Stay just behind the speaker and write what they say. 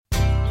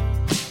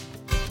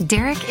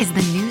Derek is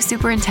the new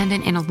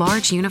superintendent in a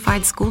large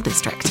unified school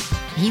district.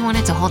 He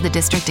wanted to hold the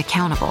district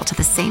accountable to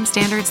the same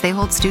standards they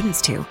hold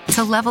students to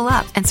level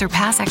up and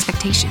surpass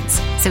expectations.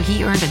 So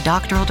he earned a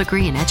doctoral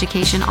degree in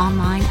education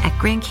online at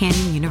Grand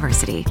Canyon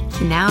University.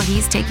 Now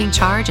he's taking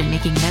charge and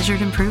making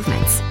measured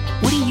improvements.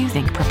 What do you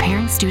think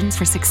preparing students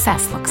for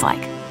success looks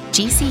like?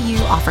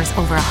 GCU offers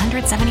over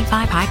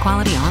 175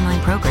 high-quality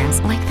online programs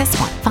like this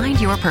one. Find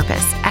your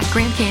purpose at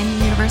Grand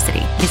Canyon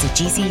University. Visit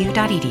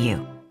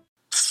gcu.edu.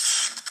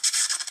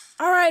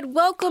 All right,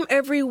 welcome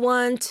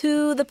everyone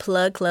to the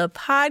Plug Club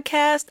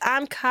podcast.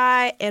 I'm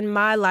Kai and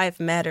my life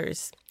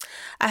matters.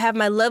 I have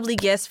my lovely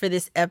guests for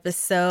this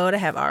episode. I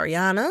have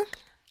Ariana.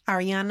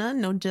 Ariana,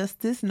 no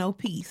justice, no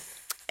peace.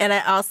 And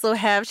I also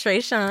have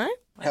Trayshawn.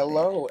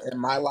 Hello, and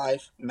my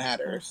life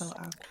matters.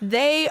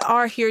 They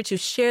are here to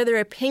share their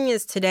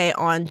opinions today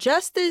on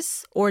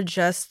justice or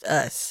just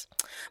us.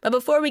 But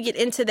before we get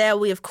into that,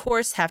 we of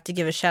course have to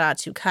give a shout out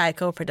to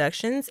Kaiko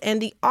Productions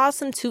and the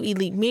awesome 2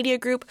 Elite Media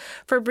Group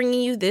for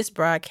bringing you this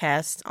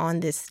broadcast on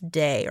this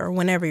day or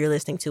whenever you're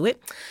listening to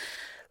it.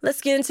 Let's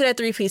get into that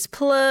 3-piece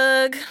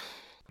plug.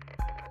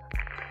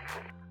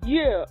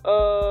 Yeah,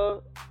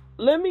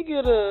 let me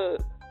get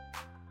that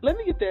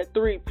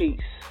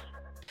 3-piece.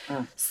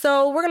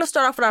 So we're going to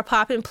start off with our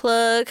popping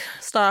plug,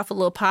 start off with a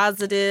little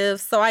positive.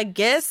 So I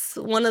guess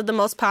one of the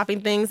most popping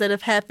things that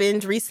have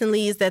happened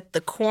recently is that the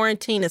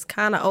quarantine is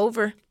kind of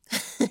over.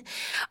 Yeah.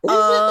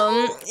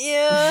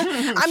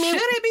 I mean,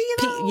 should it be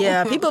though?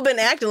 Yeah, people have been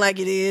acting like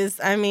it is.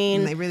 I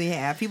mean, they really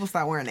have. People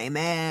start wearing their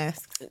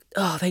masks.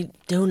 Oh, they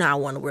do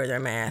not want to wear their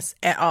masks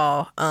at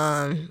all.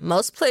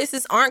 Most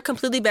places aren't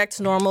completely back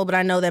to normal, but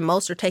I know that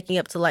most are taking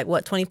up to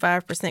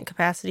 25%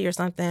 capacity or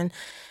something.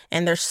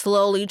 And they're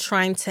slowly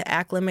trying to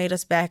acclimate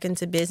us back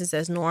into business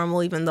as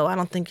normal, even though I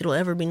don't think it'll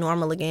ever be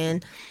normal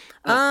again.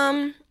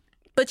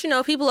 But,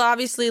 people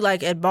obviously,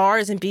 at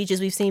bars and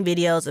beaches, we've seen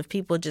videos of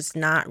people just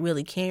not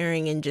really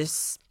caring and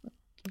just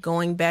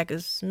going back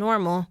as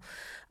normal.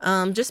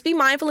 Just be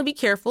mindful and be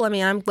careful. I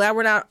mean, I'm glad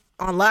we're not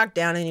on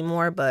lockdown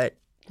anymore, but,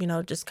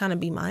 just kind of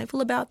be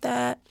mindful about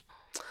that.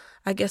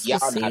 I guess we'll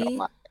see. Not on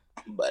lockdown,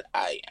 but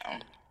I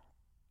am.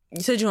 You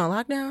said you're on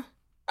lockdown?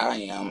 I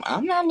am.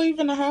 I'm not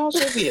leaving the house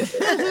with you.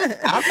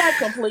 I'm not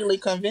completely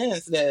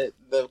convinced that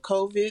the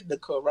COVID, the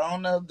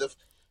corona,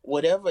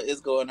 whatever is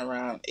going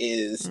around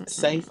is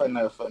safe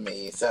enough for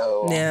me.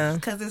 So yeah,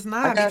 because it's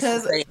not,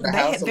 because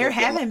there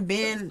hasn't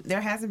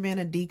been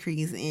a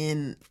decrease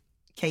in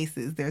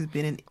cases. There's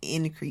been an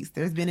increase.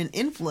 There's been an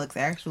influx,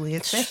 actually,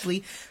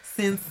 especially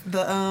since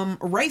the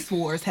race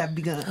wars have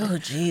begun. Oh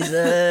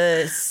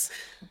Jesus!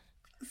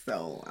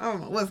 So I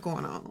don't know what's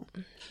going on.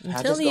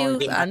 I'm telling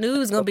you, I knew it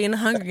was going to be in the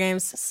Hunger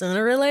Games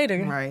sooner or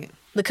later. Right.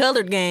 The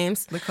colored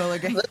games. The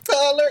colored games.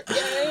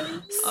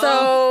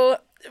 So,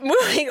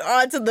 moving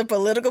on to the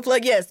political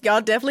plug. Yes, y'all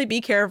definitely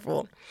be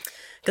careful.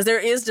 Because there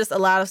is just a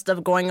lot of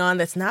stuff going on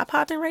that's not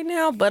popping right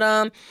now.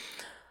 But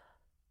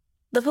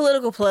the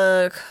political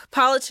plug,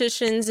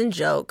 politicians and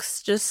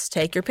jokes, just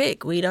take your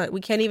pick. We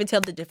can't even tell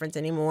the difference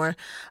anymore.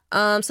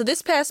 So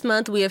this past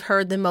month, we have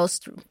heard the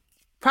most,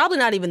 probably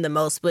not even the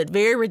most, but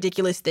very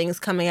ridiculous things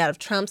coming out of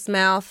Trump's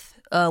mouth.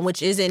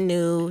 Which isn't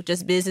new,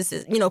 just business,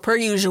 per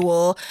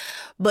usual.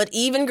 But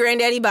even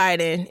Granddaddy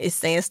Biden is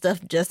saying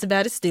stuff just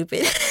about as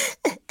stupid.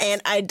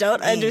 And I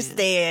don't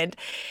understand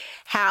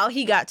how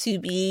he got to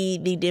be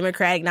the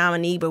Democratic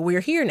nominee, but we're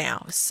here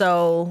now.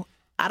 So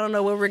I don't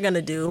know what we're going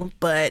to do.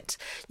 But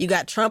you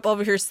got Trump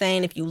over here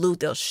saying if you loot,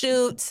 they'll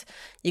shoot.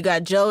 You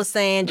got Joe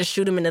saying just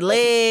shoot him in the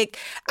leg.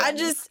 I'm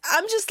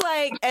just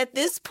like, at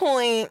this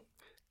point,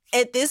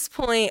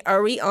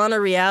 are we on a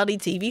reality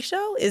TV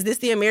show? Is this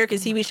the American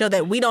TV show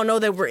that we don't know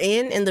that we're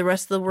in and the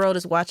rest of the world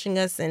is watching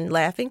us and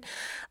laughing?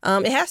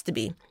 It has to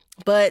be.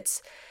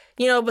 But,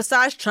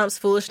 besides Trump's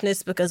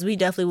foolishness, because we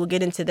definitely will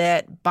get into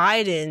that,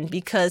 Biden,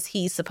 because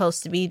he's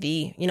supposed to be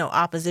the,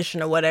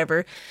 opposition or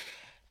whatever,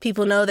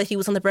 people know that he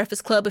was on the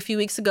Breakfast Club a few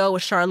weeks ago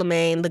with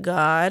Charlemagne the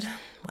God.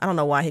 I don't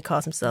know why he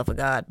calls himself a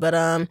god, but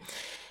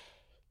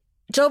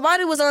Joe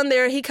Biden was on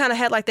there. He kind of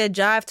had that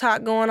jive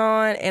talk going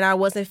on, and I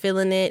wasn't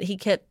feeling it. He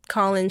kept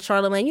calling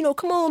Charlemagne,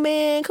 come on,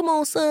 man, come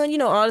on, son,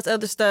 all this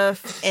other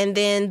stuff. And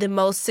then the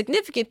most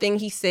significant thing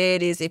he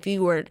said is,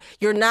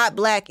 you're not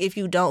black if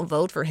you don't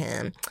vote for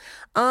him.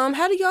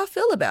 How do y'all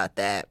feel about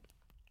that?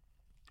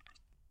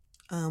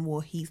 Well,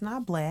 he's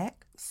not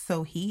black,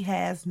 so he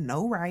has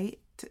no right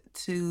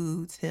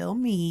to tell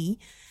me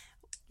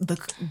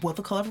what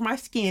the color of my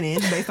skin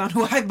is based on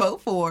who I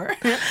vote for.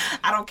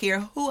 I don't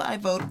care who I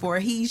vote for.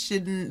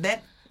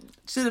 That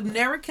should have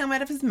never come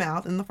out of his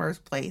mouth in the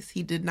first place.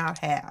 He did not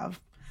have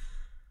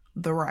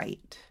the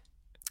right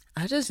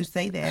to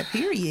say that,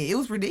 period. It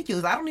was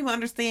ridiculous. I don't even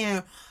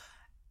understand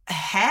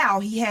how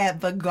he had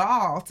the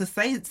gall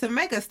to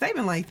make a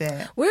statement like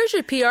that. Where's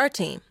your PR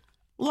team?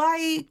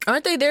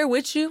 Aren't they there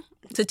with you?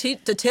 To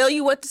tell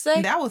you what to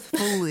say? That was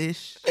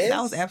foolish. That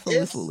was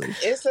absolutely foolish.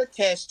 It's a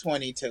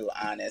catch-22,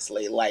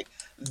 honestly.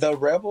 The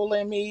rebel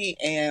in me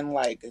and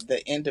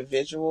the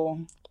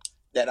individual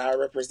that I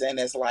represent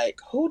is like,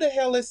 who the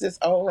hell is this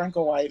old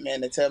wrinkled white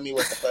man to tell me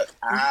what the fuck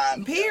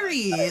I'm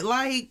Period. doing?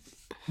 Like,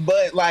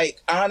 but like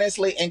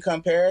honestly, in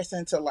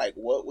comparison to like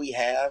what we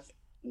have,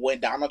 when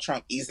Donald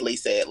Trump easily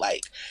said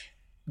like,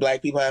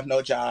 Black people have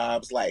no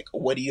jobs, like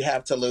what do you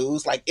have to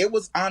lose? Like it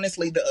was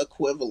honestly the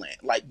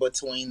equivalent, like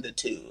between the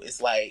two.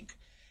 It's like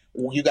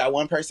you got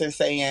one person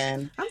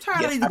saying, I'm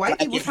tired of these white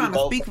people trying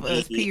to speak for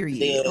us,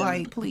 period.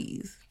 Like,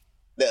 please.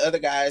 The other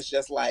guy is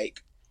just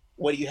like,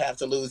 what do you have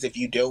to lose if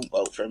you don't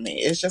vote for me?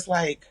 It's just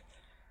like,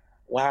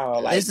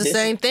 wow. Like, it's the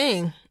same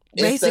thing.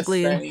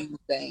 Basically,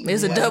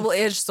 it's a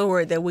double-edged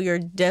sword that we are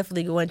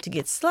definitely going to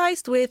get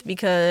sliced with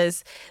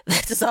because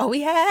that's all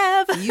we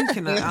have. You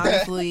cannot,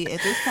 honestly,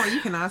 at this point,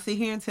 you cannot sit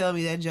here and tell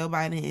me that Joe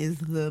Biden is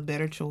the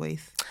better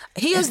choice.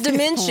 He has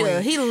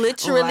dementia. He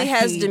literally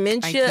has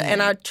dementia.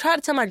 And I try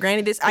to tell my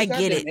granny this. I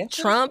get it.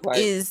 Dementia? Trump like,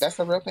 is... That's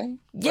a real thing?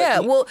 Yeah,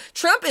 well,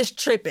 Trump is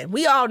tripping.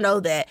 We all know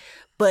that.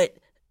 But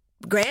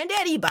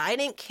Granddaddy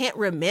Biden can't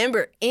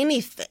remember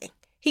anything.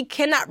 He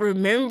cannot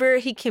remember.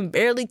 He can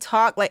barely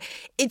talk. Like,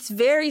 it's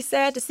very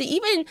sad to see.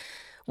 Even,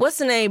 what's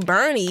the name?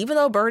 Bernie. Even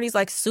though Bernie's,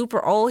 like,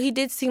 super old, he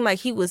did seem like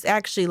he was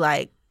actually,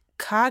 like,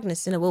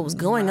 cognizant of what was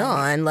going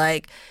on.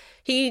 Like,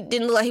 he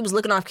didn't look like he was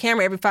looking off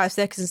camera every 5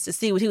 seconds to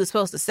see what he was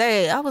supposed to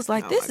say. I was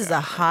like, this is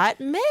a hot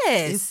mess.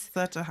 It's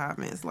such a hot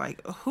mess. Like,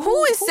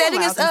 who is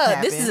setting us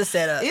up? This is a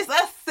setup. It's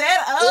a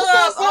setup.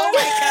 Oh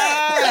my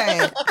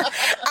God.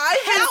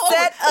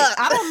 Set up.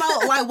 I don't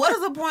know. Like, what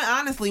is the point,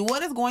 honestly?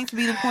 What is going to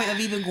be the point of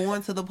even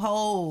going to the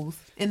polls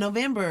in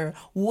November?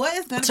 What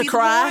is going to be the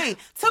point?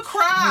 To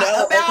cry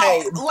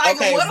about,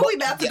 what are we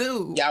about to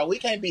do? Y'all, we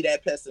can't be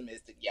that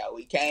pessimistic. Y'all,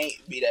 we can't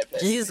be that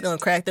pessimistic. Jesus gonna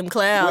crack them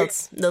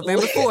clouds.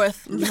 November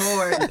 4th. Lord.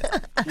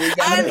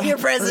 I'm your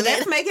president.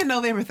 Let's make it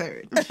November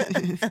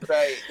 3rd.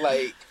 Right.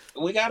 Like,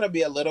 we gotta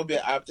be a little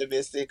bit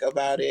optimistic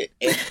about it.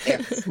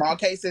 In small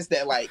cases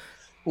that, like,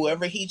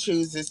 whoever he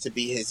chooses to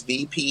be his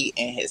VP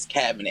and his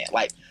cabinet,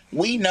 like,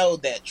 we know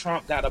that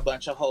Trump got a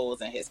bunch of holes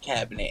in his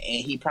cabinet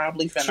and he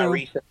probably finna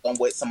reach them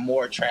with some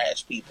more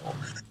trash people.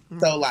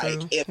 So, like,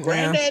 if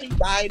Granddaddy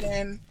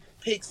Biden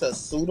picks a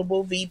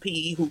suitable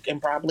VP who can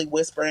probably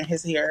whisper in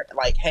his ear,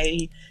 like,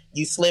 hey,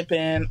 you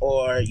slipping,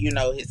 or, you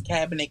know, his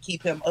cabinet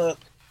keep him up,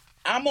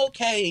 I'm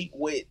okay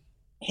with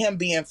him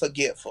being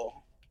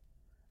forgetful,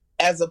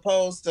 as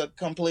opposed to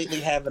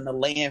completely having a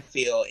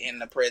landfill in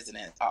the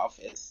president's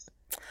office.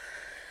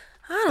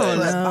 I don't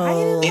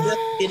know. It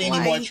doesn't get any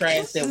more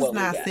trash than what we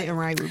got. It's not sitting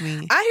right with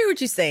me. I hear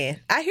what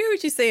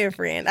you're saying,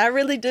 friend. I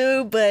really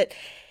do, but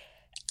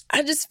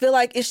I just feel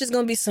like it's just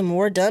going to be some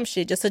more dumb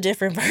shit, just a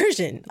different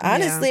version.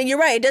 Honestly, and you're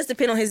right. It does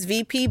depend on his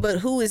VP, but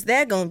who is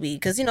that going to be?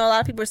 Because, you know, a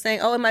lot of people are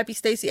saying, oh, it might be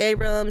Stacey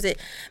Abrams. It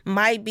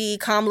might be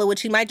Kamala,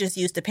 which he might just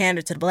use to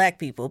pander to the black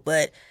people.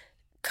 But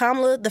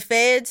Kamala, the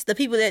feds, the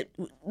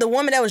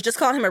woman that was just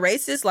calling him a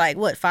racist, like,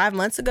 what, 5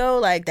 months ago?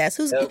 Like, that's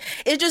who's... Yep.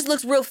 It just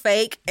looks real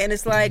fake, and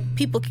it's like,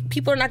 people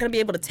are not going to be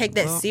able to take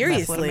that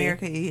seriously. That's what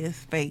America is,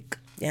 fake.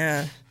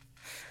 Yeah.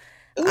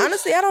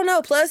 Honestly, I don't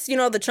know. Plus, you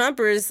know, the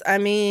Trumpers, I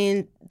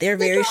mean, they're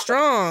very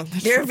strong.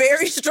 They're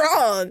very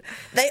strong.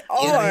 They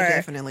are. Yeah, they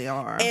definitely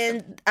are.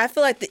 And I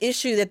feel like the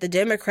issue that the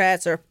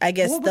Democrats, or I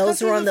guess those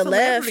who are on the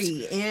left...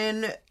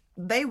 And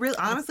they really,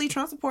 honestly,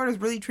 Trump supporters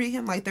really treat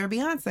him like they're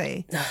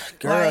Beyonce.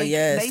 Girl, like,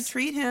 yes. They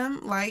treat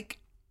him like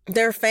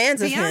they're fans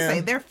Beyonce. of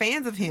him. They're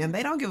fans of him.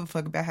 They don't give a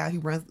fuck about how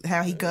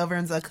he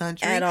governs a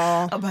country at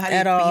all. About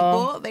his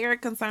people. They are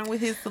concerned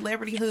with his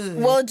celebrityhood.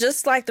 Well,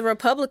 just like the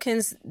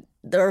Republicans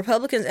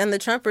and the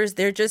Trumpers,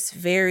 they're just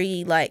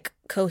very like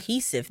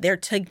cohesive. They're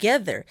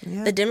together.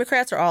 Yeah. The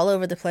Democrats are all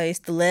over the place.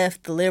 The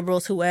left, the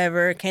liberals,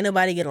 whoever. Can't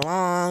nobody get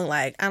along.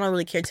 Like, I don't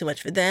really care too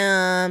much for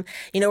them.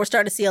 You know, we're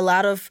starting to see a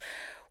lot of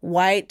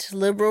white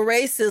liberal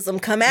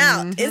racism come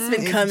out. Mm-hmm. It's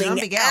been coming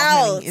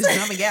out. It's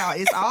jumping out.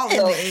 It's all in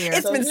the air.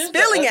 It's been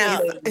spilling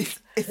out.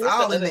 It's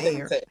all in the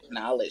air. To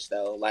acknowledge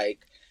though, like,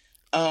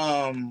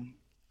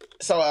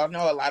 so I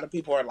know a lot of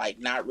people are like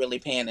not really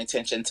paying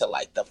attention to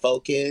like the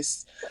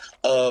focus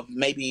of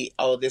maybe,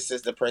 oh, this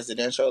is the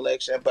presidential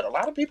election, but a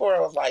lot of people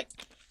are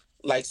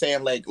like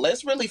saying like,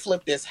 let's really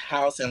flip this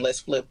House and let's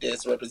flip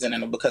this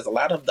representative, because a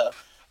lot of the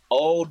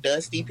old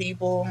dusty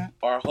people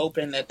are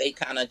hoping that they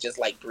kind of just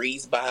like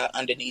breeze by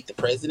underneath the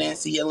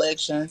presidency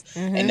elections,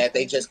 and that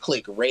they just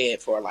click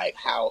red for like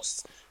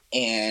House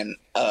and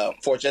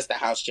for just the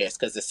House chairs,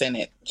 because the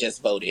Senate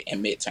just voted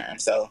in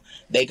midterm, so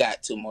they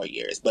got 2 more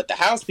years. But the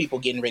House people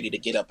getting ready to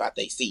get up out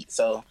their seat,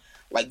 so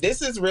like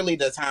this is really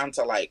the time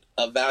to like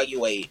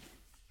evaluate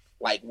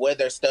like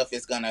whether stuff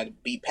is gonna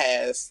be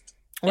passed.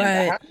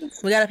 Right,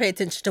 we gotta pay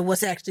attention to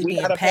what's actually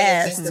being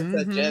passed.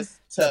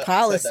 The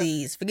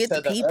policies. Forget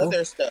the people.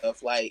 Other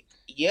stuff, like,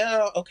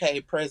 yeah,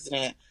 okay,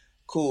 president,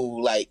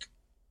 cool. Like,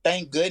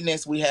 thank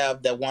goodness we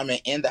have the woman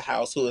in the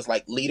House who is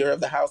like leader of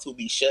the House, who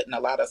be shutting a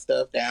lot of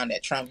stuff down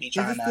that Trump be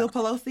trying to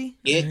Pelosi?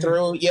 Get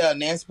through. Yeah,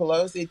 Nancy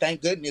Pelosi.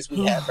 Thank goodness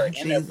we have her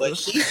in there. But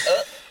she's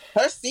up.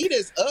 Her seat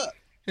is up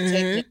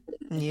technically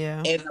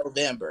in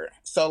November.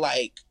 So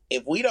like,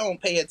 if we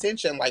don't pay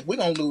attention, like, we're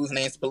gonna lose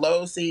Nancy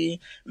Pelosi.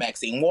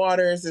 Maxine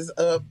Waters is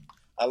up.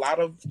 a lot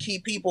of key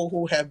people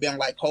who have been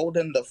like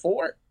holding the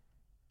fort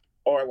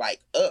are like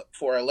up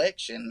for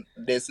election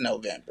this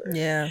November.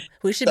 Yeah,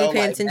 we should be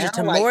paying attention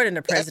to more than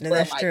the president.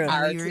 That's true.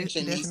 Our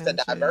attention needs to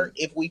divert.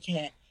 If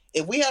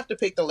we have to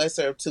pick the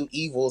lesser of two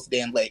evils,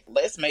 then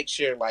let's make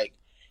sure like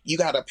you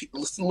got a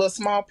little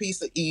small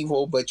piece of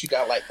evil, but you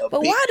got like a.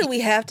 But big why do we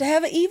have to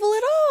have an evil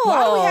at all?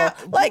 Why do we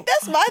have, like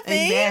that's my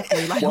thing.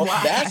 Exactly. Like, well,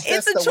 why?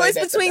 It's a choice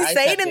between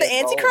Satan and the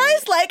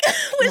Antichrist. Like,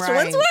 which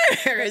one's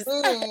worse?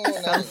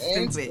 So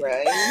stupid.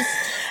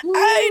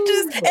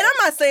 And I'm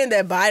not saying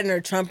that Biden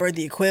or Trump are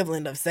the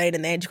equivalent of Satan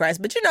and the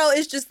Antichrist, but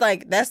it's just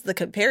like that's the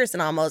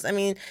comparison almost. I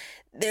mean,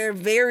 they're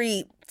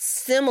very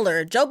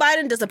similar. Joe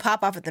Biden doesn't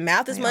pop off at the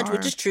mouth as much,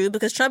 which is true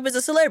because Trump is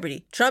a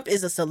celebrity. Trump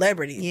is a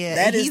celebrity.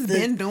 Yeah, he's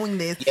been doing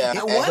this.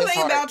 Yeah, one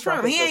thing about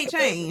Trump, he ain't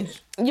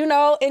changed. And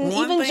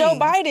even Joe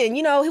Biden,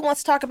 he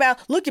wants to talk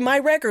about, look at my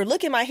record,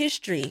 look at my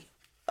history.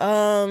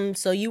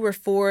 So you were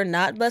for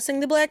not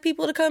busing the black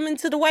people to come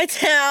into the White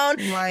Town.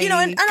 Right.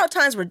 And I know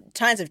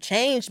times have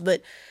changed,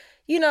 but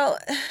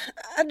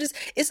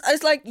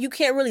it's like you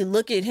can't really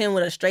look at him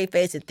with a straight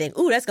face and think,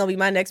 ooh, that's gonna be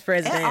my next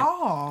president. At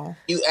all.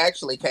 You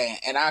actually can't,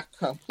 and I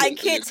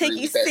can't take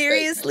you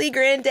seriously,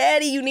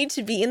 Granddaddy. You need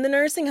to be in the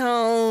nursing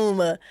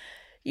home.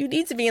 You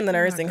need to be in the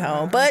nursing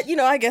home. But,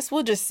 I guess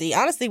we'll just see.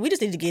 Honestly, we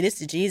just need to get this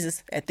to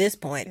Jesus at this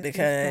point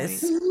because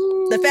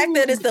the fact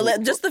that it's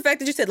just the fact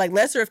that you said, like,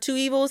 lesser of two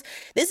evils,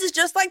 this is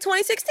just like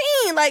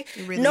 2016. Like,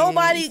 really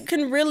nobody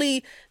can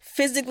really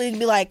physically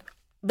be like,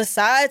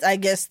 besides, I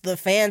guess, the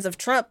fans of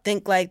Trump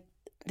think, like,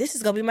 this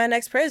is going to be my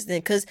next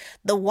president. Because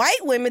the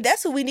white women,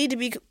 that's what we need to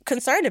be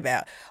concerned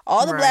about.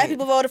 All the black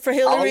people voted for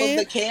Hillary. All of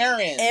the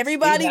Karens.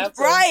 Everybody, the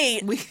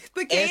Karens.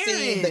 And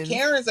see, the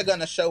Karens are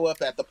going to show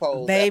up at the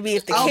polls. Baby,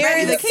 if the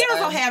Karens Karens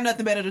don't have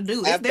nothing better to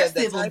do. It's their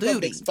civil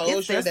duty.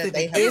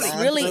 It's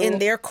really in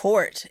their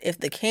court. If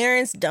the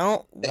Karens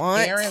don't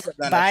want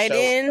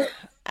Biden,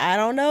 I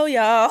don't know,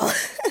 y'all.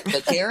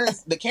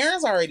 The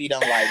Karens already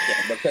don't like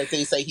him because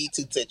they say he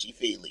too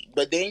touchy-feely.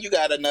 But then you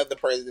got another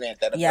president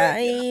that...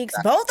 Yikes.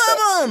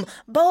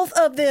 Both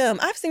of them.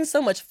 I've seen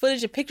so much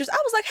footage and pictures. I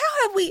was like,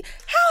 how have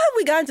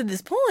we gotten to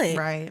this point?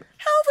 Right.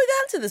 How have we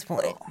gotten to this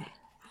point?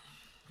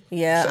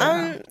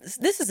 Yeah,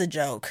 this is a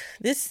joke.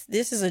 This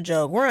is a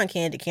joke. We're on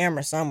candid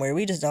camera somewhere.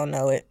 We just don't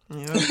know it.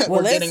 Yeah.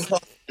 We're getting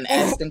close, and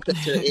Ashton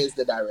Kutcher is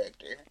the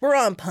director. We're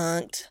on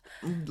Punk'd.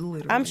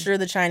 Literally. I'm sure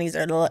the Chinese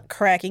are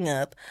cracking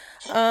up.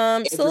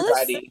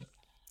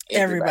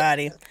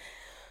 Everybody.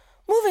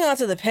 Moving on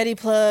to the petty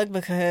plug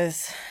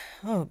because,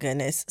 oh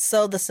goodness.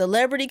 So the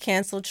celebrity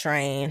cancel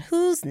train.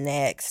 Who's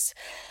next?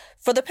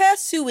 For the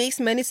past 2 weeks,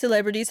 many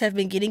celebrities have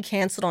been getting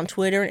canceled on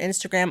Twitter and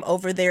Instagram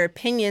over their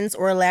opinions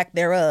or lack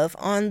thereof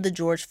on the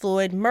George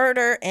Floyd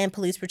murder and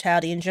police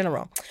brutality in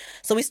general.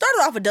 So we started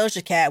off with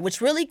Doja Cat,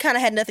 which really kind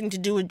of had nothing to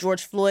do with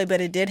George Floyd, but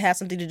it did have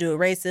something to do with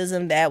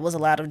racism. That was a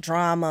lot of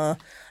drama.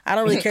 I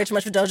don't really care too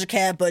much for Doja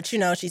Cat, but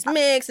she's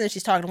mixed and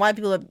she's talking to white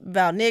people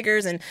about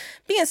niggers and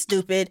being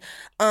stupid.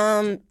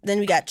 Then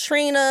we got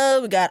Trina,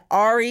 we got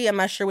Ari. I'm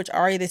not sure which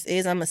Ari this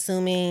is. I'm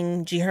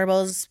assuming G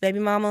Herbo's baby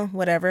mama,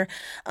 whatever.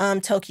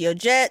 Tokyo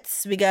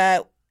Jets. We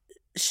got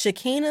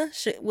Shekinah.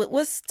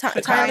 What's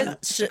Shekinah?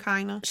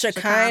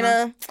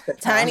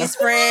 Tiny's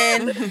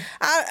friend.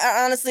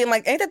 I honestly, I'm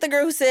like, ain't that the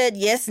girl who said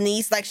yes,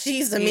 niece? Like,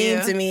 she's a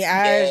meme to me.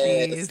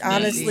 I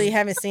honestly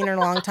haven't seen her in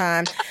a long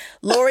time.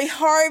 Lori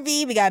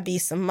Harvey. We got B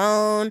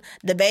Simone.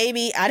 The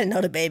Baby. I didn't know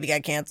The Baby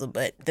got canceled,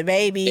 but The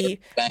Baby.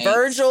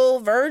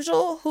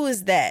 Virgil. Who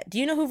is that? Do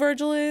you know who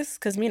Virgil is?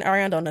 Because me and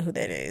Ariane don't know who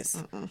that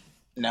is.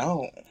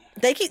 No.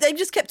 They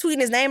just kept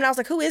tweeting his name, and I was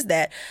like, who is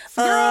that?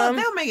 Girl,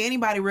 they'll make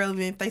anybody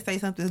relevant if they say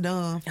something's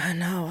dumb. I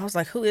know. I was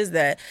like, who is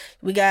that?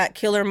 We got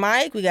Killer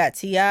Mike, we got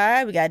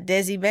T.I., we got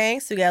Desi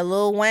Banks, we got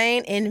Lil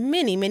Wayne, and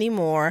many, many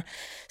more.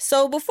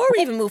 So before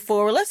we even move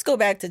forward, let's go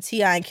back to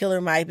T.I. and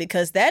Killer Mike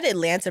because that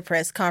Atlanta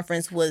press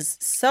conference was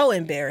so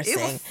embarrassing.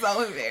 It was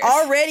so embarrassing.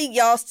 Already,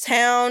 y'all's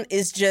town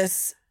is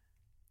just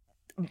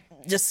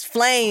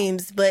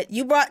flames, but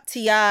you brought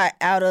T.I.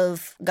 out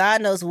of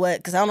God knows what,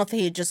 because I don't know if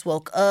he had just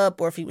woke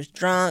up or if he was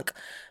drunk,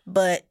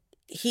 but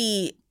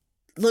he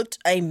looked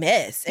a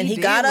mess. And he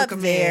got up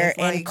there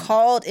and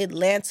called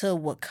Atlanta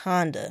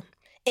Wakanda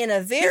in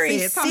a very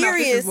serious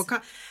fashion.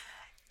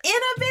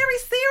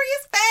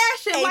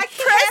 Like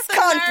press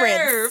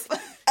conference.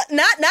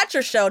 Not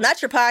your show,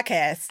 not your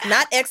podcast,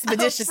 not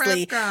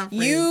expeditiously.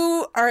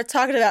 You are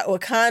talking about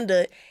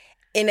Wakanda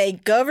in a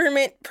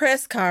government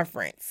press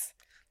conference.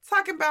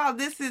 Talking about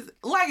this is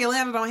like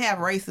Atlanta don't have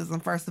racism,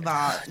 first of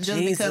all.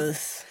 Just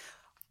because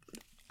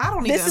I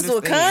don't even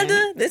understand.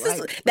 This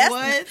is Wakanda? That's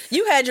what?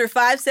 You had your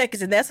 5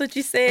 seconds and that's what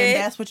you said.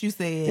 And that's what you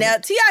said. Now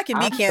T.I. can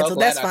be canceled.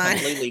 That's fine. I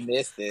completely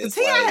missed this.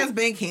 T.I. has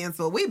been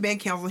canceled. We've been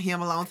canceling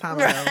him a long time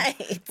ago.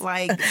 Right.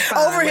 Like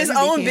over his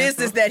own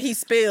business that he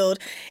spilled.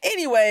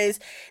 Anyways,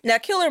 now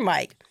Killer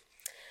Mike.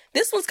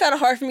 This one's kind of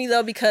hard for me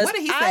though because What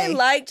did he I say?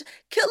 liked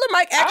Killer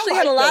Mike. Actually,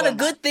 had a like lot Killer of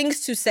good Mike.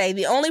 things to say.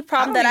 The only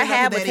problem I that I don't even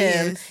know have who with that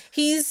him, is.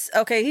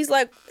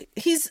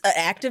 he's an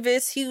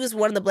activist. He was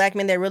one of the black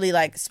men that really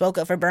like spoke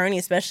up for Bernie,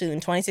 especially in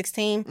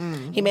 2016.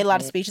 Mm-hmm. He made a lot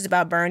of speeches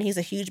about Bernie. He's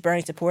a huge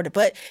Bernie supporter,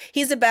 but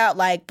he's about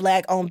like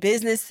black-owned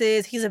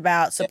businesses. He's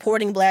about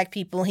supporting black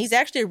people. He's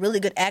actually a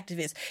really good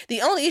activist.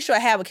 The only issue I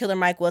had with Killer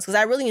Mike was because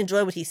I really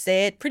enjoyed what he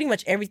said, pretty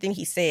much everything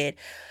he said.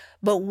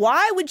 But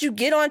why would you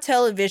get on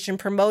television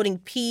promoting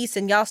peace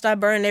and y'all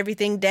start burning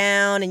everything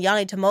down and y'all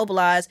need to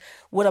mobilize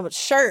with a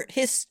shirt?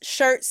 His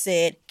shirt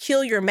said,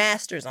 kill your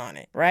masters on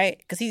it, right?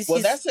 Because he's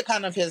that's the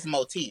kind of his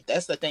motif.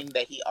 That's the thing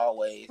that he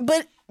always.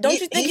 But don't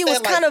you think he it was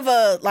said, kind of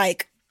a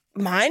like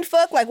mind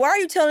fuck? Like, why are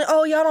you telling,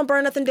 oh, y'all don't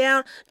burn nothing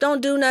down,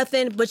 don't do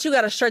nothing, but you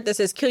got a shirt that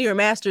says kill your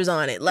masters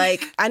on it?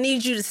 Like, I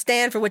need you to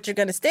stand for what you're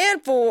going to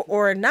stand for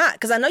or not.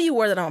 Because I know you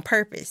wore that on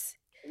purpose.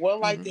 Well,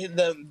 like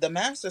the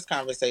Masters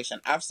conversation,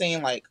 I've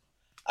seen like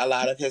a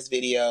lot of his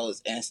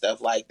videos and stuff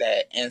like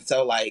that. And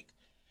so like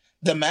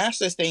the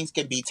Masters things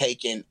can be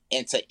taken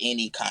into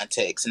any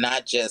context,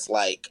 not just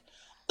like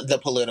the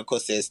political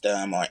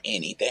system or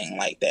anything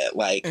like that.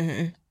 Like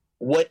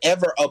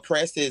whatever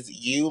oppresses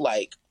you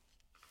like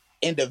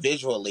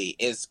individually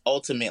is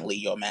ultimately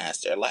your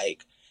master.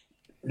 Like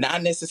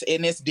not necessarily,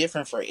 and it's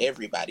different for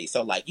everybody.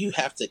 So like you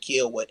have to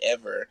kill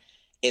whatever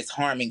is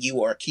harming you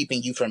or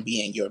keeping you from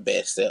being your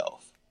best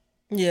self.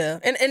 Yeah,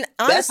 and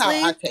honestly, that's how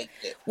I take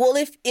it. Well,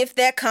 if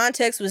that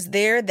context was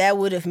there, that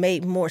would have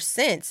made more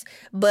sense.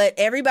 But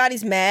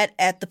everybody's mad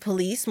at the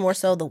police, more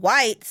so the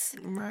whites.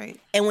 Right.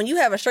 And when you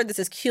have a shirt that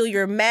says "Kill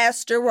your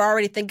master," we're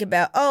already thinking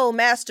about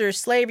master,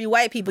 slavery,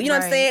 white people. You know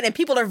what I'm Right. saying? And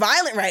people are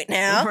violent right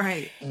now.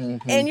 Right.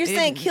 And you're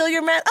saying "Kill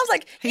your master." I was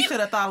like, He should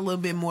have thought a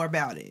little bit more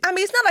about it. I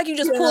mean, it's not like you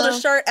just pulled a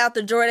shirt out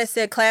the drawer that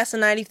said "Class of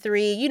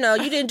 '93." You know,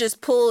 you didn't just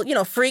pull a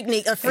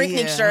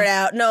Freaknik shirt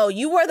out. No,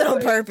 you wore that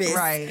on purpose.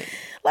 Right.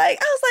 Like,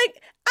 I was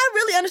like, I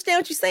really understand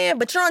what you're saying,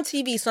 but you're on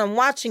TV, so I'm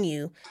watching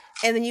you.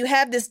 And then you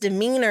have this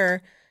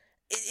demeanor.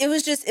 It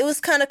was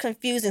kind of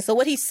confusing. So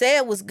what he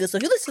said was good. So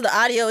if you listen to the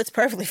audio, it's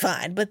perfectly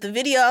fine. But the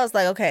video, I was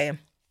like, okay,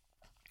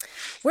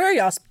 where are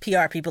y'all's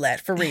PR people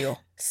at? For real.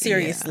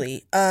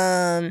 Seriously.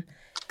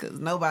 Because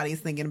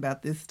nobody's thinking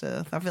about this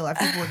stuff. I feel like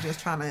people are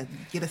just trying to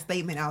get a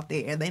statement out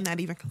there. They're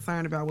not even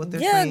concerned about what they're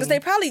saying. Yeah, because they're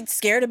probably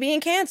scared of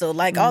being canceled,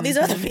 like all these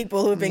other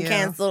people who have been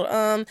canceled.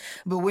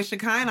 But with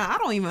Shekinah, I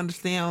don't even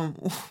understand.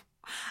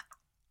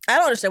 I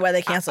don't understand why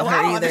they canceled her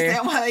I don't either.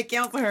 understand why they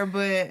canceled her,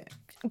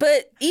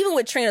 But even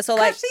with Trina, so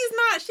like she's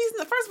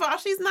first of all,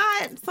 she's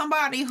not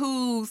somebody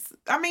who's,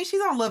 I mean,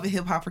 she's on Love and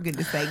Hip Hop for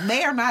goodness sake.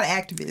 They are not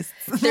activists.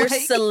 they're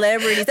Like,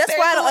 celebrities. That's they're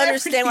why I don't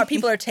understand why celebrities.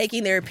 people are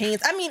taking their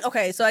opinions. I mean,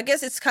 okay, so I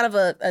guess it's kind of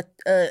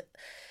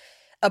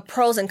a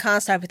pros and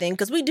cons type of thing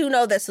because we do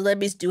know that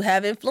celebrities do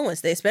have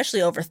influence, they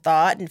especially over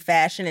thought and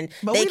fashion, and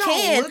But they we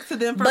don't look to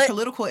them for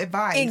political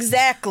advice.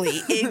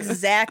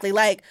 Exactly.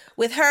 Like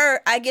with her,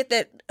 I get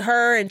that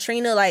her and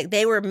Trina, like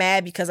they were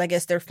mad because I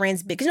guess they're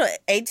friends. Because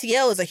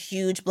ATL is a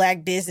huge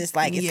black business,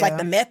 like it's like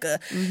the Mecca.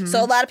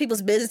 So a lot of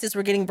people's businesses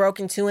were getting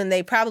broken too, and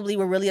they probably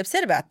were really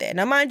upset about that.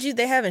 Now, mind you,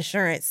 they have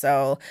insurance,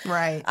 so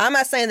Right. I'm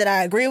not saying that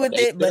I agree with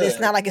it, but it's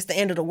not like it's the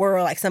end of the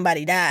world, like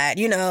somebody died.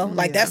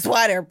 Like that's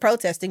why they're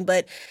protesting,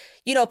 but.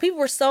 People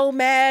were so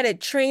mad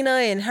at Trina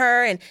and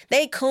her and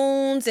they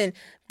coons and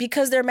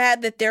because they're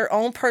mad that their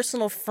own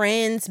personal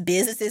friends'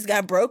 businesses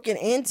got broken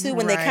into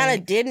when they kind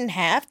of didn't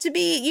have to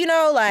be,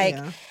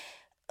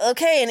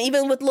 okay. And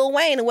even with Lil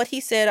Wayne and what he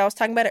said, I was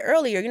talking about it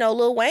earlier,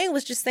 Lil Wayne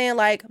was just saying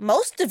like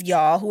most of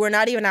y'all who are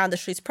not even out in the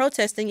streets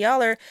protesting,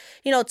 y'all are,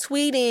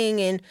 tweeting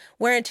and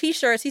wearing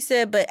t-shirts. He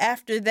said, but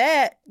after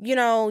that, you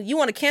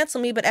want to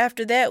cancel me, but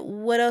after that,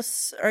 what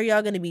else are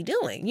y'all going to be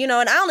doing? And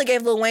I only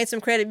gave Lil Wayne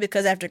some credit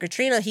because after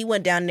Katrina, he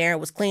went down there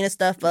and was cleaning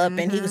stuff up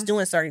and he was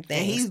doing certain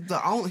things.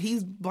 And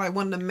he's like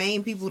one of the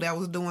main people that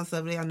was doing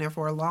stuff down there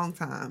for a long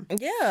time.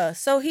 Yeah.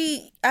 So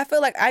I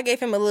feel like I gave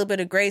him a little bit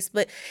of grace,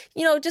 but,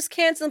 just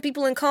canceling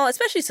people and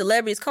especially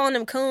celebrities, calling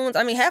them coons.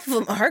 I mean, half of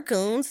them are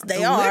coons.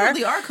 They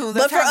literally are coons.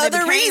 But That's for how they other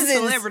became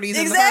reasons. Celebrities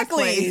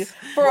Exactly. in the first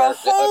place. For a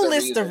whole other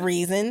list of reasons.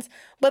 reasons.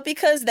 But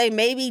because they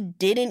maybe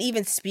didn't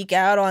even speak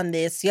out on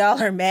this,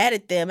 y'all are mad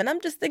at them. And I'm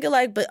just thinking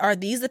like, but are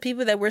these the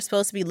people that we're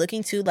supposed to be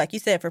looking to, like you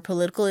said, for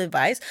political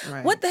advice?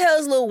 Right. What the hell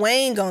is Lil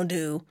Wayne gonna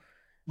do?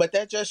 But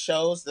that just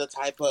shows the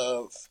type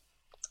of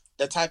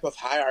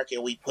hierarchy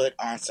we put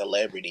on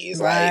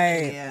celebrities.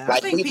 Right. Yeah. Like I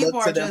think we people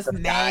look to are them just for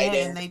mad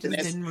and they guidance,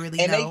 just and didn't really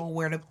and know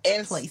where to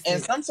place and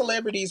it. some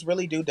celebrities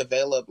really do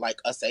develop like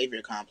a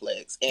savior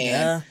complex, and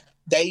Yeah.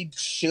 they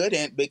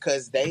shouldn't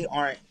because they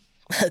aren't.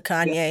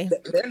 Kanye.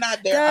 They're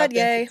not their God,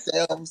 authentic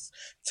selves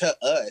to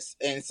us,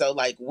 and so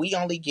like we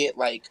only get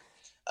like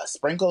a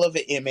sprinkle of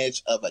an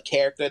image of a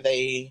character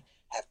they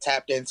have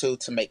tapped into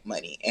to make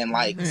money, and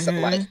like so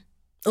like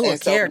Ooh, a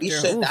and so character. we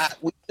should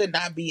Oof.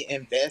 not be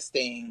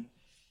investing,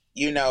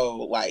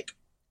 like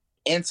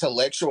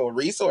intellectual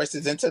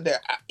resources into their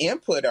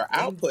input or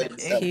output and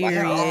stuff like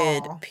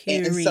that.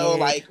 Period. And so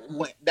like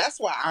that's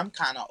why I'm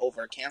kind of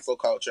over cancel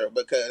culture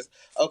because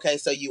okay,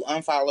 so you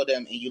unfollow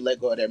them and you let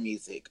go of their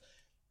music.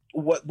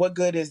 what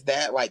good is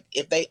that? Like,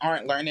 if they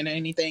aren't learning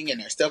anything and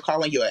they're still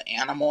calling you an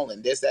animal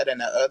and this, that,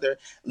 and the other,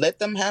 let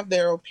them have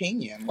their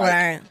opinion. Like,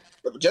 Right.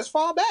 just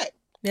fall back.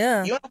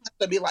 Yeah. You don't have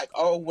to be like,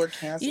 oh, we're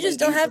canceling. You just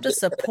don't have to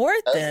support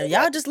them.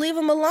 Y'all just leave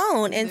them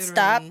alone and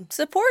stop Literally.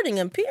 supporting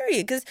them,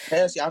 period. Because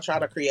Yes, y'all try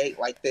to create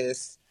like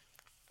this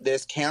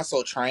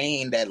cancel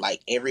train that like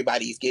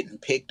everybody's getting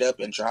picked up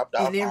and dropped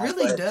off. And it on,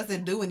 really but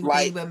doesn't do anything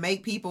like- but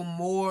make people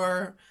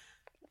more.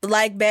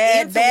 like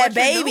bad Into what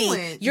you're baby.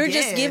 doing. You're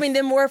just Yes. giving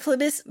them more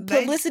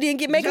publicity and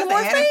making them Just more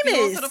add fuel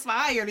famous. to the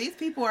fire. These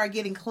people are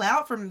getting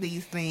clout from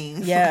these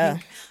things. Yeah.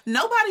 Like,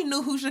 nobody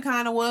knew who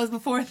Shekinah was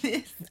before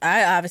this.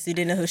 I obviously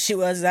didn't know who she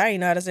was. I didn't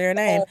know how to say her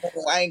name.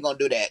 Oh, I ain't gonna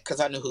do that because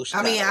I knew who she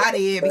I was. mean, I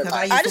did because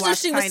I used I to just knew watch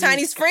she was Tiny's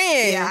Tiny's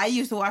friend. Yeah, I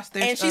used to watch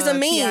their and she's a T.I.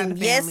 meme. and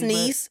the Yes, Family,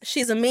 but- niece.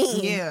 She's a meme.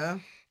 Yeah.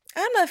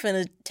 I'm not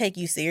finna take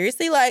you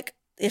seriously. Like,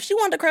 if she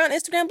wanted to cry on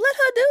Instagram, let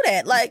her do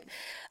that. Like,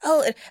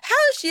 oh, how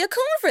is she a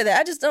coon for that?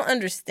 I just don't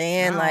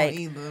understand. I Like, don't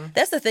either.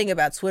 that's the thing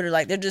about Twitter.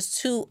 Like, they're just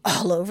too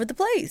all over the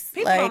place.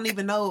 People like, don't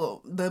even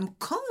know the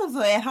coons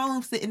are at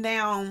home sitting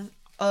down,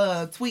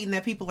 tweeting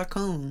that people are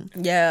coons.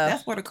 yeah.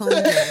 That's where the coons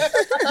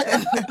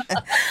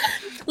are.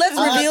 Let's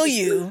reveal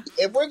you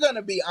If we're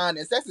gonna be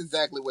honest, that's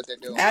exactly what they're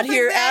doing. out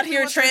here. Out exactly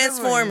here, what they're doing.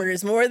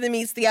 Transformers more than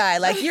meets the eye.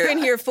 Like, you're in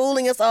here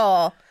fooling us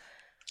all.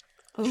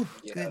 Ooh,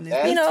 Yeah, goodness.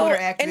 that- You These know, Twitter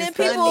and then activists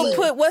people funny.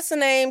 put what's the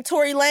name,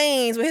 Tory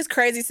Lanez, with his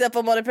crazy self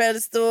up on the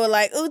pedestal.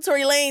 Like, ooh,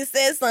 Tory Lanez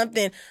said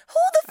something. Who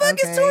the fuck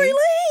is Okay. Tory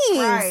Lanez?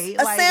 Right,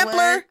 A like sampler.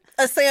 what?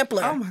 A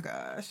sampler. Oh my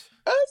gosh.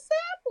 A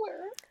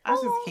sampler. I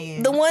just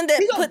can't. The one that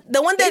He gonna-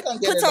 the one He that gonna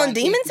get puts his on own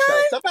Demon TV show.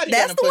 Time. Somebody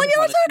That's gonna the put one him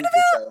y'all on a talking TV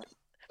about. show.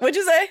 What'd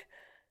you say?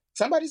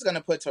 Somebody's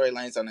gonna put Tory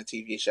Lanez on a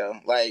TV show.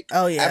 Like,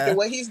 Oh, yeah. after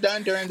what he's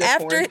done during this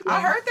After- quarantine. I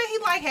heard that he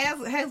like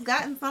has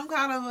gotten some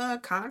kind of a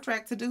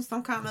contract to do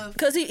some kind of.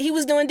 Because he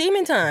was doing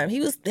Demon Time. He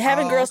was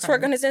having Oh, girls okay.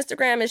 twerk on his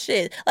Instagram and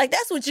shit. Like,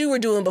 that's what you were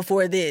doing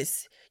before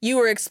this. You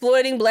were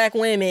exploiting black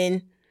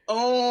women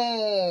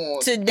Oh,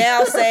 to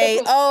now say,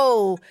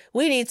 oh,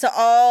 we need to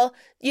all,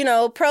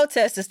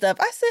 protest and stuff.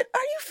 I said, are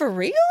you for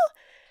real?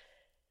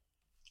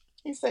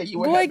 he said you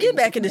were. Boy, having get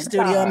back in the a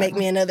studio time. and make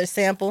me another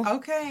sample.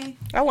 Okay.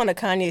 I want a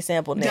Kanye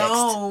sample next.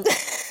 Don't.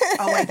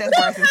 Oh wait, that's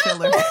Bryson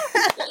Tiller.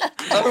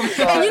 I'm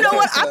sorry. And you know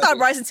what? I thought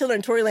Bryson Tiller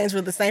and Tory Lanez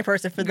were the same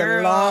person for the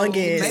Girl,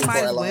 longest. They might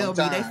For a as long well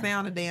be. They time.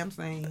 sound the damn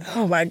same.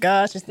 Oh my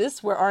gosh, is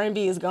this where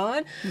R&B is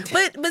gone?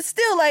 But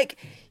still, like,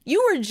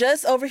 you were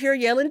just over here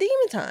yelling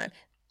Demon Time.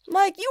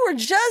 Like, you were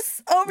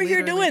just over here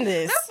Literally. doing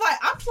this. That's like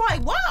I'm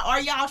like, why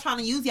are y'all trying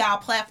to use y'all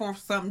platform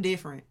for something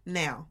different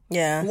now?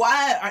 Yeah.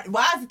 Why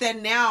is it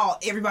that now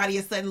everybody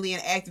is suddenly an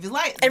activist?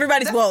 Like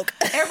Everybody's woke.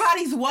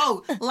 Everybody's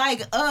woke.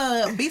 Like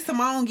B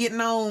Simone getting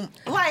on.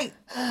 Like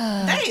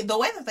the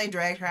way that they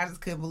dragged her, I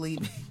just couldn't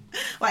believe it.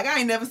 Like I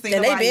ain't never seen.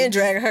 And they nobody- been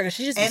dragging her because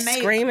she just be And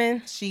they-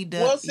 screaming. She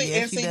does. Well, see, yeah,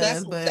 and she see,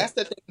 does. But that's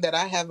the thing that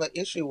I have an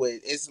issue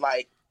with. Is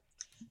like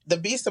the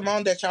B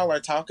Simone that y'all are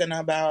talking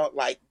about.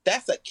 Like,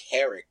 that's a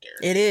character.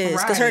 It is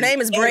because her Right.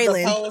 name is As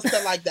Braylon. opposed to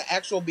like the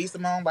actual B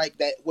Simone, like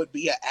that would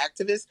be an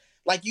activist.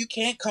 Like, you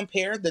can't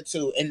compare the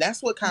two, and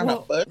that's what kind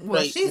of well,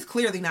 frustrates she's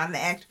clearly not an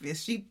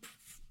activist. She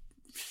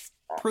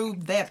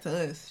proved that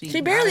to us. She's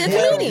She not barely a an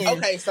Well, comedian.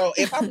 okay, so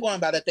if I'm going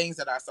by the things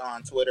that I saw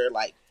on Twitter,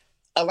 like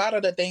a lot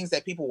of the things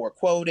that people were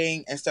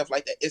quoting and stuff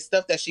like that, it's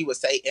stuff that she would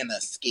say in a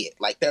skit.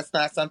 Like, that's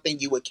not something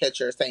you would catch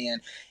her saying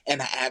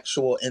in an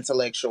actual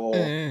intellectual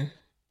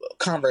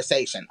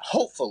conversation.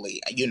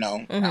 Hopefully, I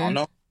don't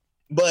know.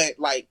 But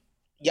like,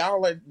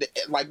 y'all are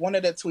like, one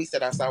of the tweets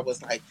that I saw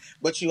was like,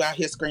 but you out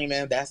here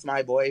screaming, that's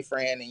my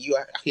boyfriend, and you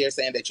out here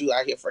saying that you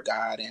out here for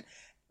God, and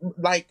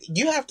like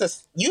you have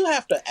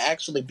to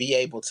actually be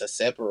able to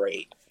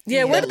separate.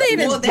 Yeah, what did they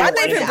even? Well, Why'd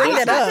they even bring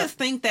that I up? just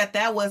think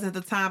that wasn't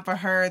the time for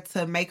her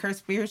to make her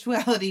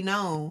spirituality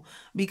known.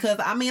 Because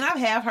I mean, I've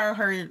have heard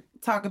her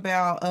talk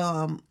about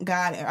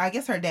God. I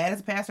guess her dad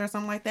is a pastor or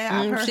something like that.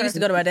 I've heard She her, used to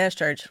go to my dad's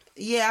church.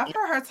 Yeah, I've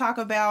heard her talk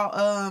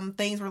about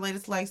things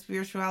related to like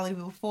spirituality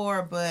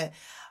before, but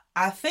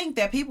I think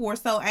that people were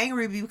so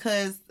angry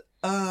because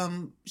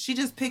she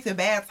just picked a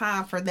bad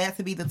time for that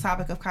to be the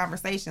topic of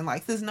conversation.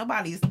 Like, since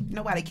nobody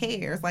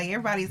cares. Like,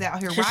 everybody's out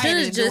here She rioting should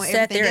have and doing just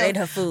sat there and everything ate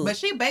her else. food. But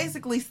she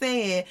basically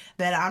said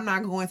that I'm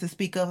not going to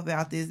speak up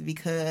about this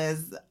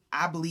because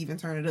I believe in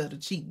turning the other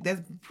cheek.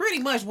 That's pretty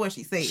much what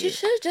she said. She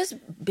should have just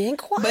been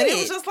quiet. But it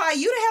was just like,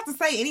 you didn't have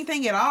to say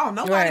anything at all.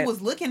 Nobody Right.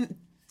 was looking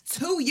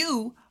to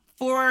you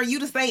for you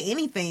to say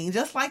anything.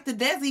 Just like the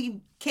Desi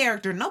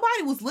character.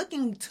 Nobody was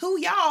looking to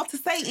y'all to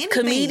say anything.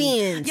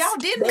 Comedians. Y'all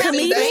didn't But have to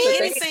comedians. say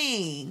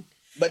anything.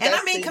 But And I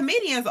that's mean, the-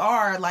 comedians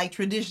are like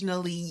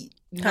traditionally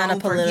Kinda known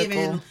for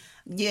political.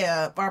 giving,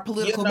 are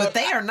political, You know, but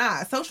they are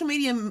not. Social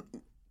media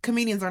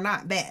comedians are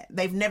not that.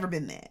 They've never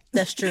been that.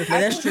 That's true.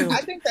 That's true.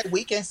 I think that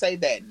we can say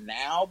that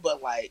now,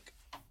 but like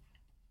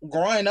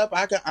growing up,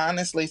 I can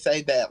honestly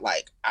say that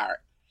like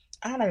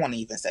I don't want to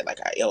even say like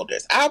our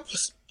elders. I'll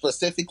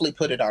specifically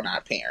put it on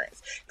our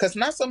parents, because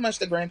not so much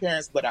the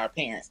grandparents, but our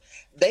parents.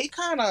 They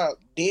kind of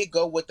did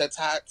go with the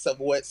types of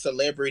what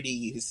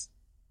celebrities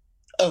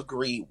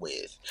agree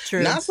with.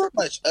 True. Not so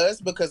much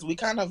us, because we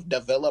kind of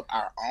develop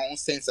our own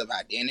sense of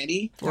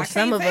identity. Well, I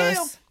some of can't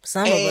us.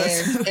 Some of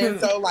us. And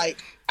so,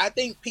 like, I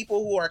think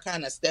people who are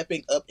kind of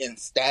stepping up in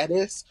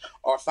status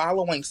are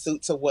following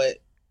suit to what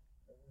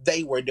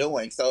they were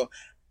doing. So,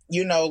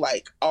 you know,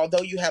 like,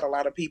 although you had a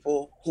lot of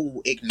people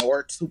who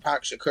ignored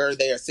Tupac Shakur,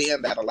 they are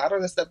saying that a lot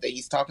of the stuff that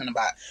he's talking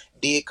about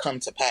did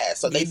come to pass.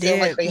 So they feel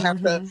like they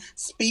have to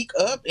speak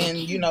up and,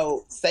 you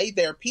know, say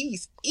their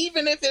piece,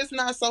 even if it's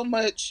not so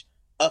much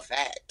a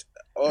fact.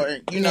 Or,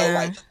 you know,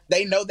 like,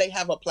 they know they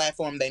have a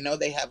platform, they know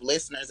they have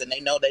listeners, and they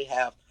know they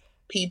have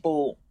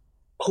people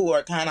who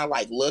are kind of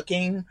like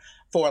looking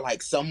for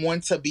like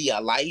someone to be a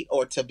light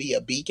or to be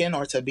a beacon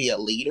or to be a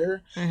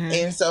leader.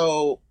 And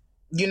so,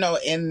 you know,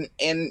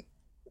 in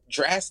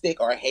drastic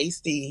or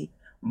hasty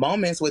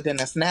moments within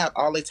a snap,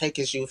 all it takes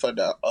is you for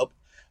the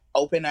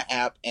open an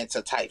app and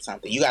to type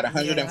something. You got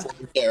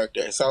 140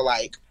 characters. So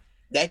like,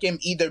 that can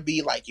either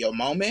be like your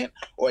moment,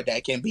 or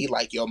that can be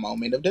like your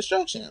moment of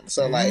destruction.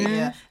 So like,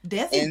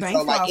 Desi Banks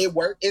so like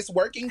it's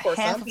working for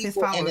some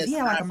people. And it's he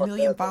had like not 1 for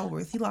million others.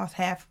 followers. He lost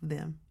half of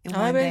them in I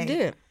one bet day. he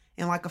did.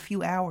 In like a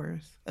few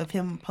hours of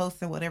him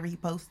posting whatever he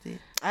posted.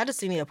 I just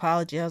seen the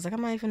apology. I was like,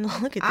 I'm not even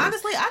look at this.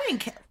 Honestly, I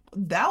didn't care.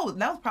 That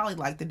was probably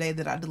like the day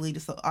that I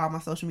deleted all my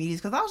social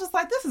medias, because I was just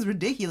like, this is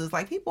ridiculous.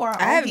 Like, people are.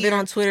 I haven't been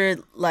on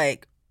Twitter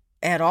like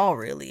at all,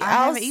 really.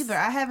 I haven't either.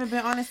 I haven't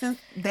been on it since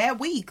that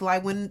week.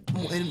 Like when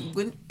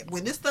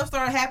this stuff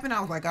started happening,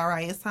 I was like, all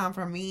right, it's time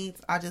for me.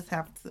 I just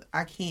have to.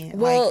 I can't.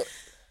 Well, like,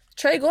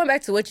 Trey, going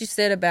back to what you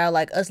said about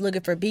like us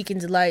looking for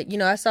beacons of light, you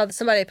know, I saw that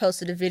somebody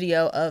posted a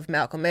video of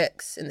Malcolm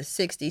X in the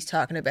 60s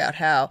talking about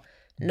how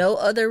no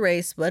other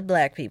race but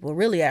black people,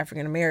 really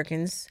African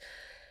Americans,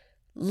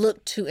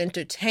 look to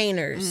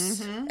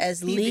entertainers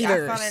as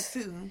leaders. I saw that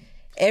too.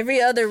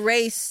 Every other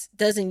race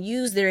doesn't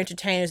use their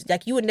entertainers.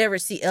 Like, you would never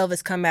see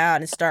Elvis come out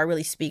and start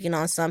really speaking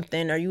on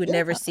something, or you would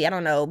never see, I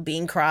don't know,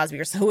 Bing Crosby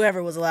or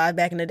whoever was alive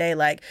back in the day,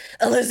 like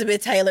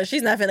Elizabeth Taylor.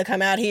 She's not going to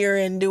come out here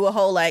and do a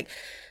whole like.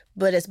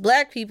 But as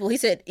black people, he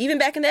said, even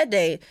back in that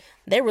day,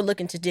 they were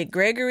looking to Dick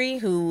Gregory,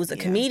 who was a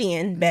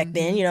comedian back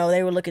then. You know,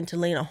 they were looking to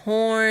Lena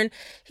Horne.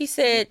 He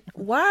said,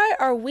 why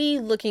are we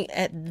looking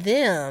at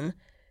them?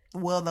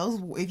 Well, those,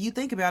 if you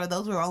think about it,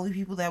 those were the only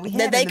people that we had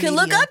That they could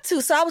look up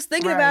to. So I was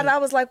thinking about it. I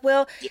was like,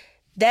 well,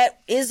 that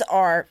is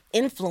our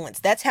influence.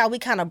 That's how we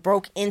kind of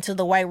broke into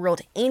the white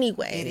world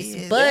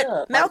anyways.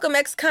 But Malcolm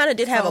X kind of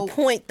did have a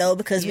point, though,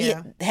 because we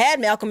had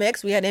Malcolm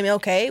X, we had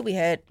MLK, we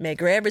had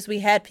Medgar Evers, we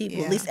had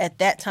people, at least at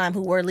that time,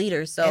 who were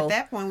leaders. So at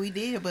that point, we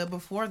did. But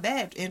before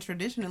that, and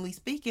traditionally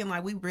speaking,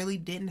 like, we really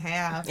didn't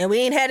have. And we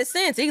ain't had it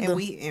since either.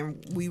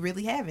 And we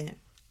really haven't.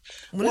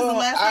 When was the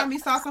last time you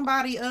saw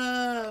somebody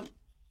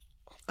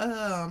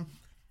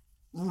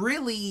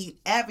really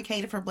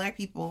advocated for black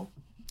people?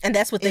 And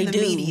that's what they in the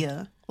do.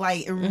 Media,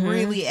 like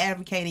really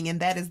advocating, and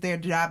that is their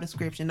job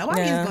description.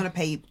 Nobody is going to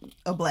pay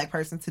a black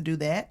person to do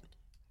that.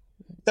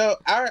 So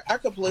I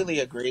completely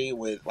agree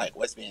with like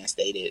what's being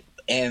stated,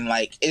 and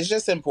like it's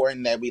just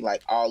important that we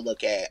like all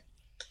look at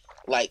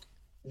like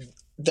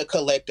the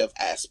collective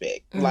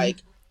aspect. Like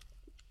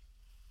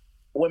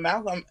when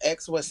Malcolm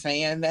X was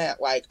saying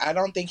that, like I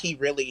don't think he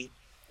really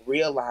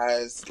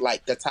realized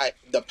like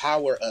the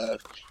power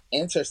of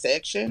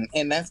intersection,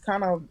 and that's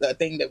kind of the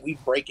thing that we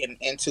breaking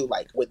into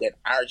like within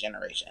our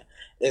generation,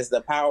 is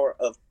the power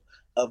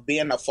of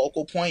being a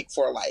focal point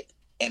for like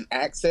an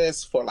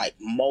access for like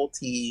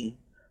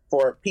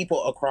for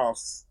people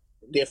across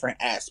different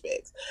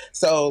aspects.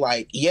 So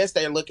like, yes,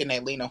 they're looking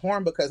at Lena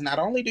Horne because not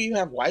only do you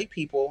have white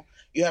people,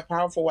 you have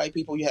powerful white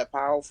people, you have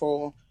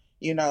powerful,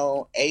 you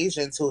know,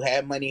 Asians who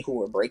had money who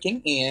were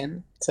breaking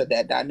in to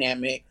that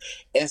dynamic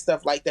and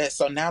stuff like that.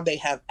 So now they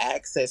have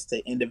access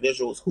to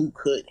individuals who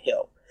could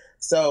help.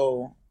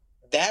 So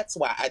that's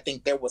why I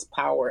think there was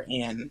power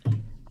in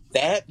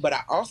that. But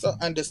I also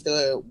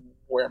understood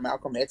where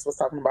Malcolm X was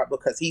talking about,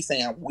 because he's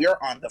saying we're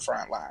on the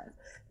front line.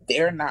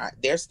 They're not.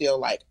 They're still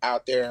like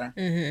out there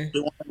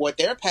doing what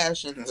their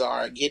passions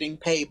are, getting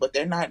paid, but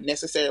they're not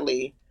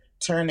necessarily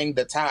turning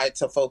the tide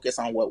to focus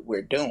on what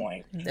we're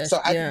doing. He just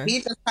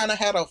kind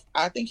of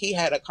I think he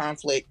had a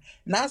conflict,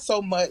 not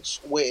so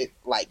much with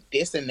like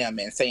dissing them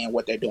and saying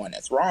what they're doing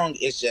is wrong.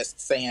 It's just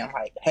saying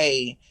like,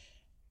 hey,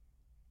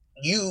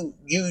 you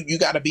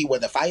got to be where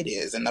the fight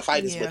is, and the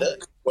fight is with us,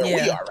 where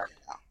we are right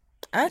now.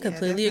 I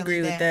completely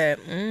agree with that.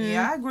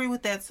 Yeah, I agree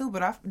with that too.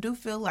 But I do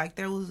feel like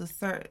there was a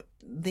certain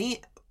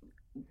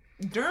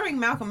during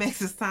Malcolm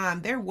X's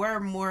time, there were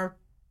more.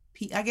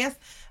 I guess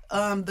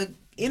the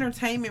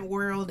entertainment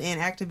world and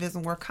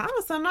activism were kind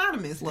of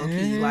synonymous, low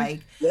key.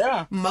 Like,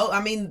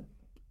 I mean,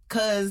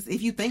 because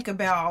if you think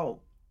about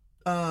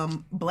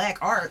black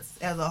arts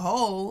as a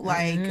whole,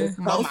 like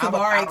most of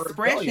our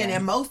expression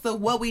and most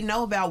of what we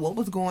know about what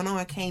was going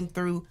on came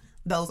through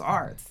those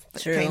arts.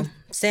 True.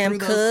 Sam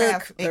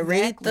Cooke,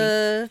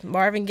 Aretha,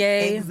 Marvin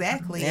Gaye.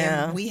 Exactly.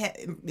 Yeah. And we had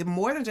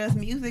more than just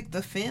music,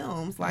 the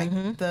films, like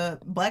the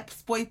black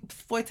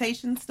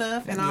exploitation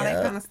stuff and all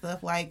that kind of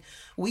stuff. Like,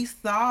 we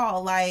saw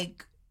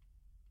like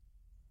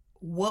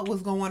what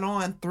was going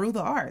on through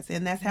the arts,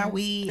 and that's how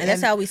we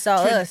that's how we saw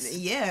us.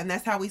 Yeah, and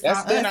that's how we saw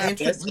That's been us. our And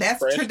best that's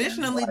expression,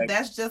 traditionally like-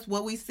 that's just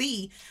what we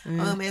see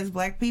as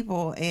Black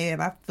people,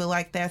 and I feel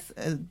like that's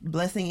a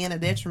blessing and a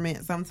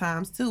detriment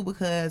sometimes too,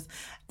 because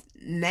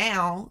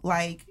now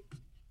like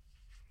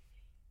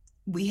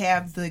we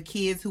have the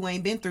kids who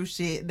ain't been through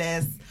shit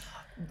that's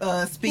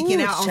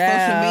speaking Ooh, out on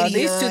child. social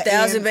media. These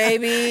 2000 and-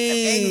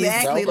 babies.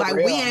 Exactly. No, for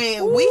Like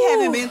real. we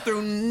haven't been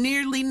through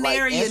nearly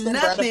Like, instant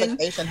nothing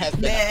gratification has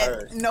been that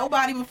occurred.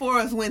 nobody before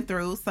us went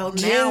through. So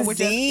Gen now we're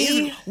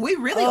Z? just we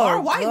really Oh,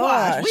 are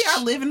whitewashed. We gosh.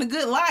 are living a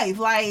good life.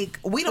 Like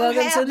we don't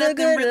Welcome have to the nothing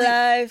good really.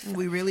 life.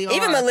 We really are.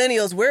 Even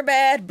millennials, we're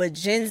bad, but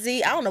Gen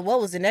Z, I don't know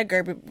what was in that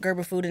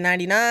Gerber food in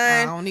 99.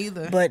 I don't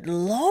either. But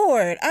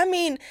Lord, I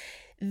mean,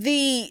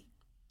 the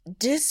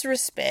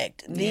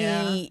disrespect, the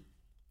Yeah.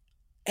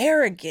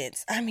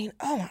 arrogance. I mean,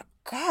 oh my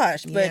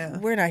gosh. But Yeah.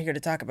 we're not here to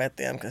talk about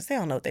them because they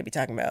don't know what they be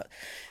talking about.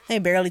 They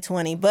barely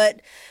 20.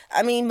 But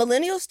I mean,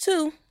 millennials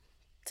too,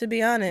 to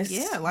be honest.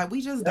 Yeah, like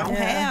we just don't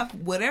Yeah. have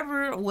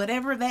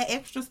whatever that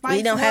extra spice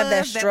We don't have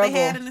that was struggle. they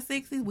had in the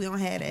 60s. We don't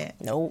have that.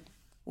 Nope.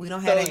 We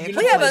don't So, have that. you extra know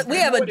We have a- what- we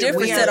have a you know what it different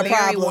really set of is?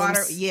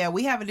 problems.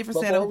 We have a different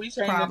set Before of we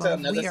change problems. into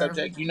another We are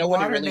subject, you know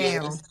what it watered really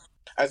down. is?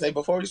 I say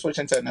before we switch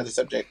into another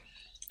subject,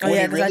 Oh, what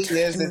yeah, it 'cause I really tried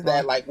to is move that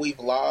on. like we've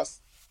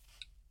lost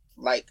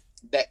like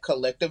that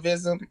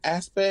collectivism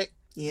aspect,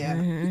 Yeah.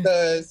 Mhm.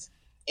 because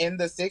in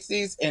the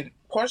 60s and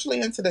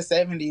partially into the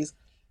 70s,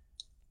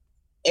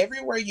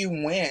 everywhere you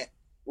went,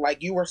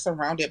 like you were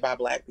surrounded by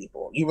Black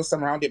people. You were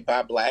surrounded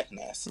by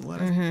Blackness.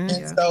 Mhm.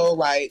 And so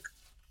like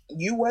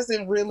you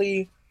wasn't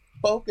really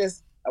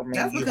focused. I mean,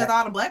 That's you because had-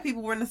 all the Black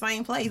people were in the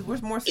same place. We're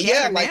more scattered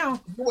yeah, like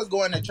now. you was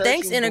going to church.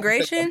 Thanks, you was going to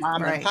integration. the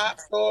mom Right. and pop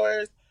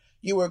stores.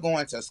 You were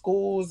going to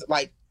schools.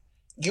 Like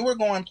you were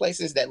going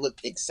places that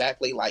looked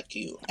exactly like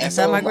you. And That's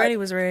how my like, granny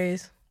was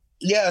raised.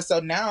 yeah, so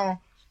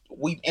now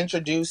we've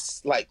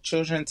introduced like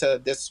children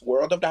to this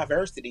world of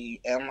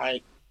diversity, and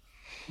like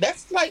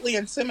that's slightly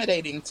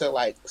intimidating to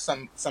like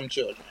some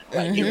children.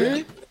 Like it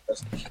really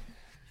is.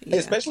 Yeah.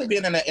 Especially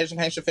being in the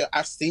education field,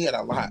 I see it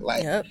a lot.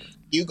 Like Yep.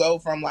 you go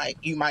from like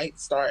you might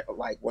start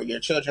like where your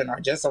children are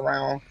just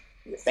around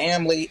your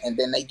family, and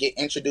then they get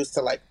introduced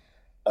to like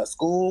a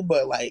school,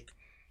 but like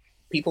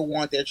people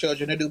want their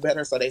children to do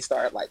better, so they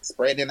start like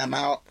spreading them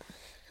out,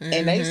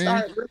 and they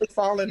start really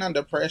falling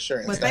under pressure.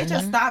 And But stuff. they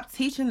just stopped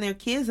teaching their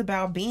kids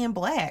about being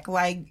Black.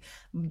 Like,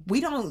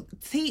 we don't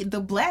see the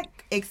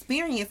Black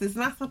experience is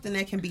not something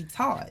that can be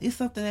taught. It's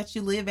something that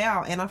you live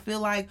out. And I feel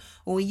like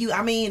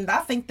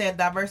I think that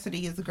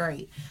diversity is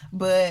great.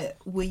 But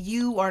when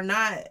you are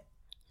not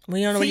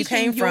We don't know where you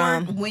teaching came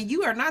from. when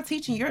you are not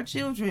teaching your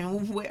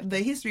children the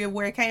history of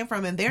where it came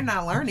from, and they're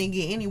not learning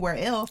it anywhere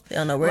else, They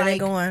don't know where like,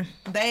 they're going.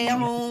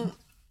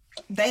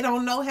 they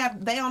don't know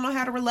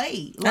how to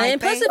relate. And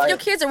plus, they- if your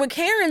kids are with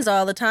Karens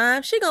all the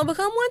time, she gonna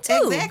become one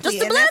too. Exactly,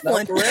 Just a and Black that's-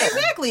 one. for real.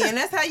 Exactly, and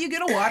that's how you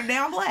get a watered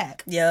down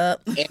Black.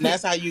 Yep. And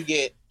that's how you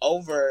get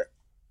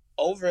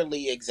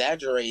overly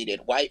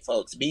exaggerated white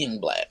folks being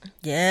Black.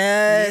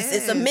 Yes.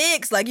 It's a Yes.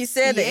 mix, like you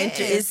said. The Yes,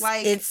 it's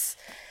like- it's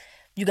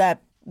you got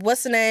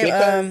what's the name?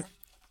 Because-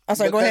 I'm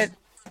sorry. Go Because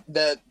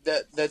ahead.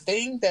 The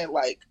thing that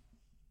like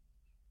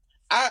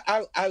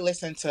I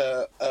listen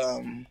to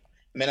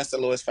Minister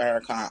Louis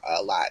Farrakhan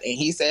a lot, and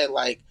he said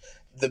like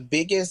the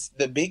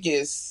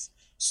biggest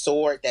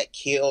sword that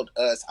killed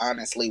us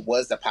honestly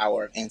was the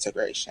power of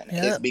integration.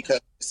 Yep. It's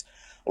because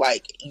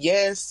like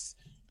yes,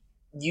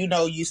 you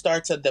know, you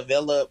start to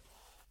develop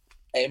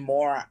a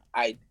more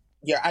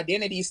your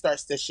identity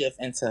starts to shift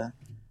into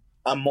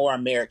a more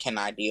American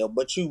ideal,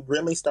 but you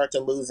really start to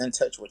lose in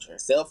touch with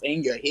yourself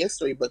and your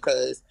history,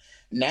 because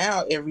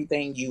now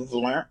everything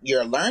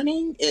you're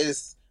learning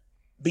is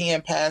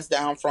being passed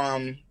down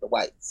from the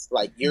whites.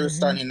 Like you're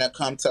starting to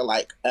come to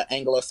like an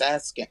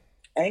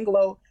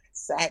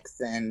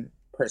Anglo-Saxon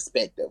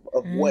perspective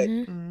of what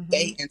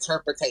they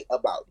interpretate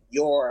about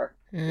your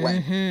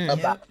land,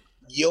 about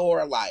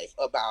your life,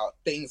 about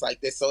things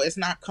like this. So it's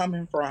not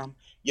coming from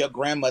your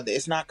grandmother.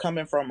 It's not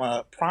coming from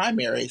a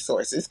primary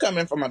source. It's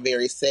coming from a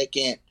very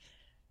second,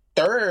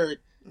 third,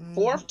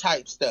 fourth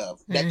type stuff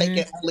that they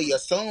can only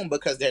assume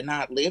because they're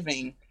not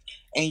living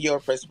in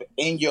your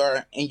in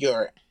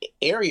your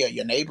area,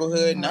 your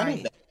neighborhood, none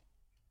of that.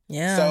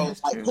 Yeah. So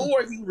like, who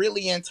are you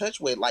really in touch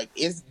with? Like,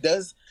 is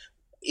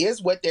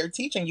what they're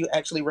teaching you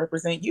actually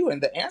represent you?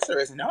 And the answer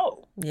is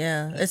no.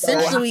 Yeah.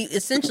 Essentially,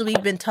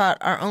 we've been taught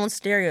our own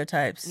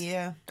stereotypes.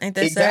 Yeah. Ain't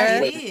that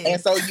Exactly. sad?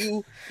 And so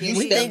you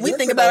We step think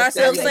into about those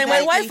ourselves the same way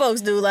stereotypes. white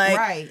folks do. Like,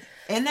 Right.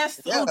 And that's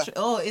so Yeah. true.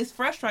 Oh, it's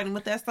frustrating,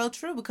 but that's so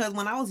true, because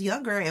when I was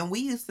younger and we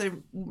used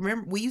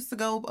to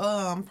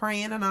go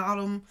praying in all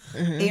them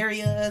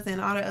areas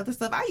and all that other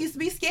stuff, I used to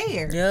be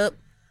scared. Yep.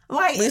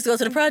 Like, We used to go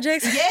to the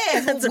projects.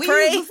 yes, to we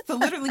pray. used to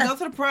literally go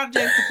to the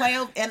project to play,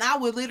 and I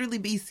would literally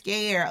be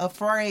scared,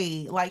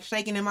 afraid, like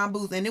shaking in my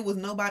boots, and it was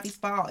nobody's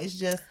fault. It's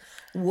just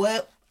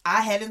what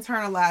I had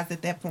internalized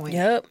at that point.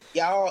 Yep.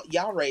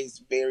 Y'all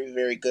raised very,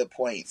 very good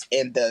points.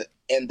 And the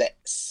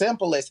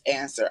simplest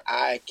answer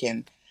I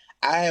can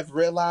I have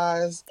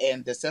realized,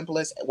 and the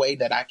simplest way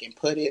that I can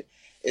put it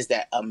is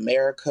that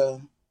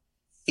America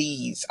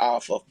feeds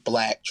off of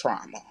Black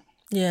trauma.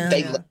 Yeah.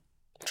 They Yeah.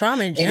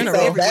 Trauma in and general.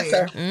 so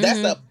Everywhere. that's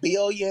a $1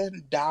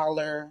 billion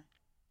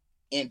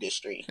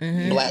industry.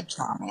 Black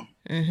trauma.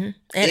 And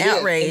It is.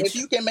 outrage. And if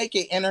you can make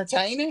it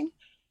entertaining,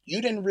 you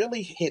didn't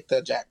really hit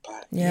the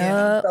jackpot.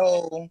 Yeah.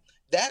 So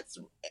that's,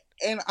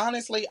 and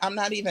honestly, I'm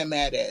not even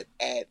mad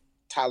at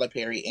Tyler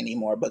Perry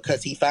anymore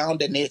because he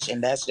found a niche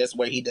and that's just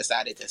where he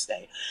decided to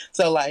stay.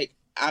 So like,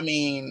 I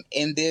mean,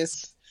 in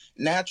this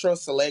natural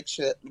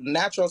selective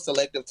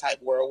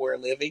type world we're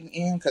living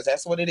in, because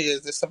that's what it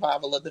is, the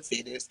survival of the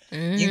fittest.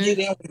 You get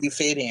in where you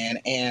fit in,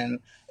 and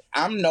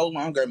I'm no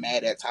longer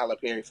mad at Tyler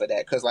Perry for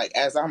that, because like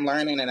as I'm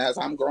learning and as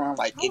I'm growing,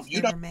 like if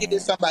you don't get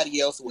it, somebody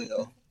else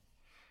will.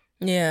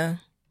 Yeah.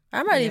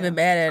 I'm not even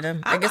mad at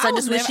him. I guess I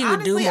just wish he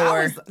would do honestly, more.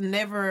 I was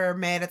never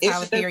mad at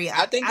Tyler Perry.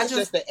 I think it's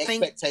just the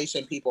think,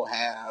 expectation people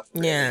have.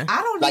 Really. Yeah.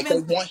 I don't like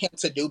even they want him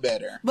to do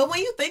better. But when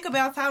you think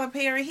about Tyler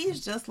Perry,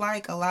 he's just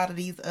like a lot of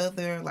these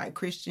other like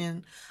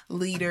Christian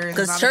leaders.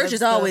 Because church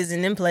is always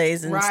in them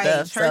plays and right.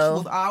 stuff. Church so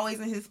was always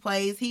in his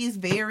place. He's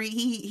very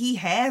he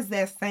has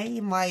that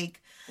same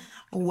like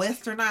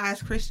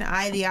westernized Christian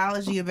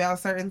ideology about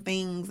certain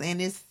things,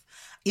 and it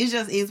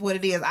just is what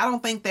it is. I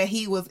don't think that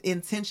he was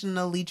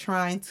intentionally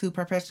trying to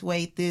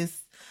perpetuate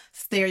this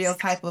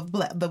stereotype of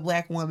the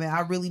black woman. I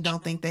really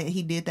don't think that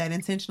he did that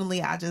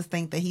intentionally. I just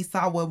think that he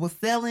saw what was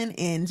selling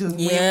and just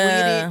went with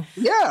it.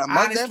 Yeah,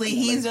 honestly,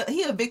 he's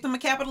a victim of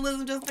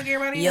capitalism just like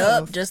everybody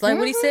else. Yep, just like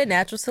what he said,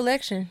 natural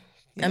selection.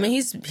 I mean,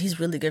 he's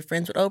really good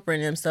friends with Oprah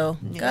and him, so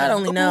God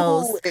only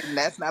knows. Ooh, and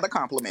that's not a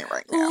compliment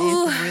right now.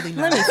 It's really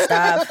not.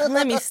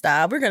 Let me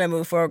stop. We're going to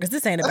move forward because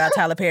this ain't about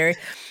Tyler Perry.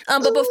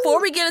 But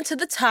before we get into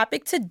the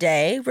topic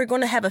today, we're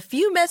going to have a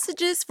few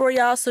messages for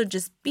y'all, so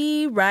just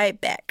be right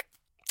back.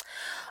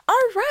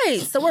 All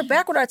right, so we're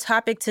back with our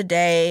topic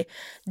today,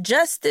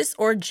 justice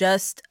or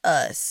just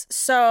us.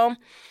 So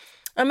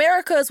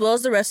America, as well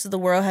as the rest of the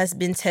world, has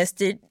been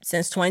tested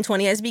since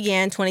 2020 has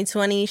began.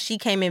 2020, she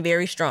came in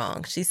very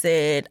strong. She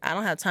said, I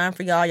don't have time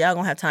for y'all. Y'all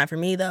gonna have time for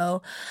me,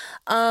 though.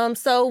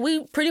 So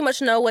we pretty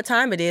much know what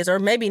time it is, or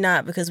maybe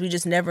not, because we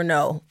just never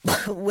know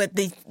what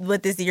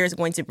this year is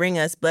going to bring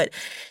us. But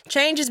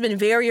change has been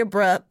very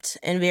abrupt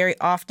and very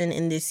often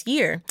in this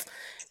year.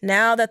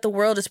 Now that the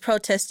world is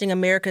protesting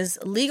America's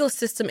legal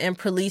system and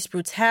police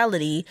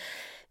brutality,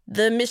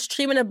 the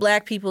mistreatment of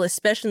Black people,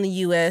 especially in the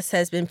U.S.,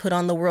 has been put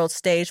on the world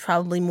stage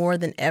probably more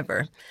than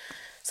ever.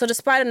 So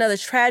despite another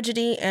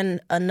tragedy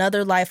and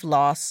another lives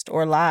lost,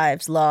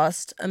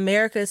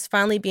 America is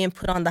finally being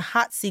put on the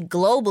hot seat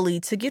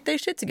globally to get their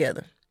shit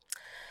together.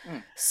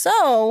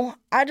 So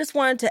I just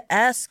wanted to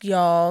ask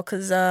y'all,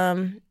 because,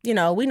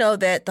 we know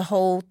that the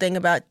whole thing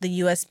about the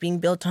U.S. being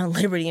built on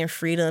liberty and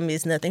freedom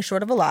is nothing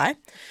short of a lie.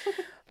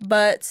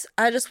 But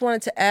I just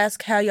wanted to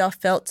ask how y'all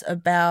felt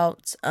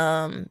about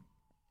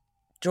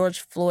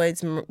George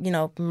Floyd's,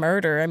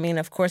 murder. I mean,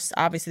 of course,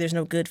 obviously there's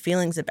no good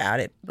feelings about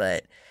it,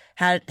 but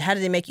how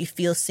did it make you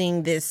feel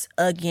seeing this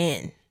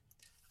again?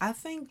 I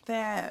think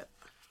that,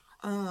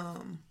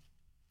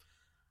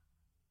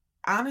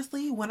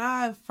 honestly, when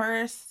I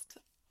first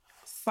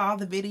saw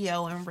the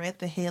video and read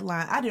the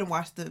headline, I didn't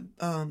watch the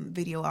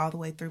video all the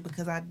way through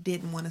because I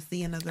didn't want to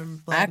see another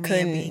Black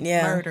man being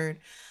murdered.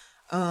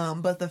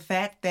 But the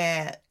fact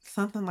that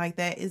something like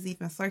that is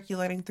even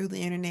circulating through the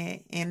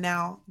internet and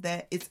now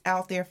that it's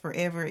out there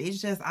forever,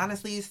 it's just,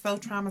 honestly, it's so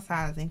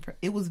traumatizing.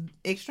 It was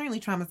extremely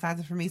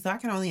traumatizing for me. So I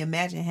can only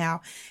imagine how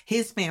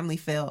his family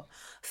felt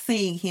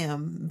seeing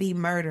him be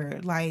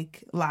murdered,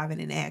 like live and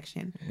in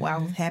action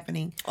while it was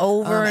happening.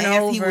 Over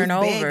and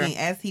over.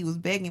 As he was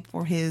begging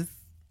for his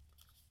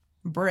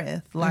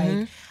breath.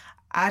 Like,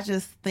 I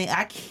just think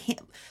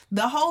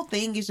the whole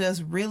thing is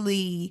just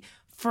really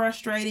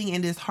frustrating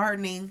and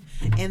disheartening.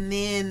 And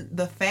then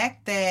the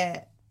fact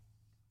that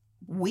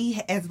we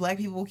as Black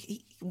people,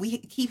 we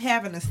keep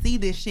having to see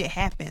this shit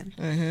happen.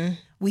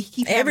 We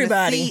keep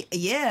everybody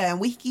and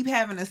we keep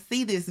having to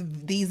see these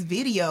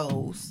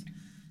videos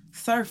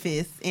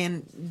surface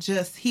and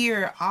just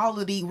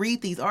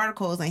read these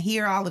articles and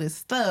hear all of this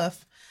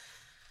stuff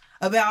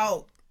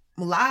about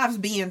lives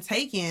being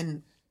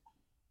taken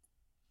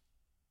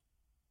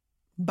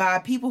by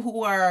people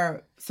who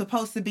are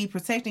supposed to be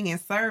protecting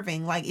and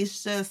serving. Like,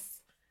 it's just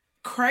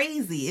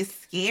crazy. It's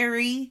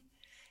scary.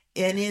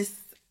 And it's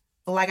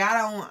like,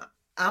 I'm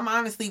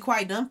honestly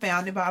quite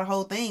dumbfounded by the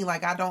whole thing.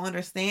 Like, I don't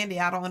understand it.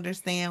 I don't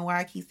understand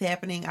why it keeps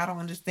happening. I don't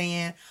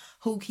understand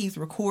who keeps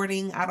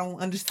recording. I don't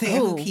understand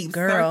who keeps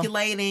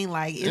circulating.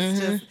 Like,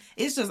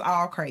 it's just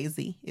all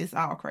crazy. It's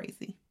all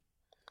crazy.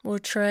 Well,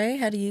 Trey,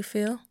 how do you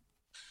feel?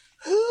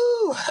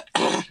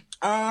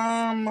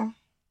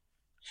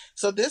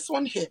 So this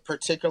one hit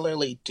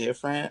particularly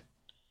different.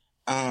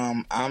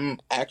 I'm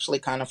actually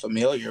kind of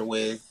familiar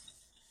with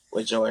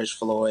George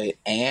Floyd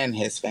and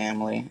his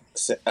family.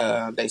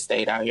 They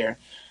stayed out here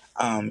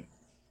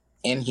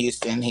in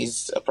Houston.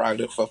 He's a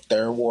product of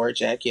Third Ward,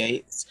 Jack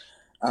Yates.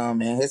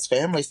 And his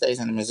family stays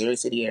in the Missouri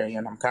City area,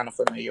 and I'm kind of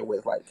familiar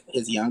with like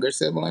his younger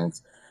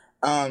siblings.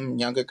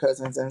 younger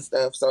cousins and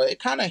stuff. So it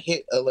kind of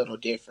hit a little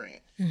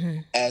different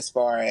as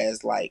far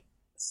as like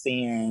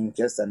seeing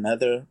just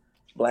another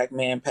black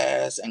man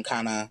pass and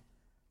kind of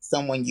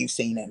someone you've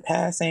seen in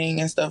passing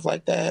and stuff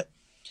like that.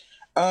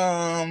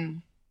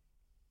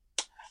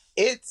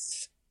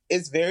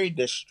 It's very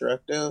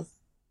destructive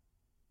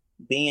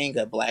being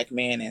a black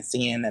man and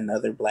seeing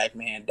another black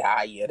man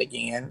die yet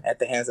again at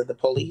the hands of the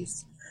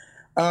police.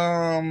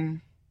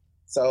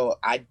 So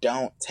I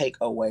don't take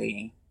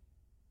life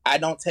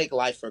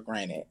for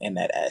granted in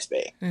that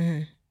aspect.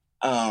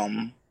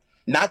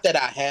 Not that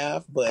I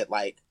have, but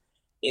like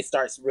it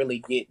starts really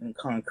getting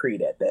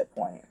concrete at that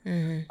point.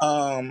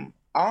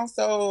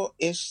 Also,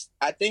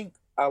 I think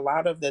a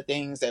lot of the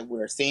things that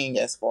we're seeing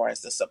as far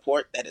as the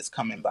support that is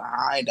coming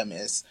behind them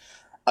is,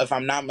 if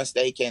I'm not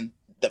mistaken,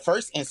 the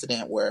first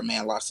incident where a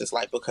man lost his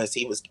life because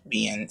he was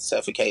being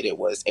suffocated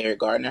was Eric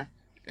Gardner.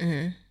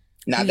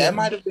 Now, that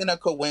might have been a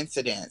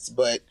coincidence,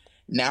 but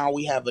now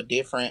we have a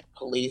different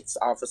police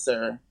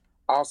officer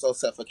also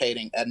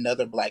suffocating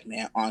another black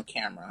man on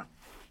camera.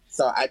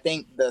 So I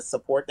think the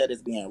support that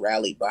is being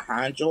rallied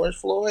behind George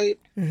Floyd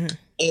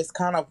is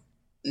kind of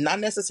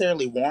not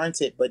necessarily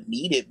warranted, but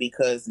needed,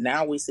 because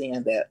now we're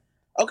seeing that,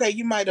 okay,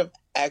 you might have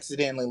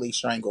accidentally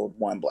strangled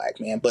one black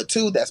man, but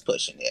two, that's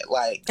pushing it.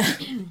 Like,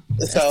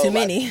 so too like,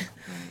 many.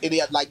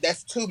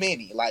 That's too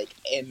many. Like,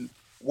 and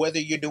whether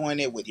you're doing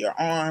it with your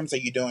arms or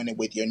you're doing it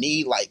with your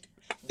knee, like,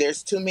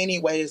 there's too many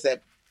ways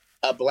that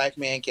a black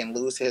man can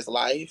lose his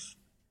life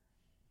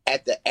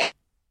at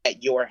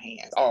your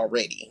hands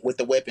already with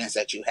the weapons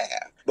that you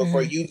have. But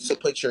for you to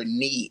put your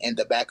knee in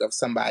the back of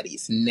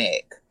somebody's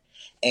neck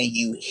and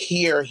you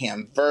hear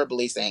him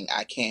verbally saying,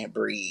 "I can't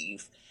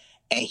breathe,"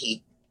 and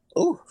he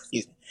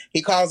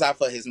calls out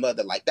for his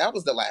mother, like, that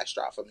was the last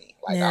straw for me.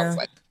 Like, I was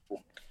like,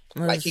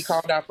 like, he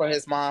called out for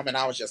his mom, and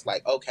I was just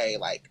like, okay,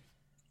 like,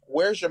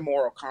 where's your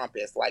moral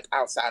compass, like,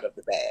 outside of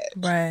the badge?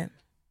 Right.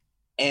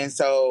 And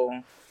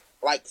so,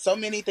 like, so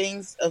many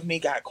things of me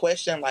got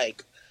questioned.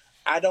 Like,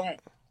 I don't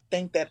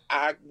think that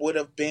I would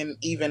have been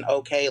even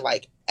okay,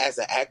 like, as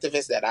an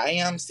activist that I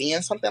am,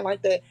 seeing something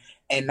like that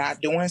and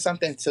not doing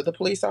something to the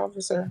police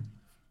officer.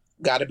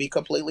 Gotta be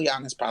completely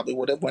honest, probably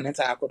would have went and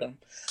tackled him.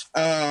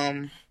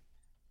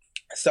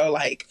 So,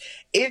 like,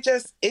 it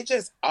just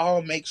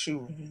all makes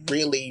you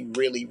really,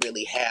 really,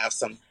 really have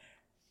some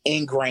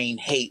ingrained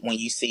hate when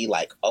you see,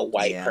 like, a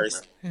white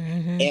person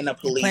in a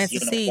police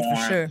uniform. Seed,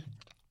 for sure.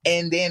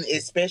 And then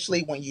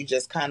especially when you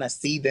just kind of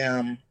see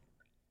them,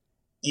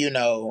 you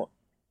know,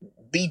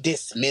 be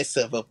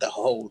dismissive of the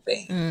whole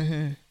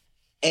thing.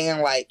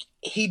 And, like,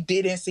 he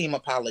didn't seem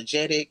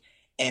apologetic.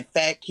 In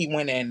fact, he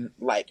went and,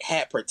 like,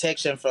 had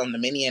protection from the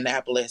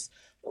Minneapolis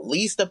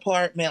Police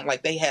Department.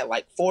 Like, they had,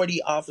 like,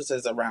 40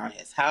 officers around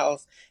his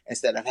house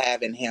instead of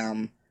having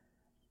him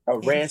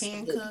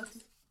arrested.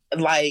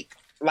 Like,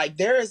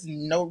 there is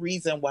no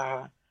reason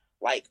why,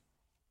 like,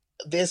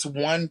 this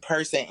one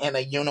person in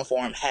a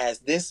uniform has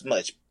this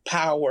much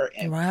power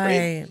and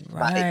privilege.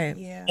 Right.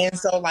 Yeah. And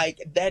so, like,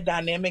 that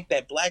dynamic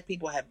that black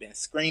people have been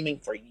screaming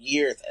for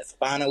years has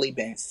finally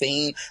been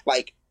seen.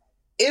 Like,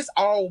 it's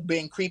all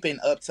been creeping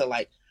up to,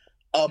 like,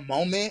 a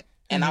moment.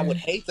 And I would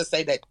hate to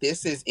say that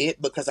this is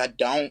it, because I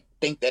don't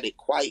think that it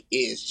quite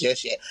is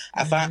just yet.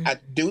 I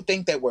do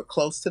think that we're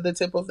close to the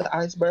tip of the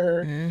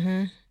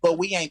iceberg, but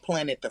we ain't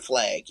planted the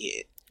flag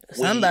yet.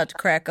 Something about to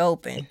crack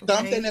open.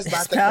 Something is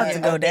about to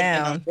go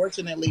down. And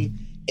unfortunately,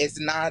 it's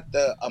not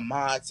the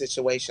Ahmaud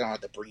situation or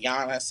the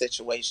Breonna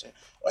situation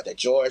or the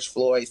George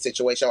Floyd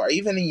situation or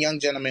even the young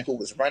gentleman who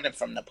was running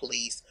from the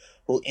police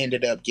who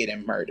ended up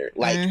getting murdered.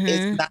 Like,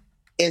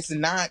 it's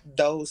not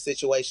those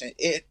situations.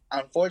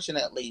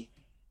 Unfortunately,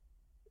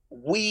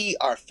 we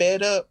are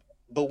fed up,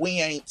 but we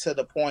ain't to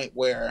the point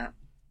where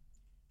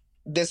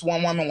this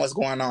one woman was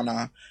going on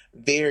a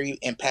very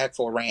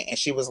impactful rant, and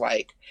she was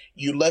like,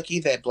 "You lucky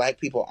that black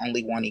people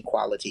only want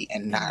equality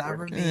and not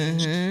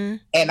revenge."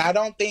 And I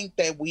don't think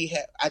that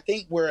I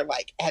think we're,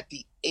 like, at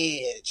the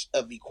edge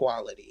of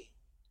equality.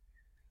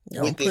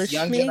 With this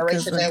young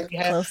generation that we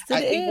have.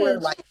 I think we're,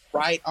 like,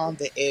 right on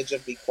the edge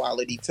of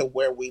equality to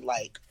where we,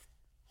 like,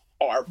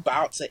 are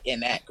about to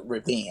enact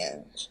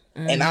revenge.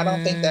 And I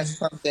don't think that's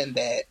something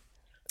that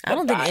I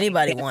don't think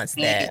anybody wants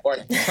that. Or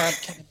the Trump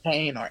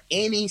campaign or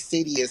any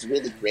city is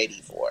really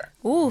ready for.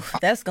 Ooh,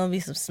 that's going to be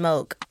some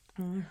smoke.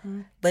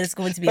 But it's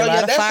going to be a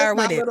lot of fire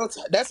with it.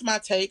 That's my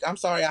take. I'm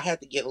sorry I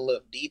had to get a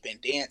little deep and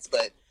dense,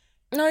 but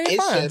no,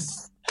 you're fine.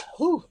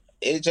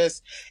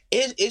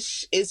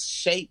 It's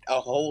shaped a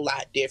whole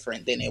lot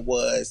different than it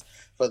was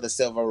for the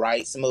civil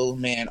rights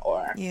movement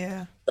or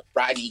the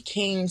Rodney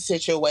King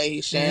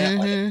situation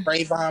or the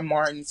Trayvon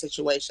Martin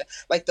situation.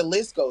 Like, the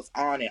list goes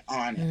on and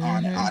on and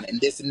on and on.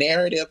 And this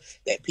narrative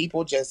that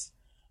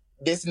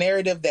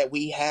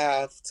we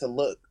have to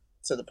look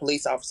to the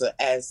police officer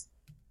as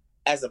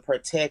a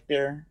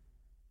protector,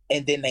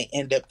 and then they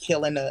end up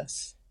killing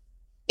us,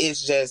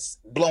 is just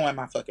blowing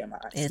my fucking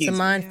mind. It's a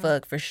mind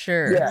fuck for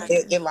sure. Yeah,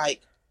 it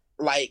like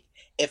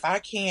if I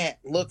can't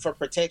look for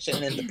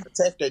protection in the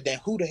protector, then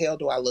who the hell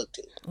do I look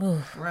to?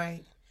 Oof.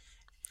 Right.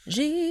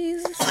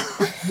 Jesus.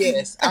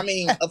 Yes, I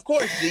mean, of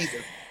course,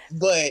 Jesus,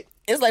 but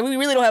It's like we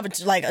really don't have a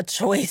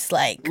choice.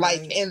 Like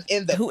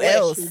in the who flesh,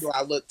 else? who do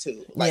I look to?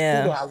 Who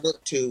Yeah. do I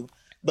look to?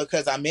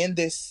 Because I'm in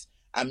this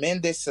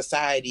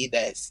society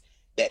that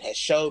has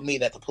showed me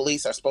that the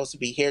police are supposed to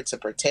be here to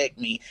protect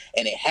me,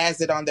 and it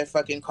has it on their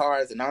fucking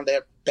cars and on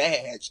their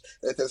badge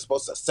that they're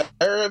supposed to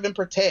serve and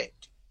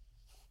protect,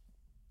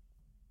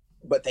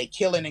 but they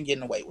killing and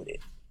getting away with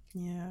it.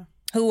 Yeah.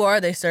 Who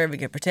are they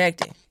serving and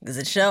protecting? Because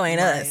it sure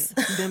ain't us.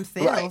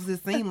 Themselves,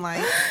 it seemed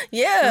like.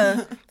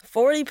 Yeah.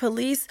 40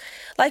 police.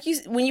 Like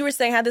when you were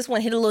saying how this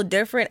one hit a little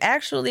different,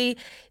 actually,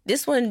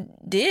 this one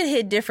did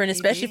hit different,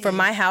 especially for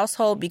my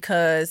household,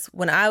 because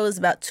when I was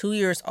about 2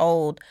 years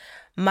old,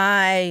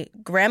 my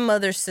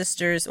grandmother's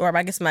sisters, or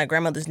I guess my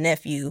grandmother's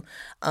nephew,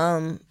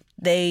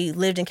 they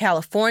lived in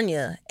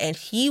California, and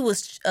he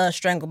was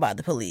strangled by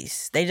the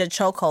police. They did a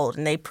chokehold,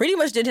 and they pretty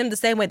much did him the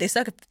same way. They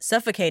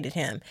suffocated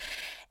him.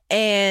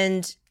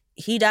 And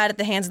he died at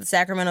the hands of the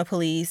Sacramento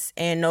police,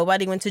 and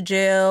nobody went to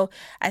jail.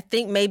 I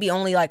think maybe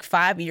only like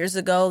 5 years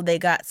ago they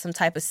got some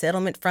type of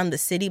settlement from the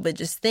city. But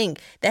just think,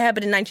 that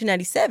happened in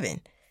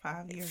 1997.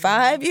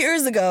 5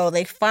 years ago,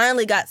 they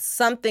finally got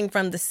something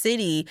from the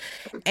city.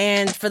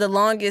 And for the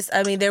longest,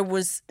 I mean, there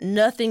was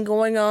nothing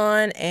going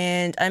on.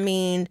 And I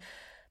mean,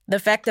 the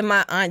fact that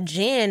my Aunt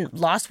Jen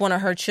lost one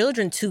of her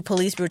children to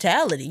police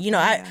brutality. You know,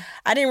 I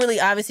didn't really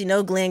obviously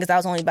know Glenn because I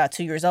was only about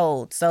 2 years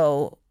old.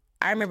 So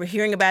I remember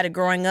hearing about it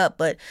growing up,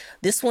 but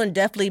this one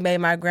definitely made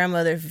my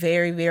grandmother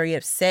very, very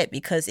upset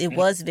because it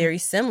was very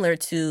similar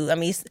to, I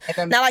mean, it's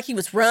not like he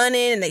was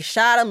running and they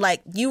shot him.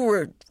 Like, you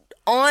were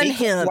on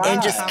him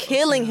and just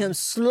killing him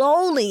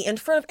slowly in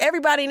front of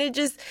everybody. And it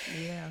just,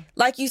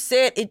 like you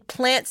said,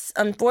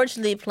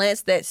 unfortunately,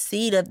 plants that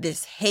seed of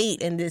this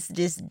hate and this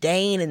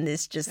disdain and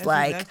this just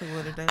Exactly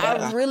what it does.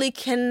 I really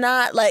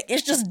cannot, like,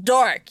 it's just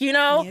dark, you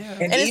know? Yeah.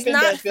 And it's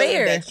not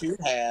fair.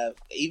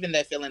 Even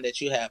that feeling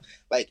that you have,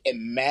 like,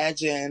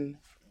 imagine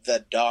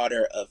the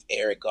daughter of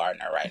Eric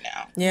Gardner right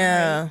now.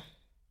 Yeah.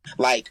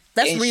 Like,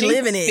 that's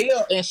reliving it.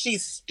 And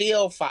she's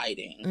still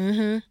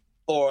fighting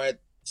for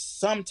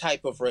some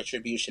type of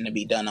retribution to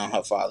be done on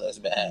her father's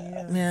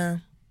behalf. Yeah.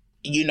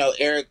 You know,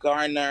 Eric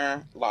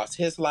Gardner lost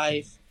his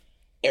life.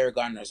 Eric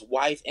Gardner's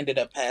wife ended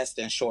up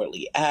passing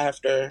shortly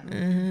after.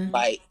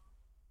 Like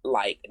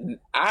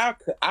I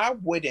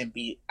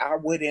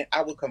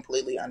would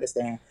completely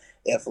understand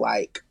if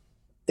like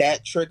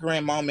that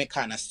triggering moment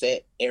kind of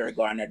set Eric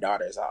Gardner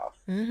daughters off.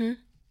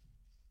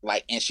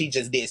 Like, and she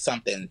just did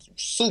something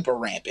super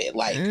rampant,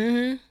 like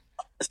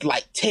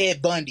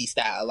Ted Bundy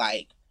style,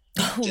 like.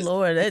 Oh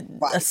Lord,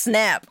 a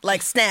snap,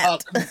 like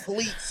snapped. A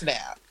complete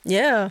snap.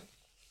 Yeah.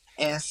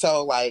 And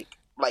so like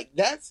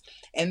that's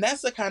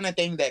the kind of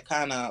thing that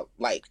kind of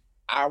like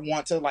I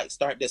want to like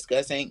start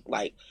discussing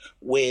like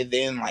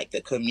within like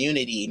the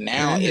community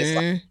now is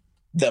like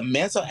the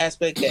mental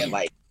aspect that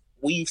like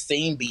we've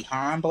seen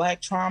behind Black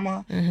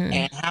trauma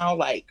and how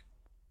like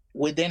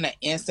within an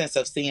instance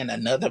of seeing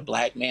another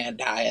Black man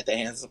die at the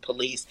hands of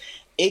police,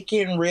 it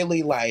can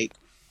really like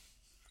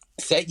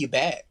set you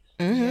back.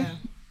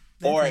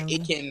 Or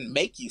it can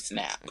make you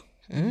snap.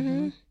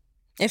 It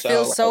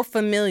feels so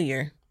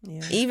familiar.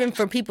 Even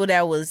for people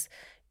that was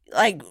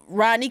like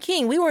Rodney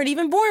King. We weren't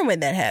even born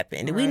when that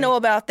happened. We know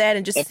about that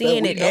and just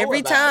seeing it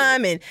every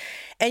time. And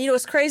you know,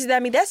 it's crazy that, I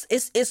mean,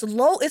 it's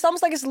low. It's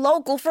almost like it's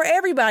local for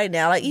everybody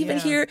now. Like even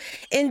here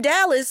in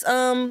Dallas,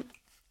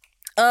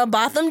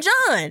 Botham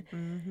John.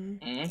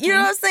 You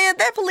know what I'm saying?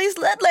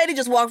 That lady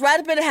just walked right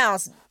up in the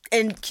house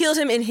and killed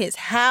him in his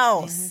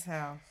house.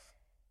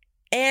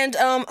 And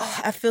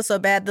I feel so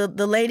bad.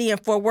 The lady in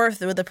Fort Worth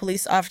where the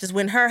police officers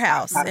went in her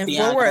house in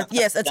Fort Worth.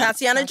 Yes,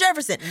 Tatiana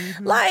Jefferson.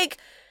 Like,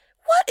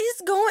 what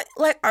is going?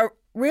 Like,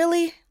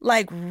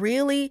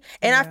 really?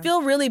 And I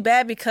feel really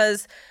bad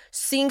because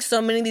seeing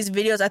so many of these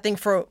videos, I think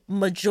for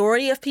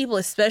majority of people,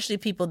 especially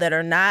people that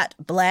are not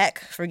Black,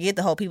 forget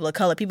the whole people of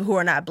color, people who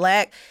are not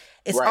Black,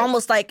 it's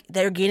almost like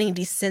they're getting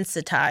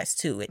desensitized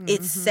to it.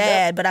 It's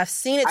sad, but I've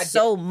seen it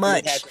so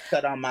much. I had to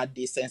cut on my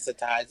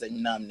desensitizing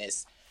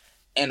numbness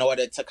in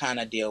order to kind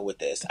of deal with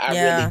this. I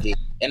really did.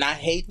 And I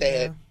hate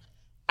that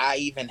I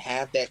even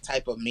have that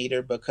type of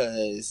meter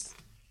because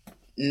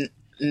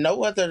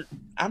no other,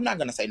 I'm not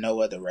going to say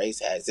no other race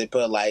has it,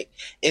 but like,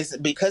 it's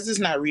because it's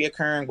not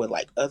reoccurring with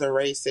like other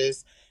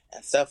races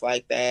and stuff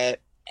like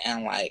that.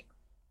 And like,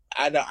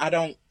 I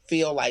don't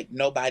feel like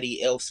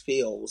nobody else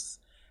feels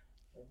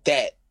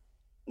that,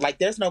 like,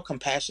 there's no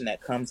compassion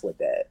that comes with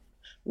that.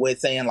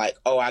 With saying like,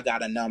 oh, I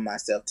gotta numb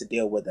myself to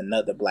deal with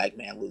another Black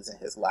man losing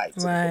his life.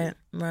 Right.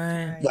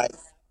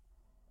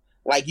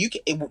 Like you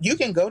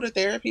can go to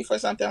therapy for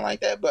something like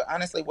that, but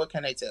honestly, what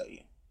can they tell you?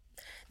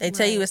 They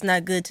tell you it's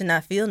not good to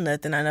not feel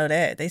nothing. I know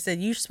that. They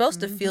said you're supposed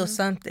to feel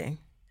something.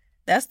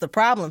 That's the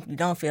problem. If you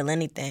don't feel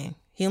anything,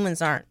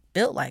 humans aren't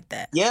built like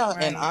that. Yeah,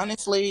 and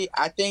honestly,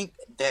 I think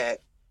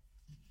that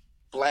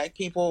Black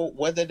people,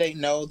 whether they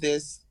know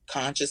this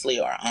consciously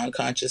or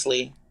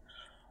unconsciously,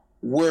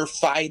 we're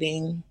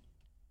fighting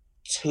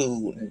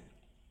to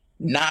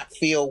not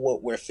feel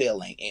what we're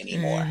feeling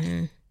anymore.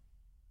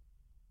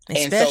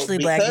 Especially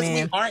and so black because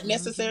men. we aren't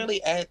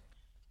necessarily at,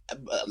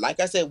 like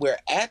I said, we're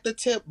at the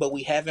tip, but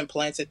we haven't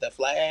planted the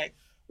flag.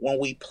 When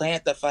we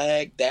plant the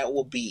flag, that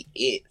will be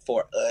it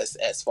for us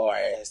as far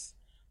as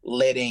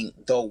letting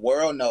the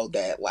world know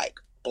that, like,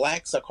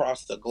 blacks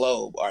across the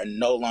globe are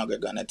no longer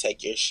gonna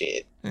take your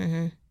shit.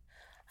 Mm-hmm.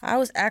 I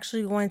was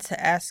actually going to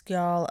ask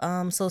y'all,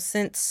 so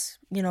since,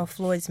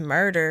 Floyd's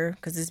murder,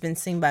 because it's been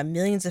seen by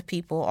millions of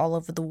people all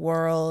over the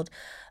world,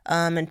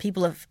 and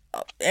people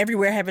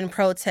everywhere have been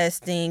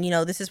protesting,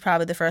 this is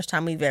probably the first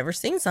time we've ever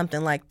seen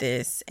something like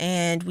this.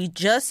 And we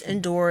just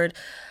endured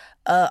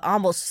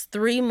almost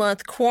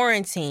 3-month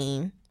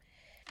quarantine.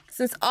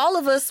 Since all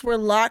of us were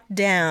locked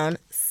down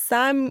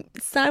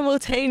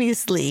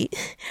simultaneously,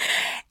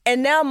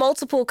 and now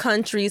multiple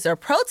countries are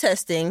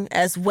protesting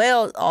as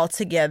well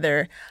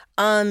altogether,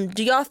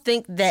 do y'all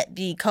think that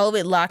the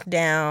COVID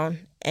lockdown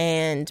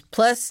and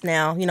plus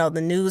now,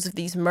 the news of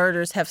these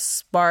murders have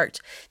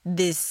sparked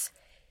this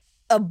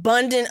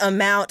abundant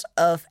amount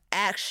of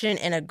action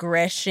and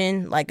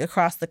aggression, like,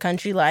 across the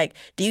country? Like,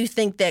 do you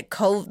think that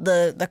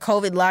the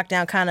COVID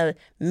lockdown kind of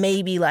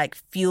maybe, like,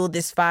 fueled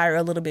this fire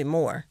a little bit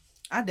more?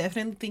 I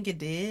definitely think it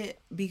did,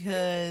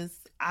 because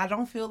I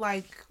don't think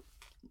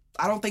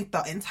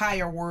the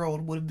entire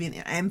world would have been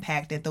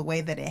impacted the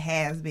way that it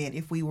has been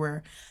if we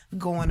were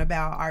going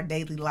about our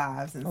daily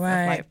lives and stuff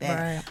like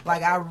that. Right.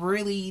 Like, I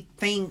really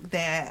think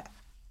that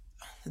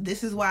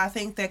this is why I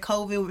think that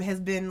COVID has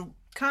been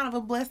kind of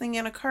a blessing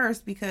and a curse,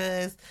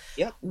 because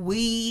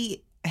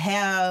we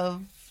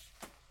have,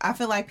 I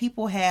feel like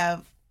people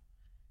have,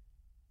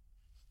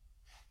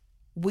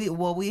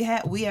 we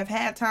have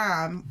had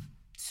time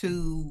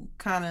to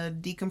kind of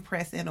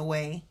decompress in a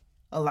way,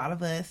 a lot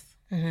of us.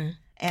 Mm-hmm.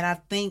 And I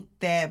think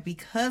that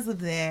because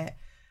of that,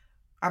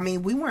 I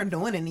mean, we weren't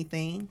doing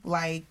anything.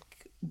 Like,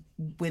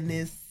 when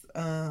these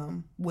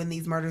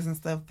murders and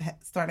stuff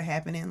started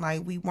happening,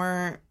 like, we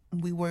were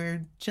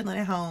chilling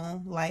at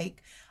home.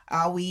 Like,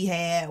 all we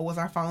had was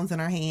our phones in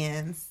our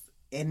hands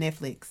and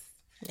Netflix.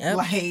 Yep.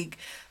 Like,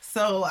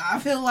 so I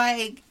feel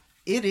like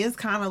it is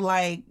kind of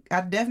like,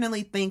 I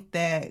definitely think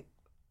that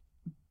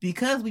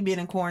because we've been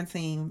in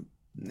quarantine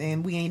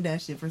and we ain't done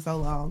shit for so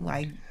long,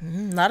 like,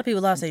 a lot of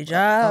people lost their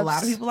jobs. A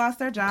lot of people lost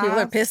their jobs. People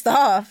are pissed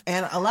off.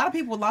 And a lot of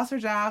people lost their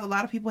jobs. A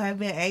lot of people have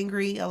been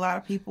angry. A lot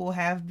of people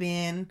have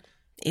been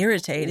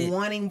irritated,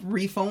 wanting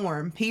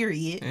reform,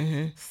 period.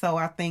 Mm-hmm. So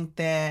I think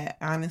that,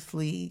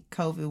 honestly,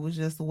 COVID was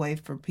just a way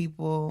for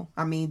people.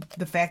 I mean,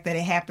 the fact that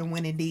it happened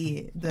when it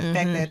did, the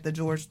fact that the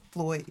George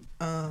Floyd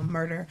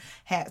murder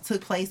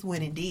took place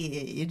when it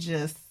did, it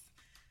just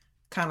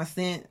kind of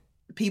sent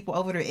people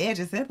over their edge,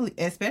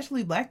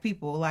 especially black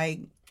people. Like,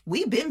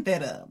 we've been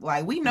fed up.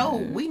 Like, we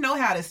know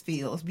how this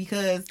feels,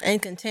 because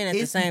ain't content at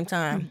the same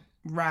time,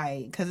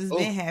 right? Because it's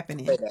been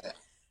happening.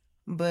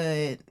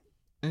 But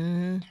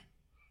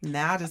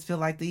now I just feel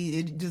like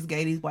it just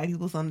gave these white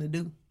people something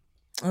to do.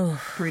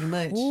 Pretty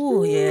much.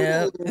 Ooh,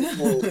 yeah.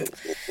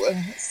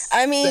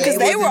 I mean, because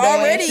they were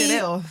already,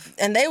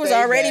 and they was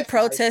already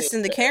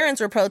protesting. The Karens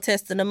were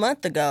protesting a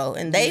month ago,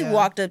 and they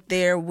walked up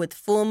there with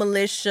full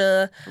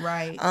militia.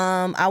 Right.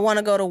 I want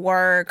to go to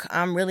work.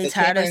 I'm really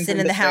tired of sitting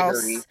in the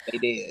house. They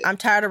did. I'm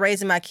tired of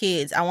raising my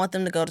kids. I want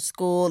them to go to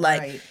school.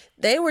 Like,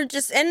 they were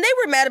just, and they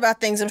were mad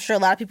about things I'm sure a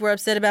lot of people were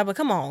upset about, but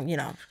come on,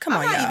 come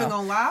on, y'all. I'm not even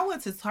gonna lie. I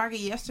went to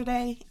Target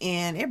yesterday,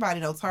 and everybody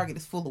knows Target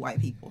is full of white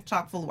people.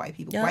 Chock full of white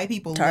people. Yep. White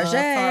people love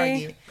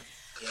Target.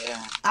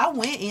 Yeah. I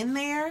went in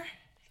there,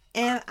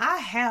 and I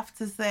have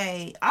to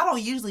say, I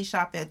don't usually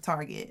shop at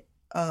Target,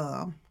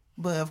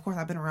 but of course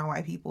I've been around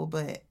white people,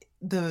 but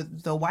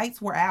the whites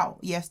were out.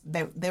 Yes,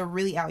 they were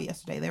really out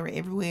yesterday. They were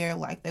everywhere.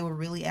 Like, they were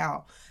really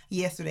out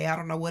yesterday. I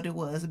don't know what it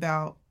was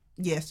about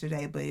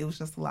yesterday, but it was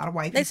just a lot of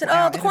white people. They said,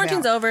 "Oh, the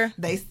quarantine's over."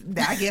 I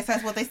guess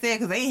that's what they said,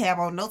 because they ain't have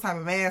on no type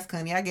of mask,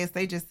 honey. I guess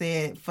they just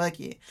said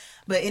fuck it.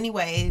 But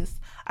anyways,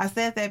 I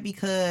said that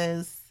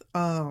because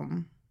I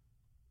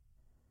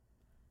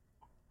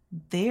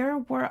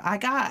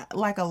got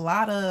like a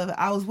lot of,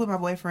 I was with my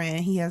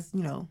boyfriend, he has,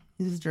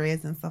 his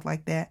dreads and stuff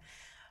like that,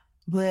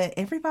 but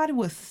everybody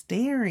was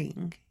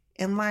staring,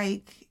 and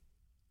like,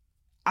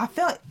 I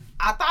thought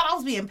I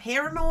was being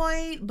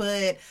paranoid,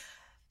 but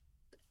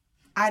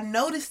I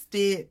noticed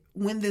it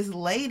when this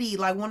lady,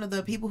 like one of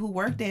the people who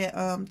worked at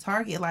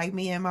Target, like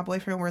me and my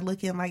boyfriend were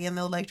looking like in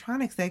the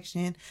electronics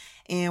section,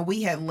 and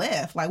we had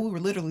left. Like, we were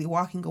literally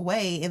walking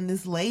away, and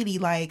this lady,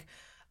 like,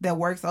 that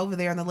works over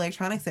there in the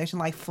electronics section,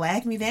 like,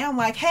 flagged me down,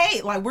 like,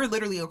 hey, like, we're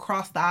literally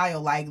across the aisle,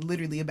 like,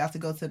 literally about to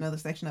go to another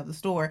section of the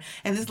store,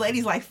 and this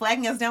lady's like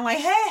flagging us down, like,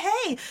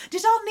 hey,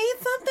 did y'all need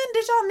something?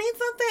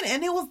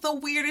 And it was the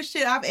weirdest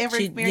shit I've ever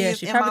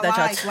experienced in my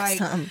life. Like,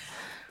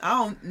 I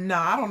don't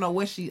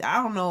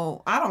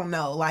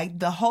know. Like,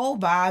 the whole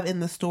vibe in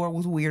the store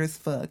was weird as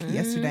fuck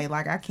yesterday.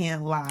 Like, I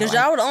can't lie. Because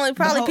y'all were the only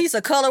probably piece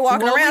of color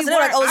walking around. So they're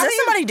like, oh, is that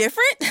somebody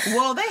different?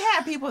 Well, they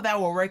had people that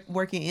were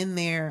working in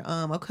there.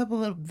 A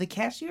couple of the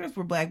cashiers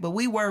were black, but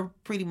we were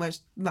pretty much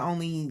the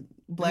only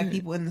black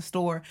people in the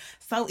store.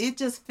 So it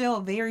just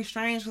felt very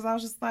strange, because I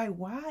was just like,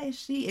 why is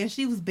she? And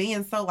she was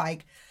being so,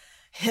 like,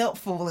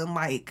 helpful and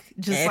like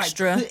just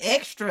Extra. like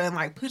extra and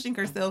like pushing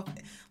herself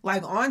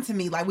like onto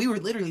me. Like we were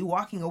literally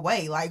walking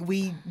away. Like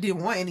we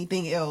didn't want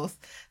anything else.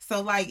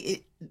 So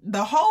like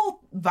the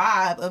whole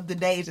vibe of the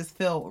day just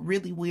felt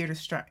really weird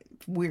as fuck.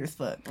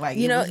 Like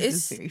You it know, was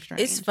just very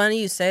strange. it's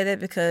funny you say that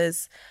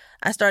because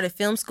I started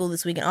film school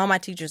this week and all my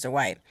teachers are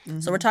white.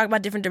 So we're talking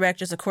about different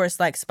directors. Of course,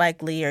 like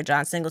Spike Lee or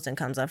John Singleton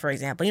comes up, for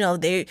example. You know,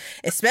 they,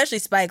 especially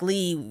Spike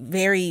Lee,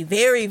 very,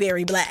 very,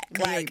 very black.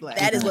 Very Like, black.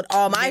 that is what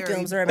all my Very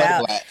films are But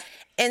about. black.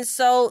 And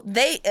so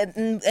they,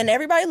 and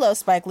everybody loves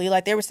Spike Lee.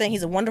 Like, they were saying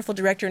he's a wonderful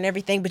director and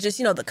everything, but just,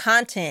 you know, the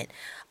content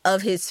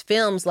of his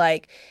films,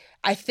 like,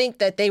 I think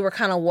that they were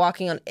kind of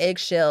walking on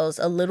eggshells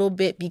a little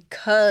bit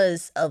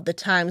because of the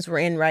times we're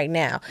in right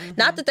now.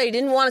 Not that they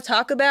didn't want to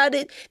talk about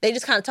it. They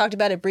just kind of talked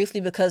about it briefly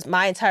because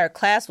my entire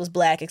class was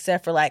black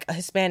except for like a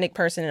Hispanic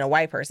person and a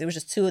white person. It was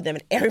just two of them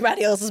and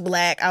everybody else was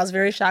black. I was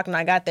very shocked when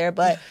I got there,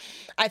 but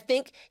I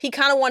think he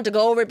kind of wanted to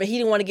go over it, but he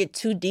didn't want to get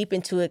too deep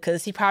into it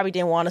because he probably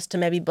didn't want us to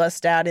maybe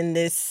bust out in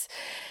this,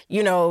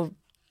 you know,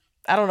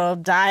 I don't know,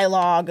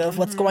 dialogue of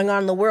what's going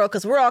on in the world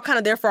because we're all kind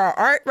of there for our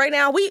art right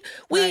now. We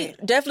Right.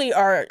 definitely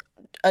are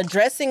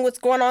addressing what's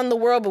going on in the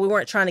world, but we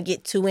weren't trying to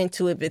get too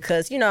into it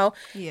because, you know,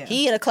 Yeah.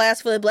 he in a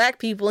class full of black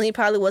people and he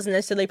probably wasn't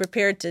necessarily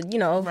prepared to, you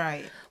know,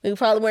 Right. we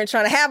probably weren't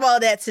trying to have all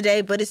that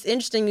today. But it's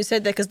interesting you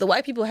said that because the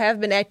white people have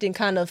been acting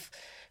kind of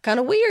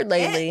weird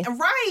lately.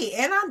 Right.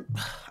 And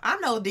I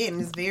know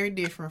Denton is very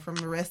different from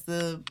the rest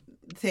of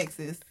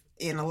Texas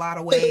in a lot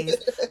of ways,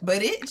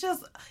 but it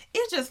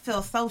just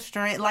felt so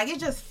strange. Like it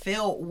just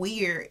felt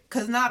weird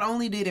because not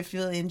only did it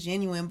feel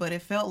ingenuine, but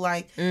it felt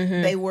like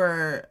they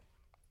were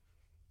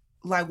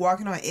like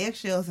walking on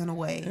eggshells in a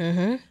way.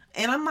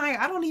 And I'm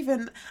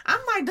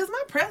like, does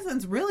my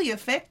presence really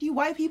affect you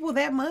white people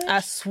that much? I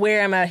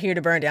swear I'm out here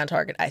to burn down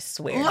Target. I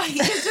swear. Like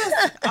it's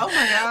just, oh my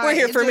god, We're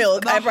here it for just-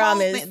 milk, the I whole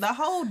promise. thing-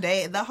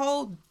 the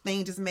whole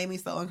thing just made me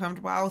so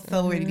uncomfortable. I was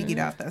so ready to get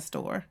out that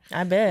store.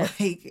 I bet.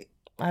 Like,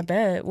 I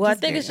bet. Well, I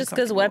Just think very it's just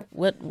because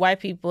white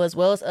people, as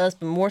well as us,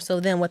 but more so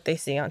than what they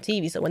see on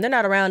TV. So when they're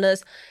not around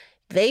us,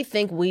 they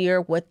think we are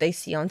what they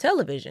see on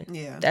television.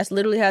 Yeah. That's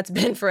literally how it's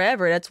been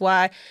forever. That's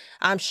why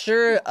I'm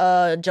sure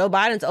Joe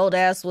Biden's old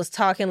ass was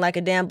talking like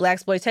a damn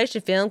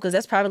blaxploitation film because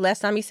that's probably the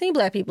last time he's seen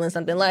black people in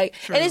something. Like,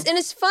 and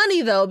it's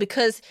funny though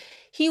because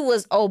he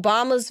was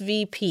Obama's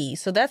VP.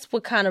 So that's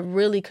what kind of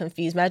really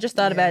confused me. I just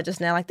thought about it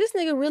just now. Like, this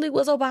nigga really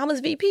was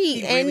Obama's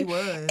VP. He and, really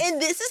was. And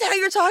this is how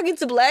you're talking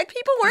to black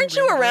people? Weren't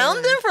you really around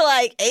was. them for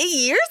like 8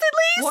 years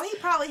at least? well, he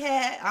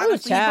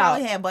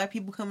probably had black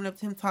people coming up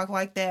to him talk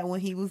like that when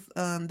he was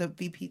the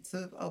VP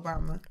to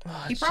Obama.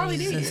 He probably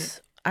Jesus.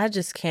 did. I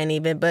just can't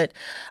even. But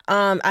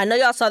I know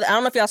y'all saw that. I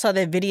don't know if y'all saw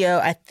that video.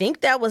 I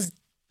think that was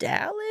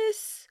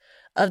Dallas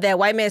of that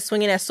white man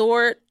swinging that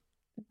sword.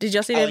 Did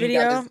y'all see that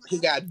video? He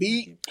got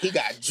beat. He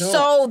got jumped.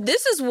 So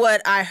this is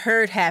what I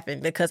heard happen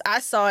because I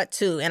saw it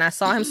too, and I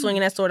saw him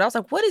swinging that sword. I was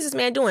like, "What is this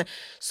man doing?"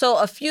 So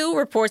a few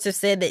reports have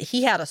said that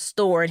he had a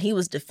store and he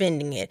was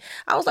defending it.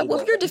 I was like, "Well,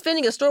 if you're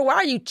defending a store, why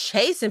are you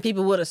chasing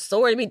people with a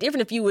sword? It'd be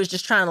different if you was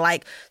just trying to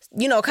like,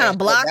 you know, kind of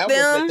block that was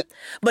them." the-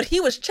 But he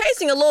was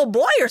chasing a little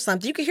boy or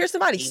something. You could hear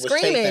somebody he was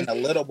screaming. chasing a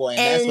little boy, and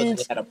that's And- what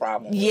he had a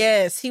problem with.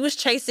 Yes, he was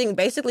chasing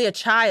basically a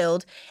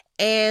child,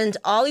 and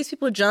all these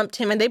people jumped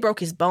him, and they broke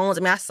his bones.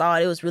 I mean, I saw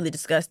it; it was really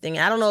disgusting.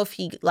 I don't know if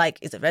he like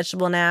is a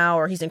vegetable now,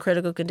 or he's in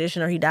critical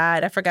condition, or he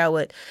died. I forgot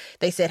what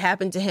they said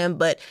happened to him,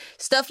 but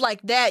stuff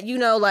like that, you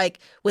know, like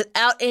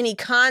without any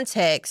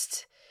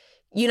context.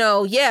 You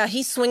know, yeah,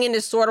 he's swinging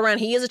his sword around.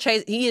 He is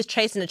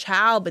chasing a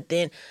child, but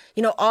then,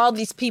 you know, all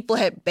these people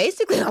had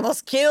basically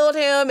almost killed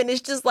him, and it's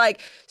just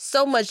like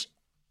so much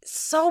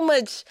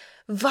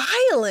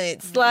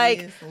violence.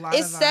 Like, Yes, a lot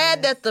it's of sad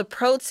violence. that the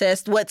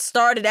protest, what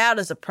started out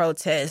as a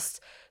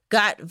protest,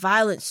 got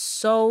violent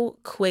so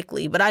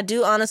quickly. But I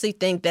do honestly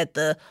think that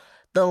the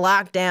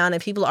lockdown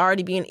and people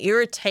already being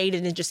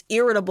irritated and just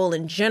irritable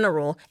in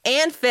general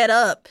and fed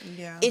up,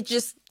 Yeah. it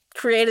just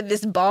created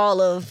this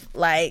ball of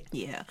like,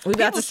 Yeah. we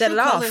about to People's set true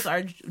it off. colors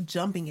are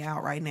jumping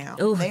out right now.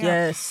 Ooh, they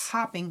yes. are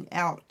popping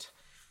out.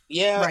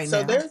 Yeah, right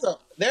so now.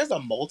 there's a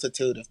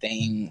multitude of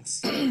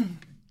things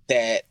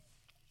that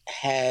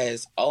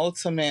has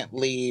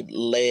ultimately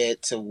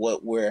led to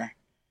what we're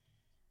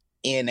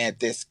in at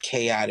this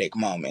chaotic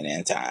moment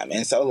in time.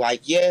 And so,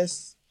 like,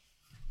 yes,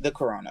 the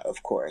corona,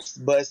 of course.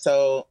 But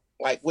so,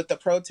 like, with the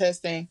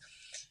protesting,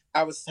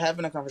 I was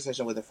having a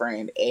conversation with a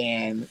friend,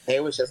 and they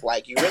was just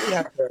like, you really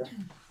have to,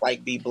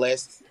 like, be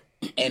blessed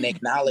and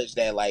acknowledge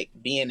that, like,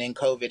 being in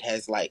COVID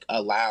has, like,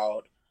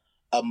 allowed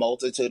a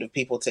multitude of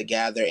people to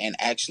gather and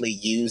actually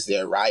use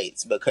their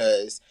rights.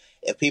 Because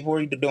if people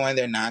were doing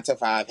their 9 to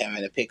 5,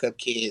 having to pick up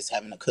kids,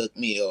 having to cook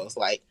meals,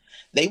 like,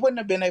 they wouldn't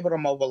have been able to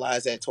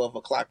mobilize at 12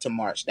 o'clock to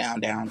march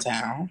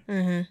downtown.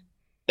 Mm-hmm.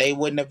 They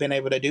wouldn't have been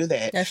able to do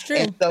that. That's true.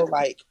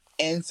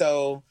 And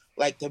so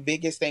the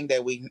biggest thing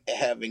that we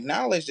have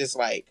acknowledged is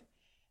like,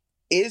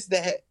 is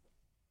that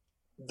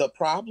the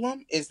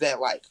problem is that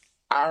like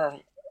our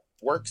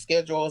work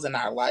schedules and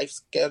our life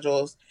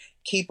schedules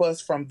keep us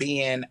from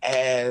being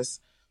as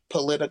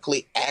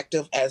politically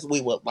active as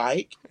we would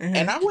like.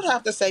 And I would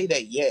have to say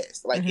that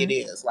yes, like it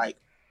is. Like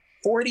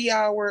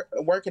 40-hour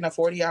working a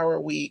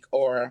 40-hour week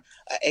or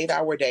an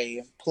 8-hour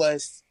day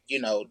plus, you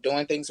know,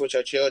 doing things with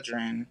your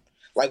children.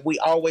 Like we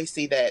always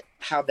see that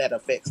how that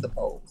affects the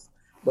polls.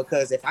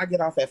 Because if I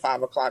get off at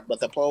 5 o'clock, but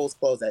the polls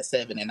close at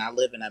 7 and I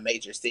live in a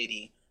major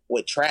city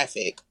with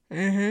traffic,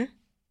 how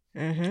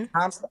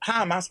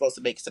am I supposed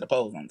to make it to the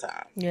polls on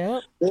time?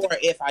 Yep. Or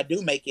if I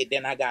do make it,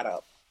 then I got a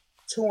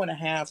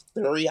 2.5,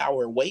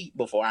 3-hour wait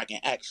before I can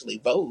actually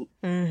vote.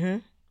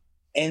 And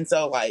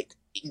so like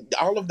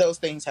all of those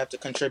things have to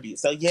contribute.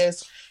 So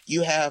yes,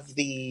 you have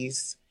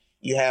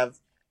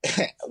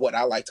what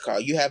I like to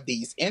call, you have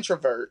these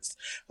introverts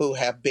who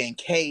have been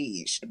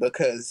caged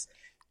because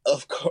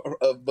of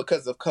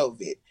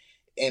COVID.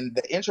 And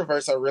the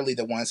introverts are really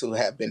the ones who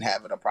have been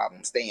having a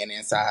problem staying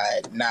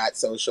inside, not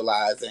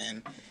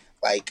socializing.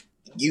 Like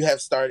you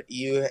start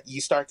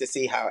to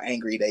see how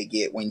angry they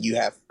get when you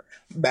have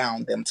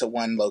bound them to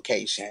one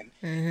location.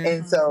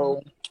 And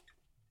so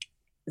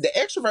the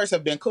extroverts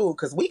have been cool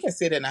because we can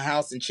sit in a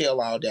house and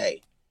chill all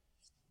day,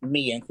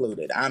 me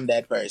included. I'm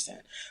that person.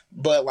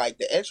 But like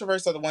the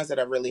extroverts are the ones that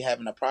are really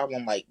having a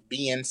problem, like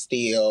being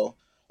still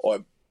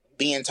or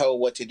being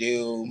told what to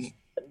do,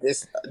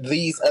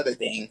 these other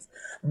things.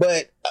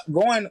 But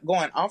going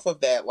off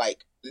of that,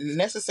 like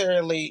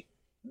necessarily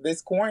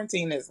this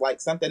quarantine is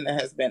like something that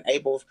has been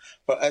able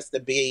for us to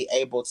be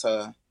able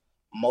to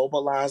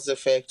mobilize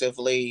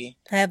effectively,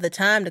 have the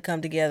time to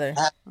come together.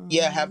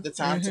 Have the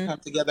time to come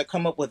together,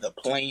 come up with a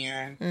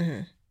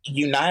plan,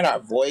 unite our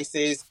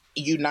voices,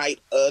 unite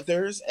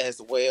others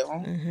as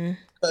well.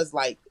 Because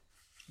like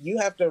you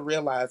have to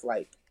realize,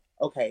 like,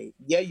 okay,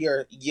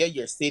 your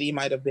city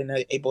might have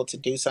been able to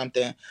do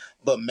something,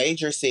 but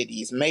major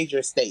cities,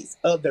 major states,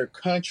 other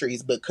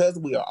countries, because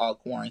we are all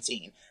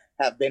quarantined,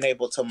 have been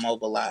able to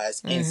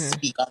mobilize and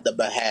speak on the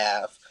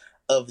behalf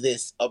of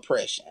this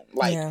oppression.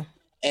 Like,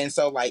 and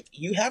so like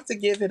you have to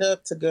give it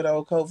up to good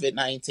old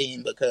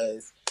COVID-19,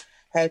 because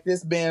had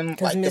this been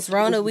because Miss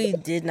Rona, we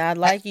did not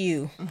like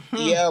you.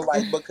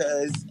 Like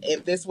because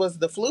if this was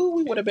the flu,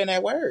 we would have been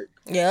at work.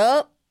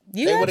 Yep,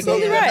 you're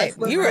absolutely right.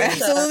 You were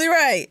absolutely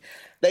right.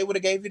 They would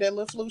have gave you that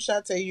little flu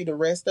shot, tell you to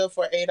rest up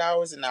for 8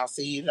 hours, and I'll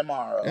see you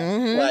tomorrow.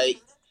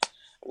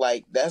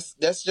 Like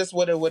that's just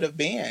what it would have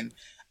been.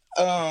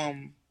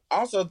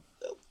 Also,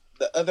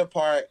 the other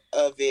part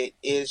of it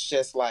is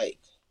just like,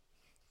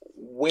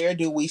 where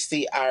do we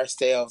see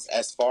ourselves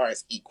as far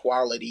as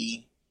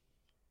equality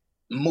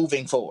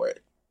moving forward?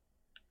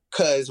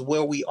 Because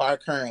where we are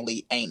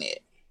currently ain't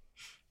it.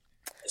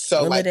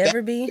 So will it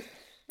ever be?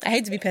 I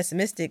hate to be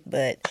pessimistic,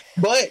 but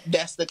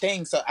that's the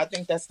thing. So I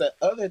think that's the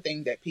other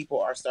thing that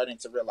people are starting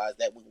to realize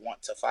that we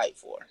want to fight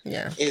for.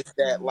 Is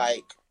that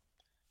like,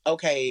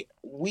 okay,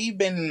 we've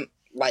been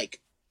like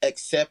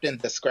accepting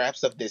the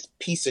scraps of this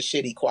piece of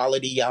shit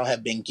equality y'all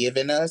have been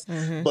giving us,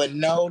 but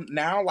no,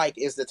 now like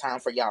is the time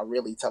for y'all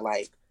really to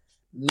like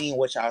mean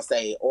what y'all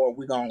say, or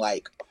we gonna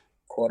like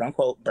quote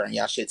unquote burn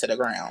y'all shit to the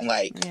ground.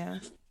 Like,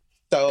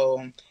 so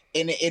and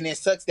it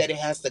sucks that it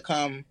has to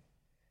come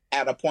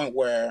at a point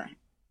where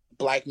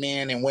Black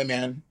men and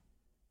women,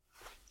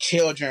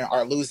 children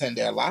are losing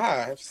their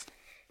lives.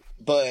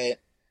 But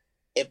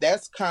if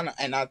that's kind of,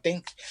 and I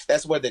think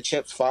that's where the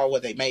chips fall, where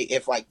they may,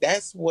 if like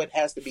that's what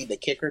has to be the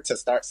kicker to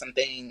start some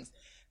things,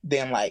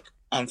 then like,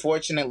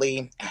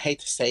 unfortunately, I hate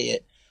to say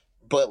it,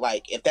 but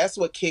like, if that's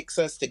what kicks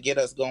us to get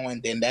us going,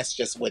 then that's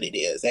just what it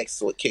is.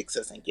 That's what kicks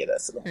us and get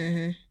us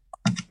going.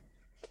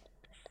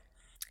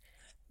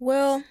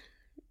 Well,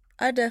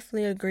 I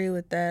definitely agree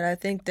with that. I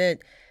think that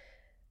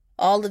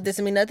all of this,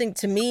 I mean,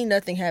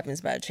 nothing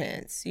happens by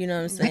chance. You know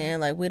what I'm saying?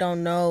 Like, we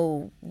don't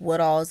know what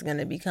all is going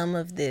to become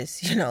of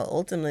this. You know,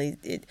 ultimately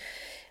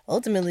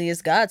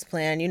it's God's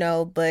plan, you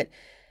know, but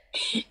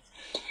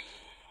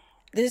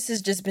this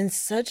has just been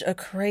such a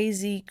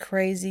crazy,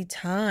 crazy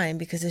time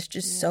because it's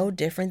just so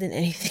different than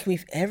anything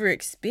we've ever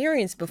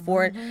experienced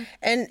before.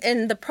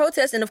 And the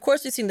protests, and of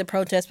course we've seen the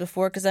protests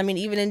before, because I mean,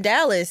 even in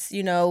Dallas,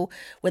 you know,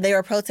 where they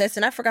were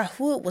protesting, I forgot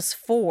who it was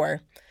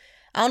for.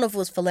 I don't know if it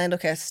was Philando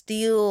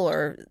Castile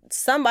or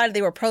somebody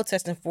they were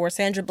protesting for.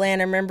 Sandra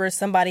Bland, I remember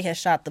somebody had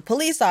shot the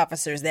police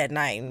officers that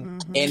night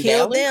and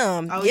killed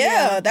them. Oh,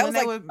 that was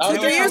like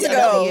 2-3 years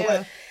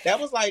ago. That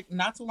was like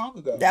not too long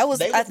ago.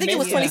 I think it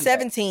was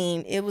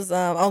 2017. It was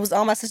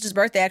on my sister's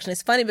birthday, actually.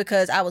 It's funny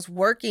because I was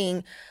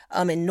working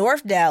in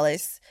North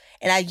Dallas,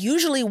 and I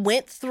usually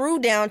went through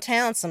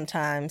downtown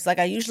sometimes. Like,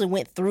 I usually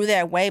went through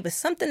that way, but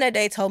something that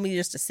day told me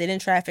just to sit in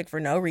traffic for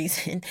no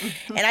reason.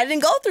 And I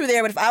didn't go through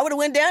there, but if I would have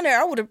went down there,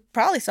 I would have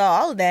probably saw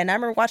all of that. And I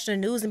remember watching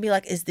the news and be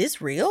like, is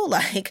this real?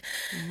 Like,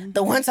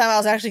 the one time I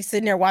was actually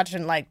sitting there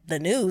watching, like, the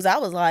news, I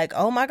was like,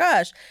 oh my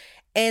gosh.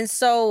 And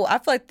so I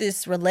feel like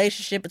this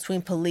relationship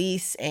between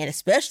police and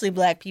especially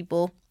Black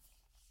people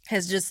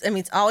has just, I mean,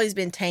 it's always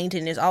been tainted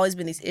and there's always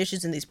been these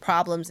issues and these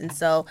problems. And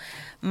so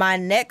my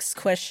next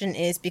question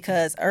is,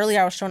 because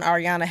earlier I was showing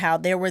Ariana how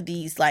there were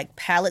these like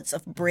pallets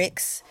of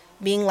bricks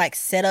being like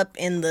set up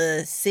in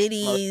the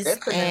cities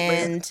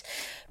and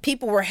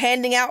people were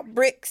handing out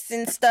bricks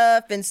and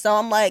stuff. And so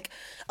I'm like,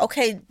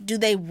 okay, do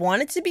they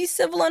want it to be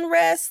civil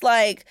unrest?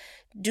 Like,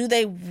 do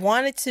they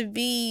want it to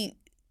be,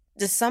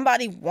 does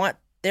somebody want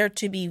there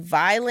to be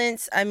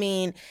violence? I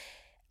mean,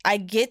 I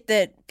get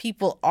that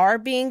people are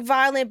being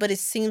violent, but it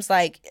seems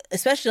like,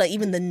 especially like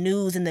even the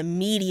news and the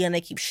media, and they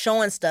keep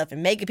showing stuff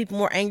and making people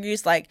more angry.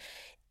 It's like,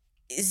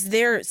 is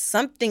there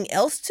something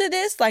else to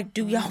this? Like,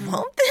 do y'all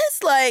want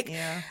this? Like,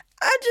 Yeah.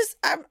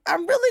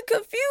 I'm really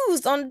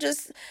confused on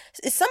just,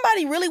 is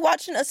somebody really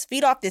watching us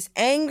feed off this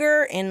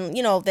anger and,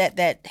 you know,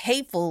 that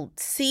hateful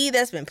seed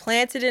that's been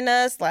planted in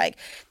us? Like,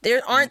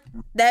 there aren't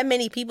that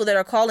many people that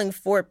are calling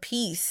for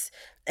peace.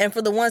 And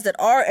for the ones that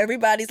are,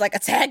 everybody's like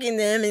attacking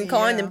them and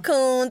calling them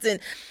coons. And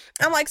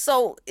I'm like,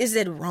 so is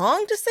it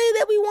wrong to say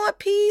that we want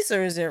peace?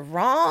 Or is it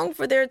wrong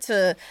for there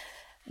to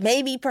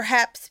maybe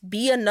perhaps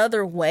be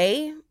another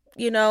way?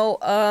 You know,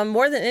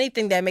 more than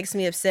anything that makes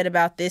me upset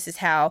about this is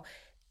how,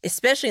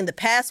 especially in the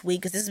past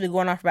week, because this has been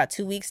going on for about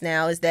 2 weeks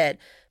now, is that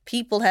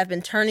people have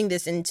been turning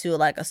this into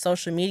like a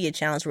social media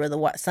challenge where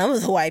some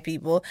of the white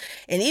people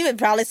and even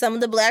probably some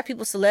of the black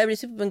people,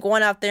 celebrities, people have been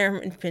going out there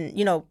and been,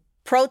 you know,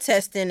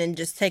 protesting and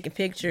just taking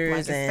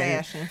pictures Like and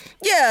it's fashion.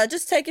 yeah,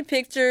 just taking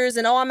pictures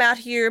and, oh, I'm out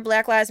here,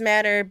 Black Lives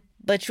Matter,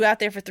 but you're out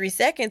there for 3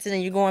 seconds and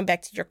then you're going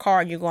back to your car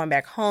and you're going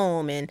back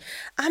home. And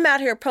I'm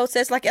out here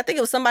protesting. Like, I think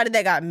it was somebody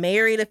that got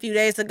married a few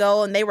days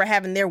ago and they were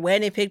having their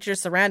wedding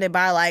pictures surrounded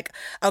by like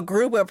a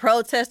group of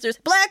protesters,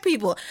 black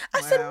people.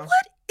 I said,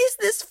 what is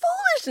this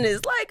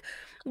foolishness? Like,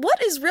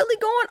 what is really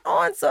going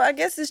on? So I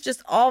guess it's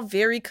just all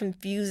very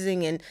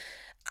confusing. And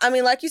I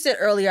mean, like you said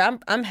earlier,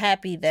 I'm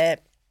happy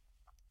that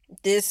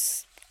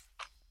this,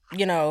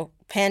 you know,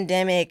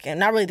 pandemic, and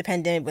not really the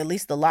pandemic, but at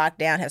least the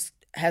lockdown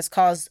has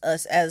caused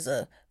us as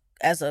a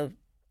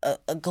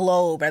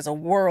globe, as a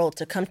world,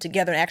 to come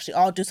together and actually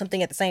all do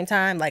something at the same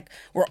time. Like,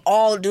 we're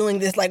all doing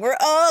this, like we're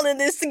all in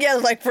this together,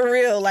 like for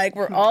real, like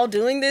we're all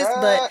doing this.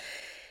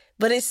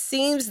 But it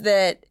seems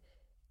that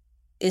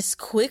it's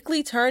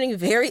quickly turning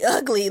very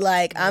ugly.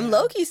 Like, I'm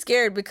low-key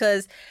scared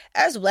because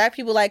as black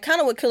people, like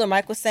kind of what Killer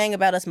Mike was saying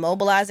about us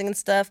mobilizing and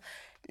stuff,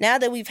 now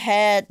that we've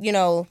had, you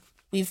know,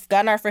 we've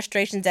gotten our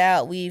frustrations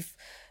out, we've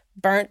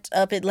burnt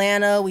up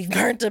Atlanta, we've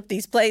burnt up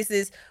these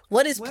places.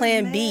 What is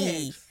plan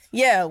B?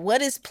 Yeah,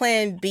 what is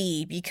plan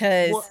B?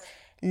 Because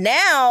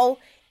now,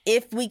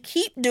 if we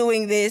keep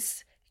doing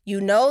this, you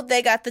know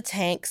they got the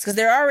tanks, because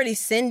they're already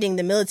sending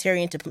the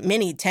military into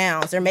many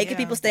towns. They're making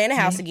people stay in the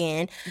house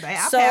again. I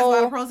passed a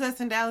lot of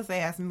protests in Dallas. They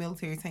had some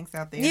military tanks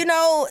out there. You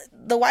know,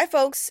 the white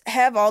folks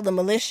have all the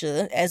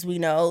militia, as we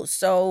know.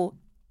 So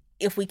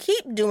if we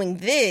keep doing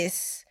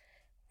this,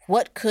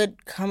 what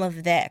could come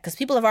of that? Because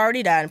people have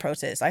already died in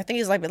protests. I think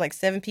it's like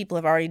 7 people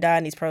have already died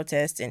in these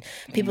protests, and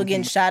people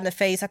getting shot in the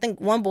face. I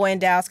think one boy in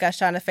Dallas got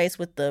shot in the face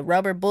with the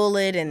rubber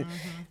bullet, and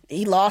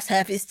he lost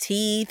half his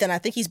teeth, and I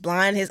think he's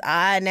blind in his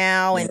eye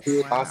now. And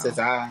he lost his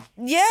eye.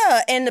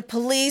 Yeah, and the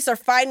police are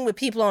fighting with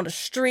people on the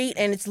street,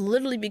 and it's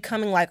literally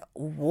becoming like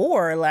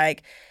war.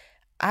 Like,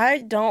 I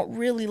don't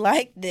really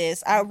like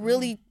this. I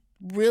really,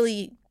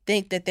 really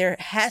think that there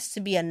has to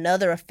be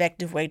another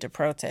effective way to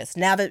protest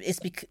now that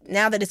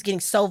it's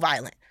getting so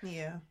violent.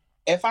 Yeah.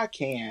 If I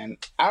can,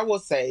 I will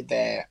say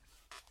that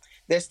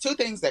there's 2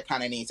 things that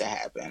kind of need to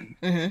happen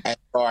as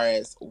far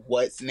as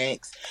what's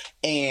next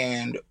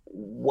and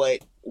what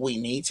we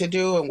need to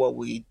do and what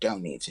we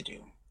don't need to do.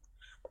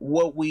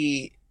 What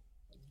we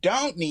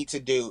don't need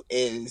to do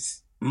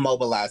is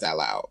mobilize out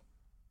loud.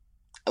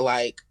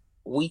 Like,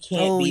 we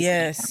can't be...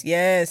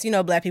 yes. You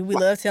know, black people, we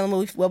love telling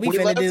what we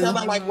finna do. We love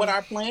telling, like, what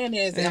our plan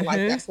is, and,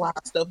 like, that's why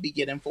our stuff be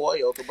getting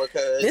foiled,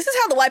 because... This is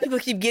how the white people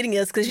keep getting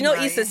us, because, you know,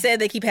 Issa said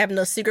they keep having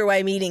those secret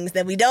white meetings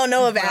that we don't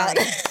know about.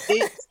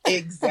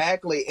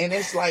 Exactly. And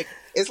it's like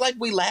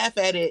we laugh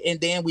at it, and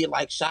then we're,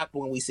 like, shocked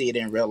when we see it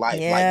in real life.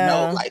 Like,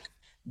 no, like,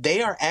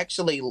 they are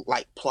actually,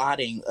 like,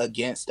 plotting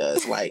against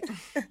us, like,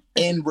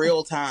 in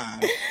real time.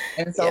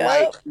 And so,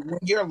 like, when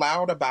you're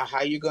loud about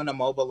how you're going to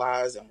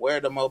mobilize and where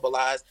to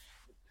mobilize,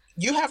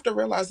 you have to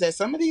realize that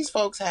some of these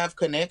folks have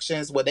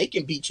connections where they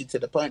can beat you to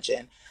the punch.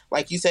 And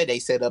like you said, they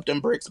set up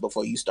them bricks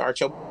before you start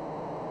your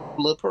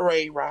little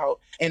parade route.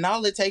 And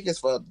all it takes is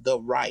for the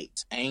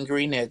right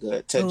angry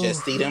nigga to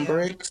just see them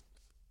bricks.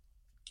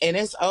 And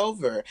it's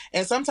over.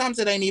 And sometimes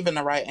it ain't even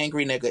the right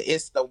angry nigga.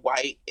 It's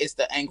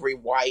the angry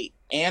white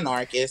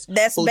anarchist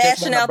that's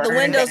bashing out the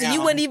windows and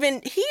you wouldn't even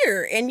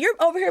hear. And you're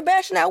over here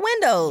bashing out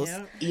windows.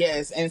 Yep.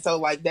 Yes. And so,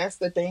 like, that's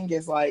the thing,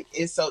 is like,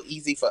 it's so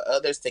easy for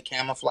others to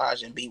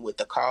camouflage and be with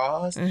the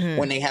cause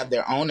when they have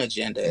their own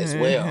agenda as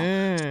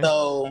well.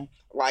 So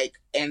Like,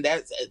 and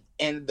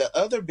the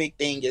other big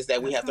thing is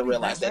that we have to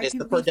realize that it's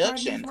the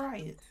production.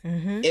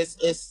 Mm-hmm.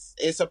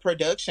 It's a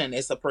production.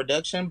 It's a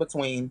production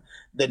between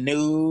the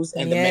news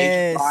and the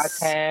major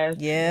broadcast.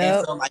 Yeah.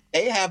 And so, like,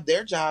 they have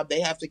their job.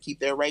 They have to keep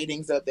their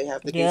ratings up. They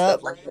have to do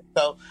stuff like that.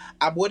 So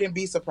I wouldn't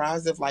be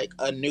surprised if, like,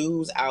 a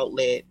news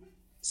outlet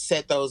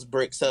set those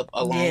bricks up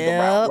along the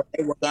route where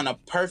they were gonna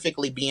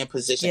perfectly be in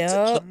position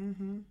to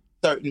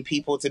certain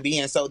people to be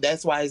in. So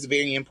that's why it's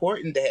very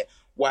important that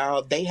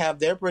while they have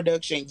their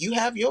production, you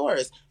have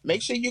yours.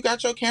 Make sure you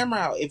got your camera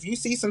out. If you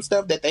see some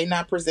stuff that they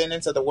not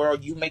presenting to the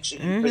world, you make sure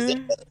you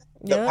present it.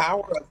 The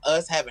power of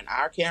us having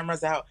our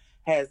cameras out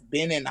has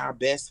been in our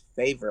best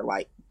favor.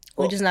 Like,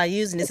 we're just not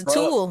using it. It's a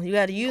tool. You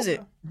got to use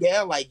it.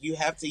 Yeah, like, you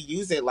have to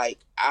use it. Like,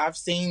 I've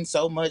seen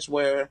so much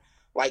where,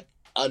 like,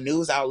 a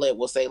news outlet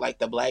will say, like,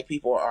 the black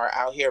people are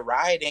out here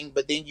rioting,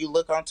 but then you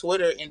look on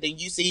Twitter and then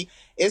you see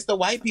it's the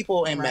white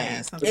people in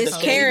masks. It's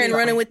Karen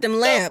running with them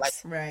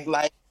lamps.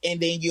 Like,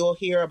 and then you'll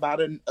hear about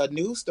a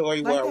news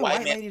story where a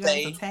white man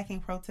say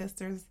attacking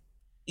protesters.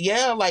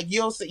 Yeah, like,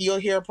 you'll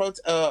hear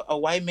a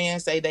white man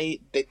say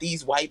that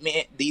these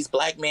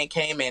black men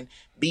came and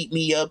beat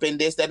me up and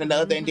this, that, and the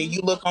other, and then you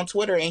look on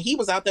Twitter and he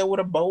was out there with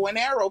a bow and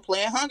arrow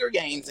playing Hunger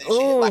Games and shit.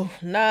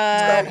 Like,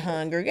 not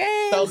Hunger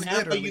Games. So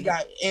now you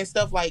got and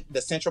stuff like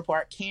the Central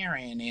Park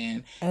Karen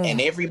and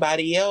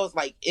everybody else.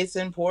 Like, it's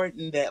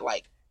important that,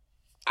 like,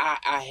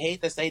 I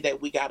hate to say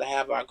that we got to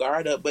have our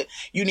guard up, but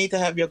you need to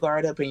have your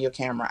guard up and your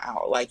camera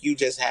out. Like, you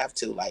just have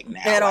to, like,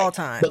 now. At all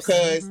times.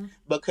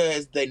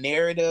 Because the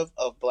narrative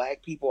of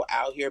black people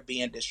out here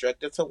being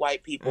destructive to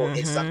white people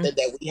is something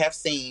that we have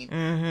seen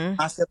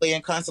constantly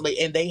and constantly.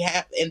 And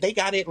they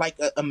got it like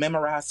a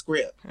memorized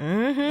script.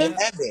 They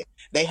have it.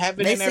 They have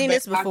it in their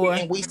back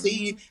pocket, and we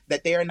see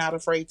that they're not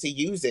afraid to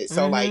use it.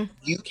 So, like,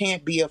 you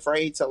can't be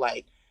afraid to,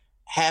 like,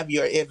 have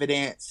your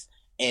evidence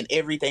and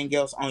everything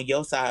else on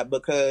your side,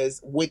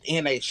 because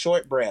within a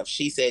short breath,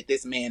 she said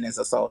this man is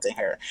assaulting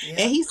her. Yep.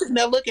 And he's sitting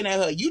there looking at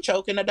her. You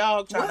choking a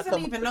dog trying to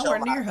come even nowhere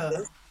near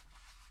her.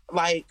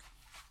 Like,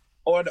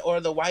 or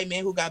the white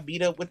man who got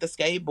beat up with the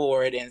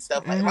skateboard and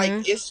stuff.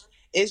 Like,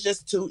 it's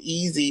just too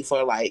easy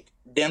for, like,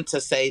 them to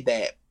say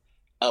that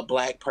a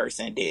black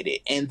person did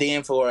it. And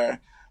then for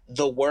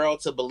the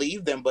world to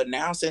believe them. But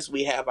now, since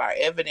we have our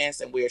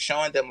evidence and we're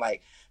showing them,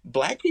 like,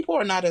 black people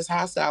are not as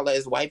hostile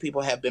as white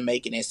people have been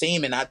making it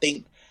seem. And I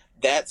think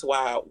that's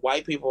why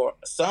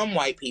some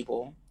white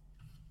people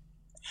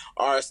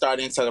are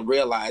starting to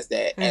realize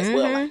that as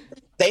well. Like,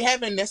 they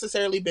haven't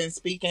necessarily been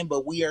speaking,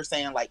 but we are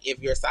saying, like, if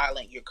you're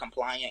silent, you're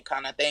compliant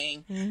kind of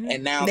thing.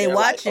 And now they're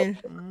watching.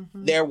 Like, okay,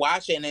 they're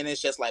watching, and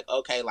it's just like,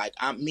 okay, like,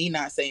 me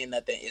not saying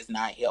nothing is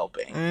not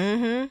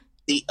helping.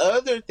 The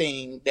other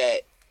thing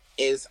that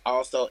is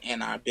also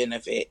in our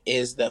benefit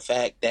is the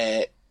fact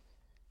that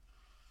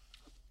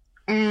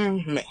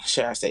make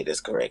sure I say this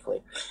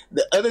correctly.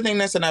 The other thing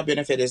that's in our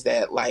benefit is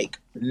that, like,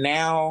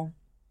 now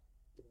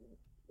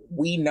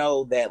we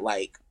know that,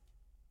 like,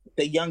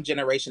 the young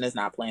generation is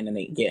not playing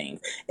any games,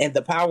 and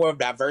the power of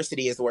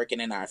diversity is working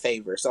in our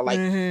favor. So, like,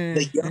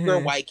 the younger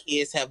white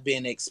kids have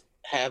been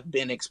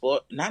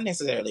explored, not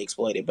necessarily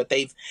exploited, but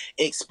they've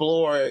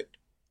explored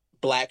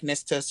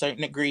blackness to a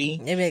certain degree.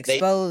 They've been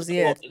exposed,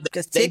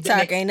 because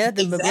TikTok ain't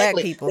nothing but black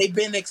people. They've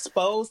been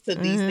exposed to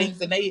these things,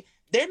 and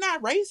they're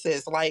not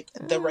racist. Like,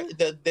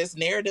 this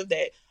narrative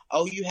that,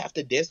 oh, you have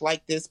to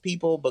dislike this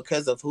people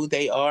because of who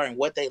they are and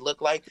what they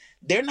look like.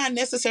 They're not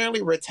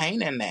necessarily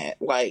retaining that.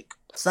 Like,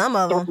 some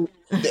of them.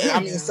 I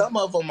mean, some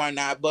of them are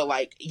not, but,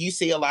 like, you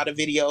see a lot of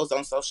videos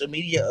on social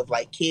media of,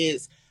 like,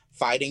 kids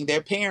fighting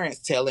their parents,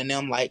 telling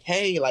them, like,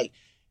 hey, like,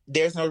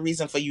 there's no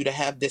reason for you to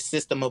have this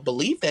system of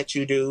belief that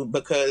you do,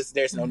 because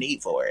there's no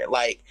need for it.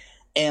 Like,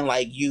 and,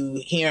 like, you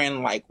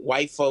hearing, like,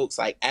 white folks,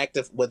 like,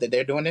 active, whether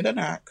they're doing it or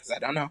not, because I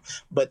don't know,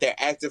 but they're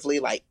actively,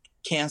 like,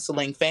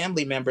 canceling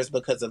family members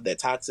because of their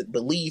toxic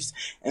beliefs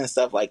and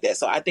stuff like that.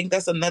 So I think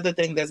that's another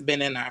thing that's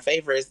been in our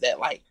favor, is that,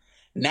 like,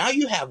 now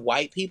you have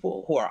white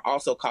people who are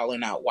also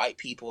calling out white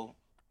people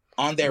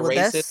on their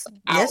racist.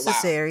 That's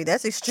necessary.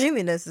 That's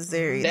extremely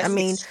necessary. That's, I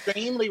mean,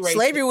 extremely racist.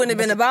 Slavery wouldn't have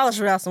been abolished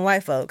without some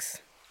white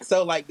folks.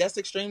 So, like, that's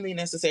extremely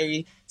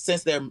necessary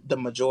since they're the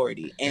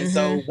majority. And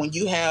so when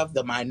you have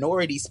the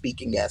minority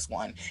speaking as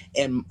one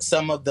and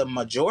some of the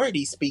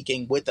majority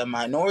speaking with the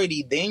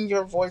minority, then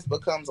your voice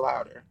becomes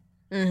louder.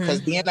 Because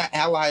being an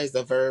ally is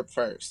a verb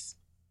first.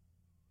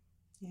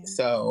 Yeah.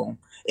 So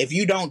if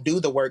you don't do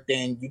the work,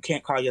 then you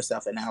can't call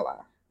yourself an ally.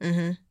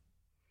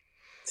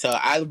 So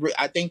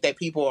I think that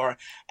people are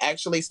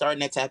actually starting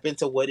to tap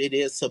into what it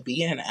is to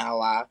be an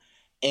ally,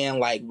 and,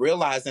 like,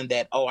 realizing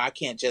that, oh, I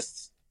can't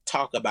just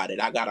talk about it.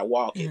 I gotta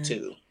walk it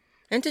too.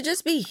 And to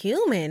just be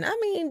human. I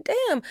mean,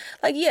 damn.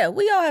 Like, yeah,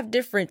 we all have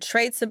different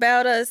traits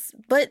about us,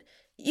 but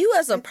you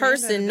as a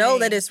person know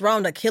that it's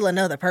wrong to kill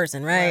another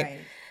person, right?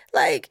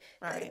 Like,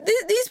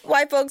 these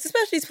white folks,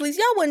 especially these police,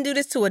 y'all wouldn't do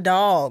this to a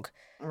dog.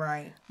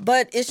 Right.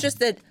 But it's just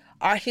that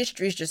our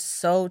history is just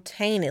so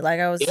tainted. Like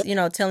I was,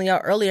 telling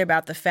y'all earlier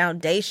about the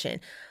foundation.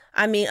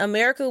 I mean,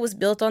 America was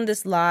built on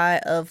this lie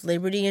of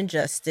liberty and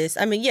justice.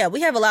 I mean, yeah,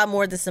 we have a lot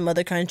more than some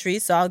other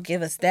countries, so I'll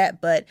give us that.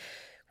 But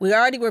we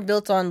already were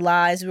built on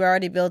lies. We were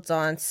already built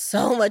on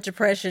so much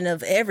oppression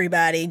of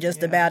everybody,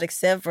 just about,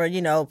 except for,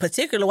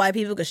 particular white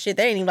people, because shit,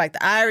 they ain't even like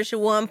the Irish at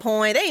one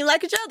point. They ain't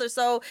like each other.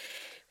 So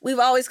we've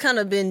always kind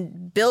of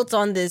been built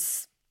on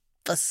this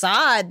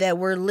facade that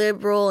we're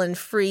liberal and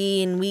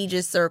free and we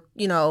just are,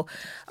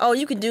 oh,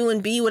 you can do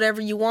and be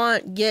whatever you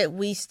want, yet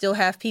we still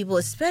have people,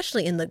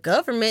 especially in the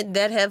government,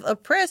 that have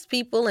oppressed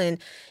people and,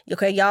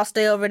 okay, y'all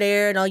stay over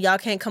there, no, y'all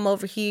can't come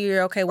over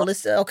here, okay, well,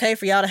 it's okay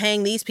for y'all to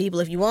hang these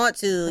people if you want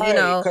to,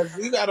 Because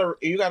you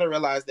gotta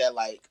realize that,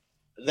 like,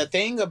 the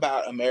thing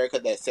about America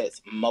that sets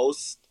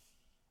most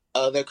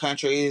other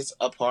countries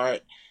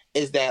apart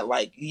is that,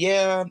 like,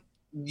 yeah,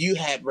 you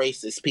had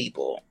racist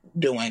people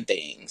doing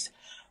things,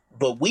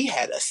 but we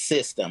had a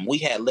system, we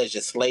had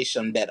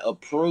legislation that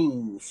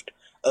approved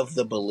of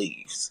the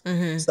beliefs.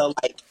 Mm-hmm. So,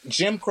 like,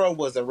 Jim Crow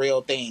was a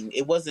real thing.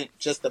 It wasn't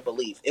just a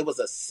belief; it was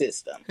a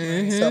system.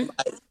 Mm-hmm.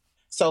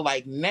 So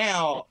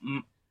now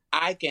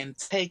I can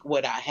take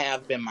what I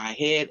have in my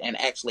head and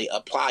actually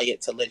apply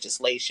it to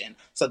legislation,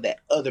 so that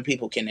other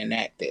people can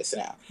enact this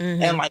now.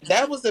 Mm-hmm. And like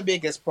that was the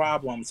biggest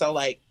problem. So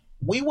like,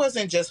 we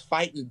wasn't just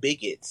fighting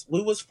bigots.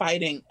 We was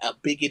fighting a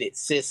bigoted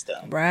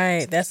system.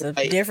 Right. That's a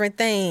different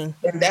thing.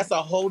 And that's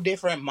a whole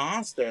different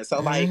monster.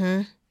 So like,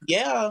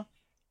 yeah,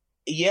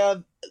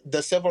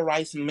 the civil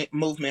rights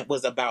movement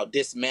was about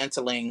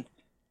dismantling,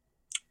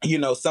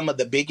 some of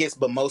the bigots,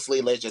 but mostly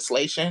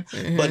legislation.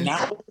 Mm-hmm. But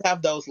now we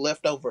have those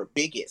leftover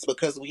bigots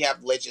because we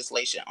have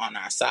legislation on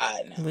our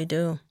side now. We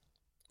do.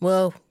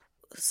 Well,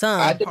 some.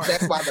 I think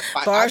that's why the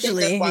fight.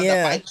 Partially,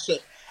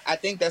 I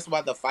think that's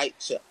why the fight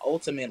should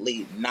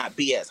ultimately not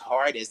be as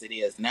hard as it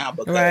is now.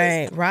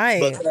 Because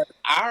right.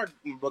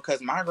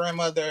 Because my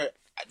grandmother,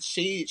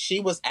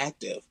 she was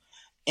active,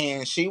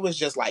 and she was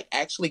just like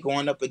actually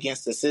going up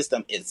against the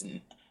system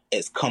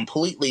is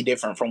completely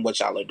different from what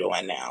y'all are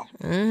doing now.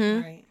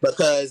 Mm-hmm. Right.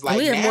 Because like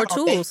we have more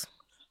tools.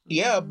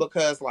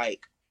 Because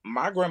like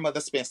my grandmother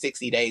spent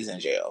 60 days in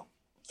jail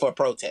for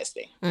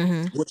protesting,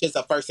 which is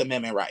a First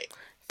Amendment right.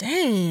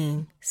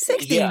 Dang,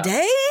 60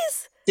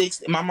 days?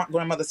 My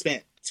grandmother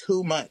spent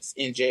 2 months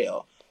in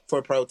jail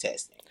for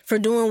protesting, for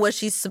doing what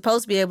she's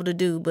supposed to be able to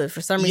do, but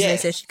for some reason they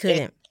said she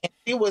couldn't.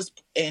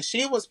 And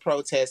she was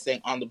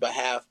protesting on the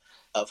behalf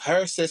of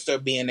her sister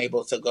being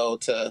able to go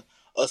to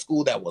a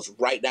school that was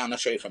right down the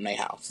street from their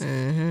house.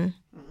 Mm-hmm.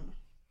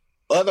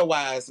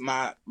 Otherwise,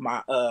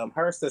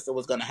 her sister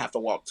was gonna have to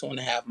walk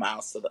 2.5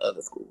 miles to the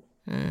other school.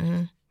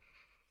 Mm-hmm.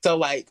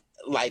 So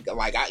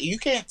you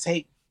can't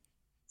take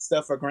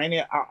stuff for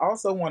granted. I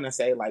also want to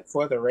say, like,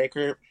 for the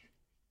record,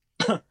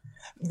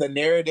 the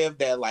narrative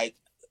that like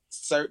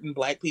certain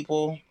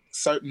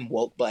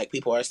woke black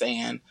people are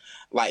saying,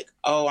 like,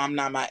 oh, I'm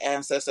not my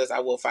ancestors, I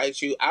will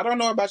fight you. I don't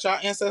know about y'all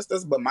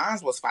ancestors, but mine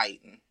was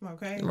fighting.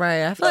 Okay.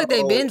 Right. I feel like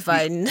they've been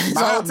fighting this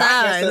whole time.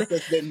 My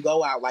ancestors didn't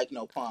go out like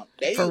no punk.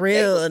 For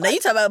real. Now you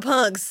talk about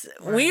punks.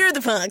 Right. We're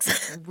the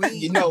punks. For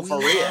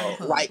real.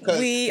 Like, cause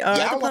we are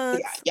the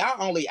punks.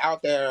 Y'all only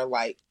out there,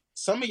 like,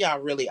 some of y'all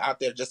really out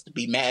there just to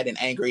be mad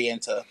and angry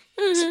and to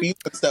spew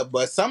and stuff.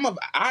 But some of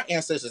our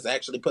ancestors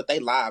actually put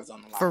their lives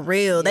on the line. For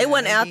real. They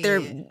wasn't out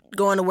there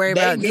going to worry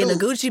about getting a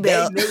Gucci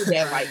belt. They knew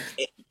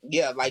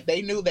that,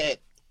 they knew that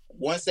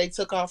once they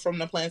took off from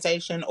the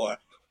plantation or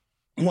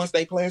once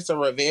they planned to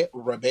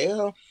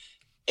rebel,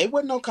 it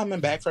wasn't no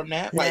coming back from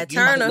that. Like,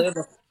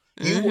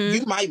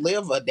 you might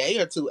live a day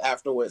or two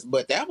afterwards,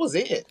 but that was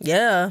it.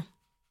 Yeah.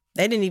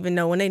 They didn't even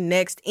know when their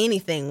next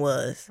anything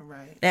was.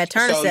 Right. That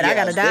Turner said, I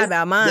got to die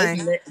about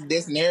mine.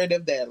 This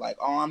narrative that, like,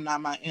 oh, I'm not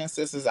my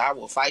ancestors, I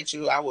will fight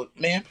you.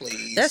 Man,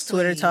 please. That's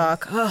Twitter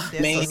talk. Oh,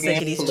 man, so sick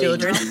of these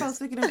children. I'm so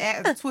sick of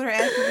them Twitter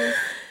activists.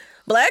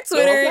 Black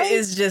Twitter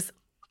is just,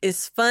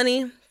 it's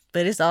funny,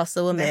 but it's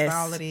also a mess. That's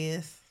all it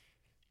is.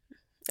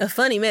 A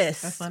funny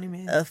mess. A funny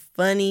mess. A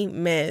funny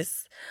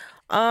mess.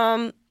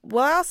 Well,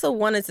 I also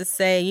wanted to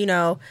say,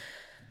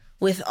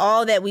 with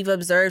all that we've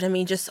observed, I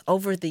mean, just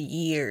over the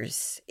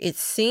years, it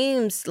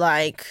seems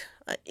like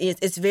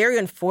it's very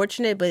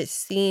unfortunate, but it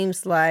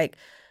seems like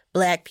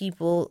Black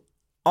people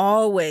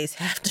always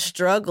have to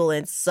struggle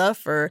and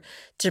suffer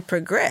to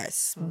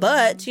progress. Mm-hmm.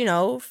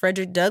 But,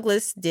 Frederick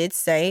Douglass did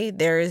say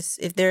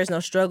if there is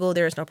no struggle,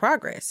 there is no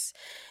progress.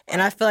 And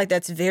I feel like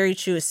that's very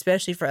true,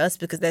 especially for us,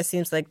 because that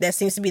seems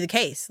to be the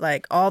case,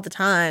 like, all the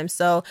time.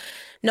 So,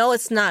 no,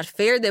 it's not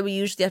fair that we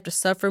usually have to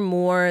suffer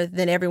more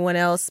than everyone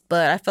else.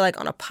 But I feel like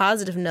on a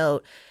positive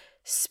note,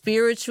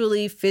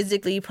 spiritually,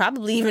 physically,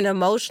 probably even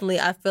emotionally,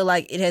 I feel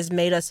like it has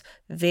made us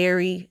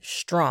very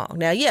strong.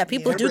 Now,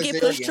 people do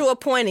get pushed to a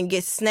point and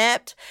get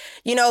snapped,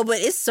 but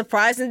it's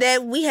surprising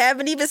that we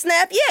haven't even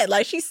snapped yet.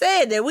 Like she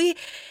said, that we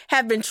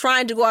have been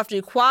trying to go after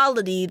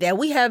equality, that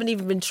we haven't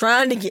even been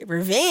trying to get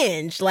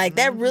revenge. Like,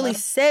 that really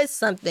says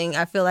something,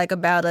 I feel like,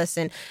 about us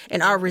and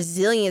our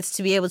resilience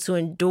to be able to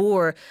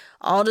endure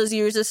all those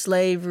years of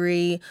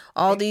slavery,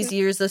 all these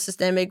years of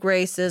systemic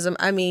racism.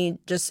 I mean,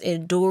 just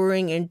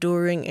enduring.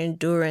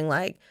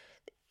 Like,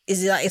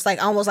 it's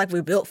like almost like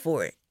we're built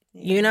for it.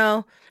 You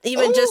know,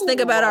 even just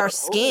think about our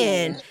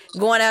skin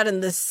going out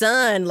in the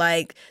sun.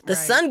 Like the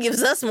sun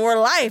gives us more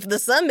life. The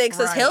sun makes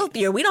us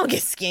healthier. We don't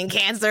get skin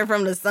cancer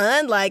from the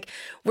sun. Like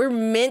we're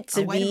meant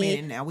to be. Wait a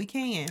minute now. We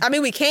can. I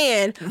mean, we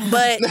can,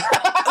 but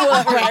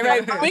well,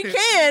 right. We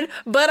can,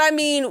 but I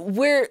mean,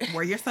 wear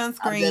your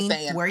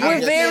sunscreen. We're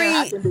very.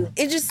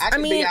 It just. I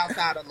can be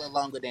outside a little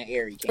longer than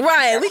Ari can.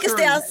 Right. We can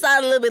stay outside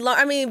a little bit longer.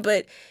 I mean,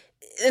 but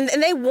and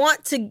they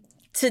want to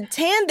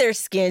tan their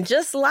skin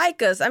just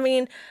like us. I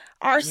mean.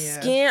 Our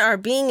skin, our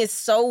being is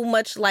so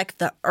much like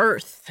the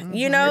earth,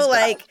 you know,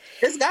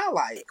 it's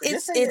godlike.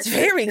 It's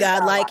very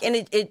godlike,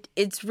 and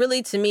it's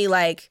really to me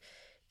like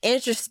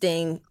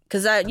interesting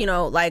because I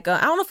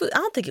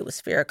don't think it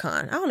was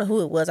Farrakhan. I don't know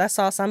who it was. I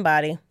saw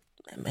somebody,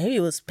 maybe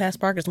it was Past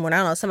Parker's Morning.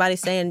 I don't know, somebody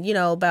saying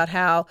about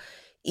how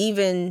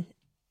even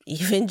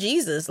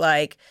Jesus,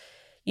 like.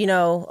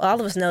 All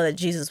of us know that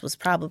Jesus was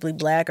probably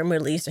black or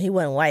Middle Eastern. He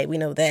wasn't white. We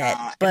know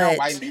that. But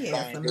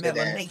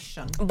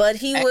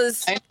he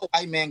was... Ain't no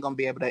white man going to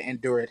be able to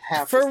endure it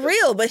half for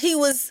real. But he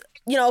was...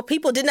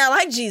 people did not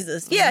like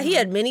Jesus. Yeah, he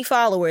had many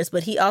followers,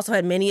 but he also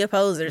had many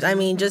opposers. I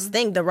mean, just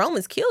think, the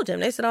Romans killed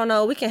him. They said, oh,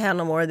 no, we can't have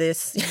no more of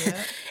this.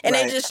 Yeah. And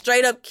they just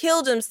straight up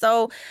killed him.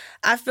 So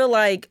I feel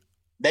like...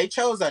 They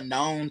chose a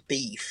known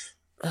thief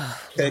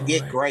to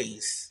get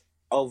grace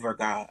over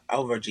God,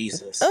 over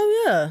Jesus.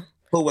 Oh, yeah.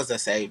 Who was a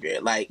savior?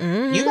 Like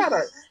you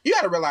gotta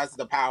realize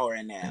the power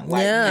in that.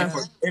 Like,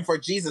 and for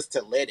Jesus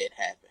to let it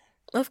happen.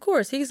 Of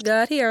course, he's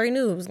God. He already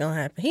knew it was gonna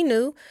happen. He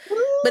knew,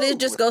 but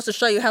it just goes to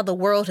show you how the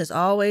world has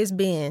always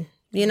been.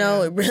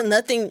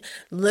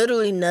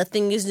 Literally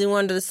nothing is new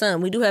under the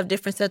sun. We do have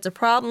different sets of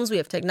problems. We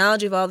have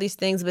technology of all these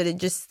things, but it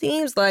just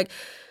seems like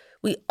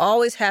we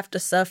always have to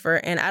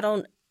suffer. And I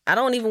don't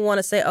even want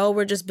to say, oh,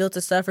 we're just built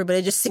to suffer, but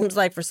it just seems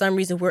like for some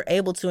reason we're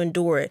able to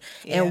endure it.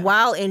 Yeah. And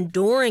while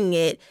enduring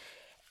it,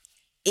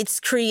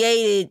 it's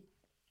created,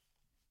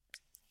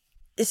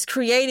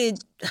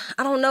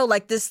 I don't know,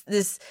 like this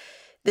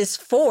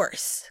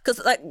force. Because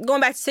like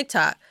going back to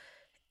TikTok,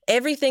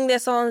 everything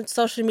that's on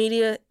social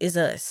media is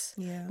us.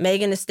 Yeah.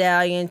 Megan Thee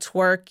Stallion,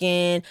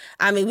 twerking.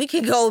 I mean, we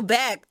could go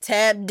back,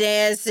 tap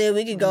dancing.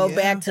 We could go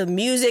back to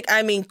music.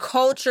 I mean,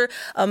 culture,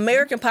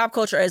 American pop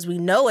culture as we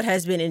know it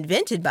has been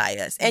invented by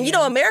us. And,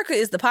 America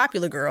is the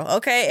popular girl,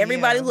 okay?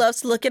 Everybody loves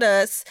to look at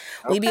us.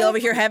 Okay. We be over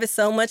here having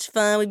so much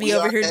fun. We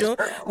are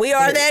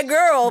that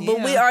girl,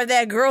 but we are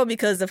that girl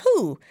because of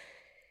who?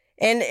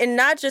 And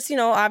not just,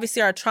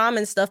 obviously our trauma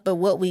and stuff, but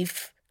what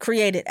we've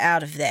created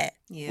out of that.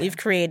 Yeah. We've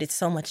created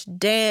so much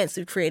dance.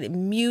 We've created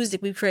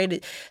music. We've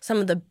created some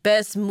of the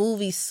best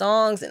movie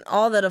songs and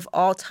all that of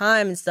all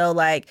time. And so,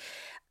 like,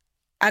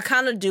 I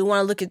kind of do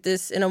want to look at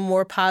this in a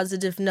more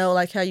positive note,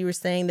 like how you were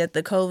saying that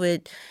the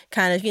COVID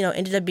kind of,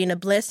 ended up being a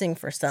blessing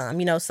for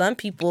some. Some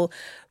people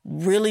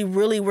really,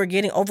 really were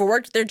getting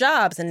overworked at their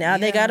jobs, and now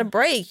they got a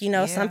break.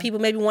 Some people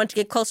maybe want to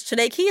get closer to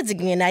their kids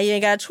again. Now you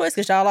ain't got a choice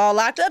because y'all all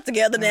locked up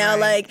together now.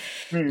 Right.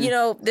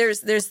 Like,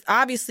 there's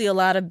obviously a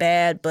lot of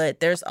bad, but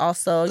there's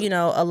also,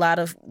 a lot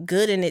of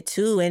good in it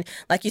too. And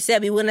like you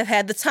said, we wouldn't have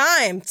had the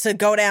time to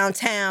go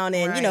downtown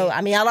and,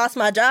 I lost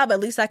my job. At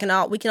least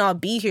we can all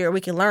be here.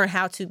 We can learn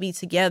how to be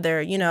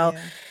together,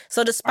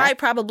 So despite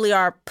probably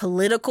our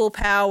political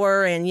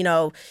power and,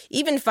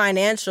 even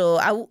financial,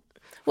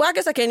 I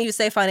guess I can't even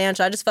say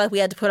financial. I just felt like we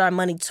had to put our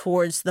money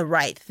towards the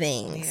right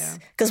things.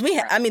 Because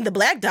the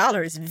black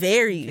dollar is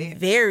very,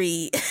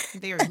 very,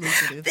 very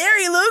lucrative.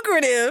 Very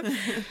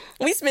lucrative.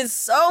 We spend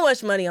so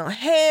much money on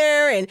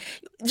hair. And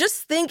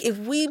just think if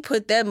we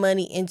put that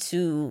money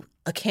into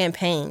a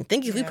campaign.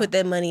 Think if we put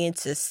that money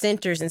into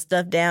centers and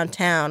stuff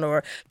downtown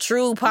or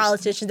true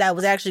politicians that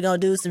was actually going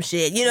to do some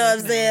shit. You know what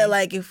I'm saying?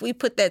 Like, if we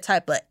put that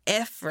type of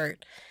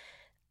effort,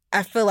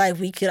 I feel like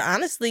we could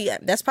honestly,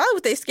 that's probably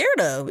what they're scared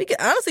of. We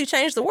could honestly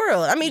change the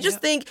world. I mean,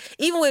 just think,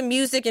 even with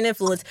music and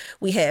influence,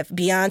 we have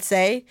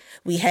Beyonce,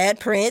 we had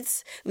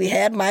Prince, we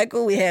had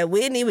Michael, we had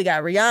Whitney, we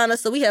got Rihanna.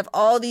 So we have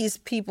all these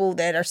people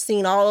that are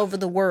seen all over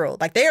the world.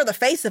 Like, they are the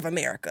face of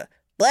America.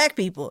 Black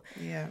people.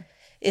 Yeah.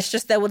 It's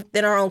just that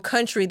within our own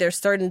country, there's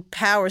certain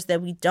powers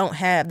that we don't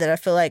have that I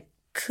feel like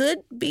could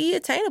be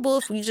attainable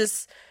if we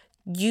just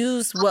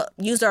use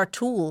our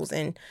tools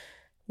and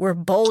we're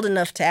bold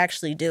enough to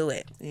actually do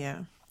it.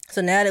 Yeah.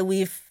 So now that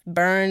we've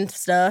burned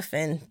stuff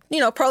and,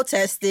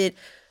 protested,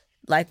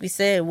 like we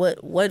said,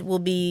 what will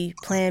be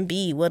plan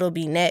B? What will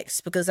be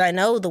next? Because I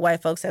know the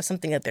white folks have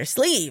something up their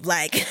sleeve.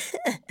 Like,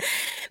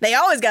 they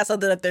always got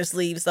something up their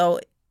sleeve. So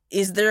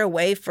is there a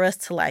way for us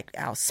to, like,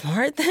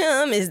 outsmart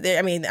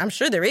them? I'm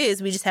sure there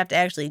is. We just have to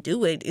actually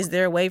do it. Is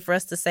there a way for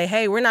us to say,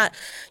 hey, we're not,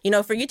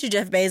 forget you,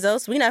 Jeff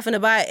Bezos. We're not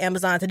finna buy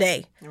Amazon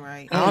today.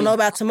 Right. I don't know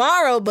about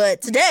tomorrow,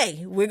 but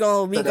today we're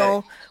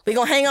gonna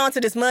hang on to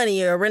this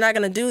money, or we're not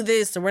gonna do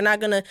this, or we're not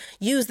gonna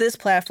use this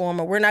platform,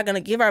 or we're not gonna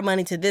give our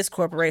money to this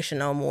corporation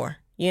no more.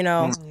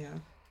 Yeah.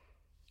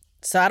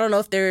 So I don't know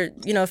if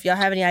if y'all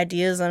have any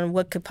ideas on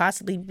what could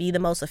possibly be the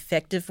most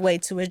effective way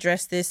to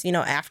address this,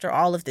 after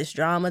all of this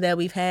drama that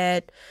we've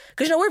had.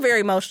 Because, we're very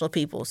emotional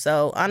people.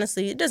 So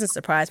honestly, it doesn't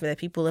surprise me that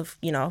people have,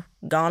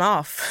 gone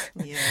off,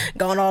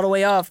 gone all the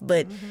way off.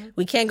 But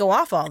we can't go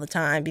off all the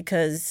time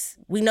because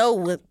we know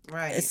what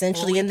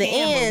essentially in the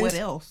end. But what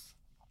else?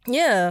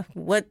 Yeah.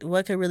 What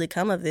could really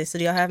come of this? So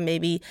do y'all have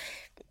maybe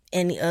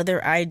any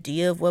other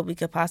idea of what we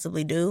could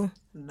possibly do?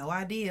 No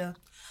idea.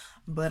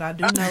 But I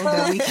do know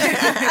that we can.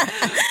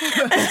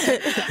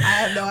 I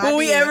have no idea. Will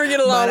we ever get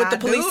along with the I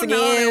police do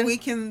know again? that we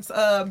can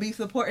be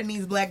supporting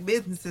these black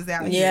businesses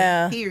out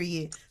Yeah. here.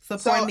 Period.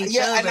 Supporting each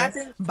other. And I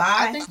think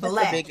that's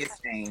black. the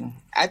biggest thing.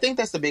 I think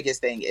that's the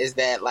biggest thing is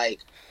that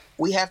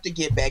we have to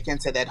get back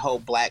into that whole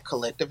black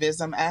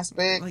collectivism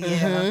aspect.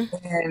 Yeah.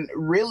 And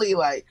really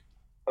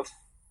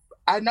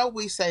I know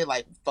we say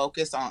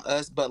focus on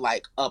us, but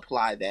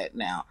apply that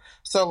now.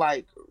 So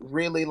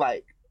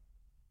really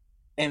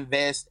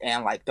invest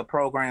in the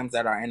programs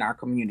that are in our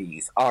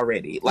communities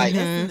already. Invest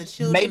in the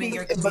children in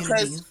your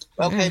communities.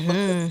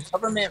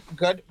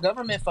 Because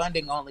government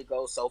funding only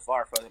goes so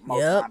far for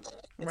most times.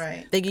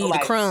 Right. They give you the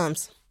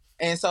crumbs.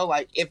 And so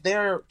if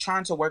they're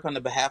trying to work on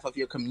the behalf of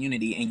your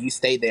community and you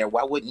stay there,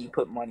 why wouldn't you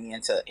put money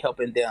into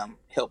helping them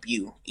help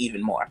you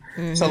even more?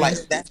 So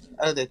that's the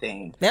other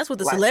thing. That's what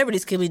the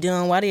celebrities could be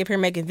doing. Why they up here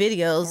making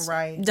videos?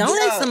 Right.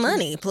 Donate some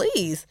money,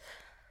 please.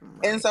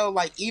 And so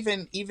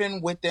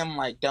even with them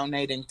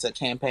donating to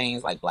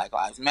campaigns like Black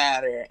Lives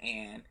Matter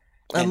and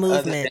a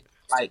movement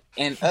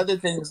and other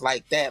things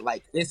like that,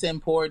 it's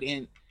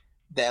important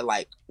that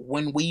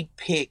when we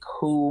pick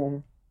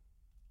who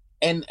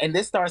and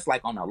this starts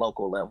on a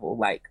local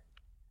level,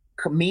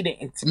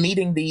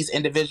 meeting these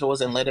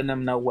individuals and letting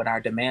them know what our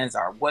demands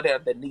are, what are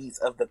the needs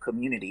of the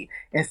community,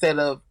 instead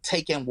of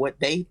taking what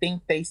they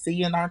think they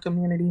see in our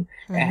community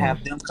and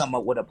have them come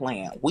up with a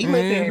plan. We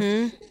live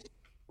here.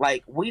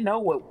 We know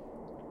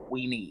what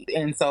we need.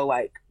 And so,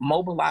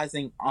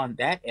 mobilizing on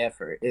that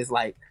effort is,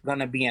 going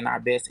to be in our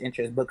best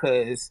interest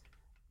because,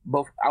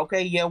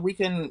 we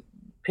can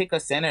pick a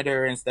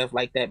senator and stuff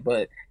like that,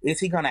 but is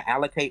he going to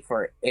allocate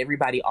for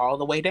everybody all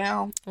the way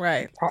down?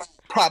 Right.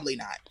 Probably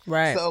not.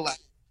 Right. So,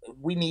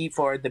 we need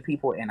for the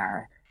people in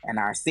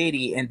our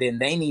city, and then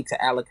they need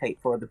to allocate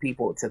for the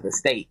people to the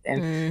state,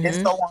 and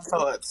so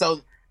on.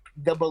 So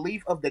the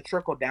belief of the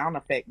trickle down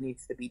effect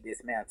needs to be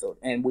dismantled,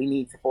 and we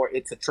need for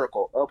it to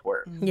trickle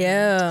upward.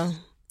 Yeah.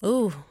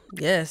 Ooh,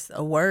 yes,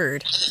 a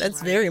word.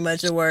 That's very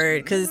much a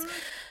word. Because,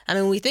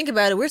 when we think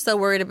about it, we're so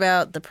worried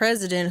about the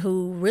president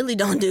who really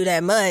don't do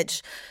that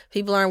much.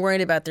 People aren't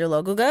worried about their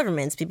local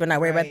governments. People are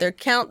not worried about their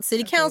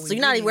city council.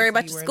 You're not even worried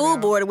about your school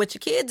board or what your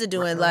kids are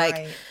doing.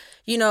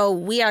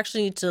 We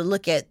actually need to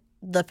look at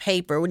the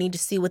paper. We need to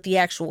see what the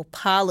actual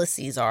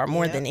policies are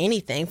more than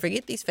anything.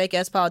 Forget these fake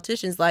ass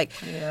politicians.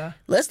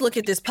 Let's look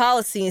at this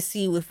policy and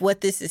see if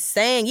what this is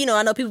saying.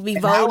 I know people be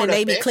voting and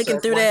they be clicking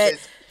through that.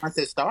 Once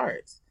it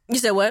starts. You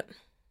said what?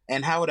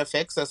 And how it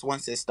affects us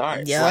once it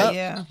starts.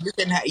 Yep.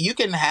 You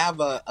can have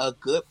a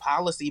good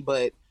policy,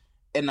 but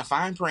in the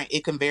fine print,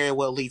 it can very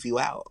well leave you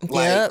out.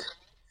 Yep.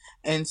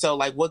 And so,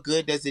 what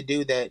good does it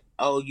do that,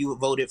 you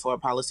voted for a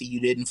policy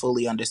you didn't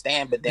fully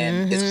understand, but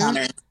then it's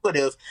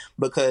counterintuitive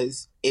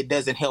because it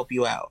doesn't help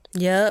you out.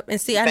 Yep. And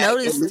see, I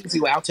noticed... It leaves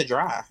you out to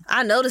dry.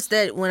 I noticed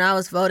that when I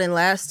was voting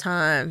last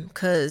time,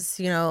 because,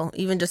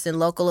 even just in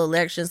local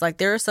elections,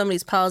 there are some of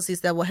these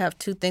policies that will have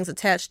two things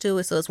attached to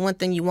it. So it's one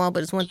thing you want,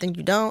 but it's one thing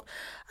you don't.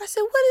 I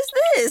said, what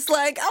is this?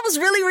 I was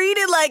really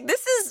reading,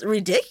 this is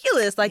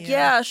ridiculous.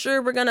 Yeah,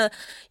 sure, we're going to,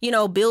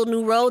 build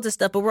new roads and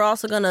stuff, but we're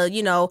also going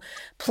to,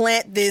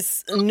 plant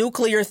this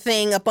nuclear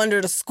thing up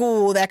under the school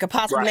that could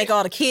possibly make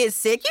all the kids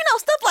sick.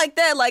 Stuff like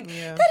that.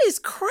 That is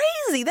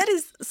crazy. That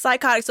is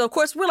psychotic. So, of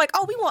course, we're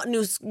we want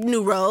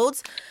new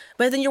roads.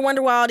 But then you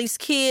wonder why all these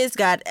kids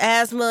got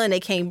asthma and they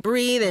can't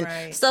breathe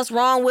and stuff's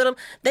wrong with them.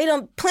 They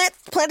don't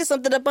planted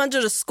something up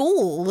under the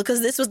school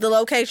because this was the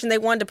location they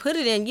wanted to put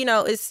it in.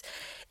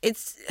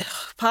 It's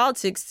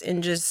politics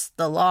and just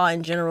the law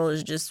in general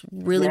is just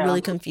really, really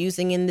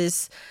confusing in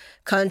this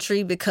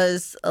country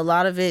because a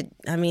lot of it,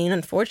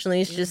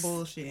 unfortunately, it's just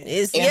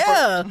bullshit.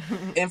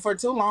 And for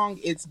too long,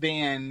 it's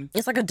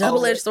like a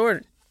double-edged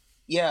sword.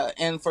 Yeah,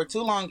 and for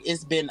too long,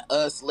 it's been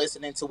us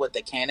listening to what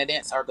the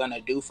candidates are going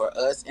to do for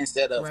us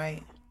instead of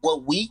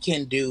what we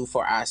can do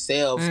for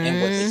ourselves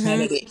and what the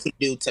candidate can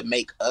do to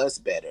make us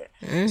better.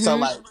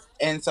 So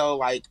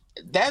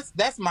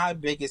that's my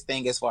biggest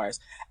thing as far as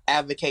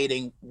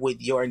advocating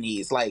with your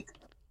needs. I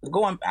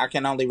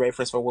can only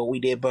reference for what we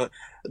did, but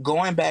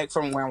going back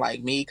from when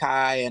me,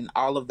 Kai, and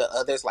all of the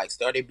others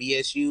started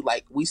BSU,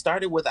 we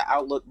started with an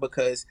outlook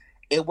because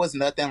it was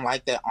nothing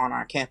like that on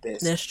our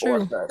campus. That's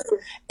true.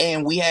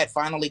 And we had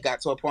finally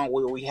got to a point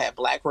where we had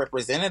black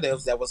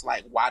representatives that was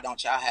why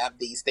don't y'all have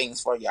these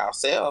things for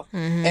yourself?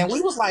 And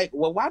we was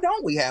well, why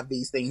don't we have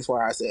these things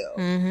for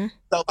ourselves?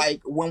 So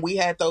when we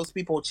had those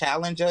people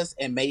challenge us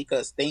and make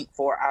us think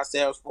for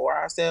ourselves,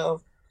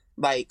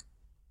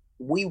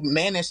 we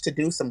managed to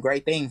do some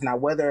great things. Now,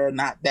 whether or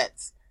not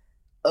that's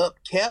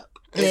upkept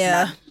is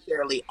Yeah. not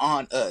necessarily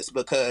on us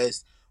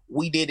because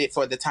we did it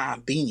for the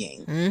time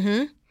being. Mm-hmm.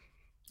 And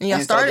y'all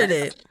And so started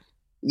that's- it.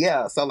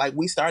 Yeah, so like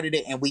we started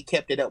it and we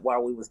kept it up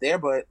while we was there,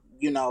 but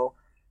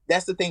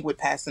that's the thing with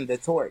passing the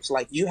torch.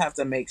 Like you have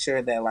to make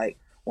sure that like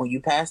when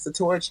you pass the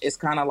torch, it's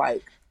kind of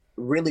like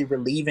really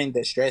relieving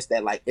the stress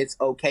that like it's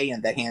okay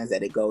in the hands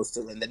that it goes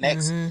to in the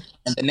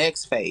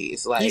next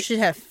phase. Like You should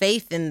have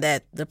faith in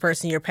that the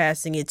person you're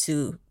passing it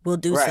to will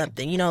do Right.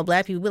 something. You know,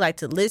 Black people, we like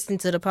to listen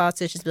to the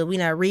politicians, but we're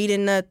not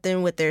reading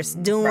nothing, what they're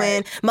doing.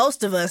 Right.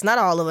 Most of us, not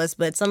all of us,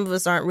 but some of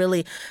us aren't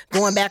really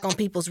going back on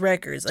people's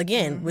records.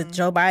 Again, with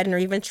Joe Biden or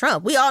even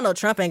Trump. We all know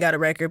Trump ain't got a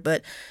record,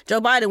 but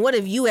Joe Biden, what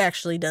have you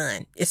actually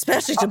done?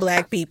 Especially to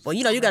Black people.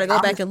 You know, you got to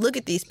go back and look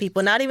at these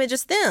people, not even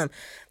just them.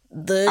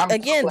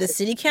 The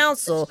city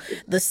council,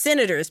 the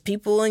senators,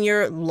 people in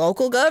your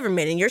local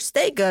government, in your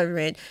state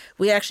government,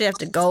 we actually have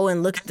to go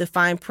and look at the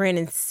fine print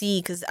and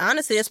see, because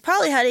honestly, that's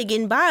probably how they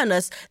getting by on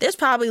us. There's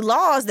probably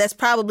laws that's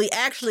probably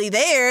actually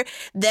there.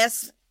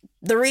 That's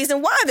the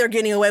reason why they're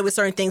getting away with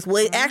certain things.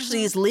 Well, it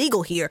actually is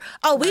legal here.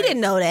 Oh, we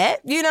didn't know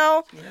that, you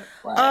know?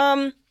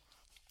 Right.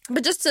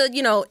 But just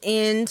to,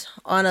 end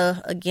on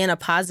a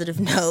positive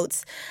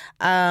note,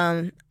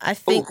 I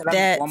think Can I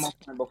make one more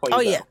point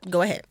before you go?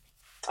 Go ahead.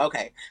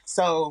 Okay,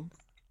 so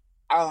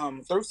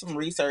through some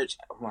research,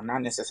 well,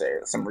 not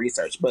necessarily some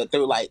research, but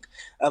through like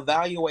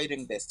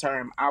evaluating this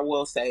term, I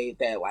will say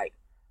that like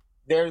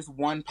there's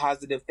one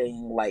positive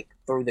thing like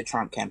through the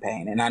Trump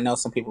campaign, and I know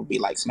some people be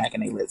like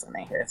smacking their lips when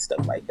they hear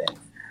stuff like that.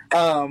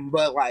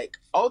 But like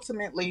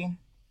ultimately,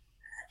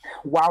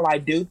 while I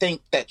do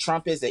think that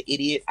Trump is an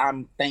idiot,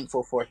 I'm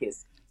thankful for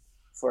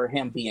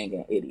him being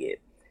an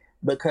idiot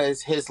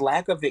because his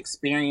lack of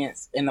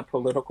experience in the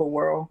political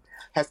world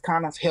has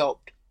kind of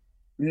helped.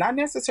 Not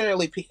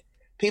necessarily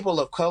people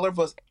of color,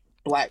 but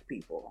Black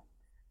people.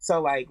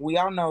 So, like, we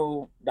all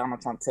know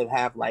Donald Trump to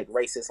have, like,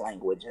 racist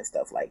language and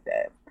stuff like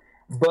that.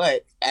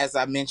 But, as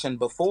I mentioned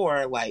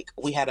before, like,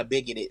 we had a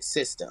bigoted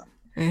system.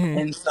 Mm-hmm.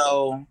 And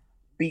so,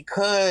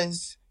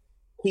 because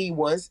he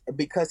was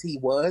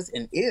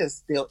and is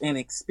still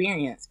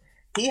inexperienced,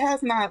 he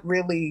has not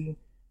really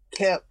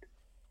kept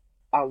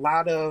a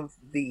lot of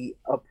the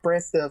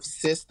oppressive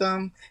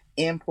system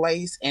in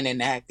place and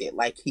enacted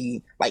like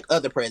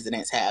other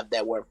presidents have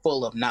that were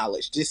full of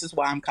knowledge. This is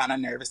why I'm kind of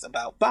nervous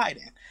about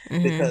Biden,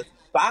 because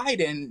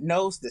Biden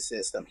knows the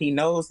system. He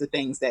knows the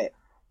things that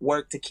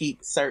work to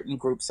keep certain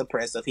groups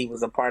oppressive. He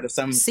was a part of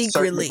some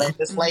Secretly. certain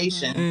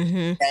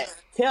legislation that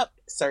kept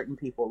certain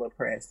people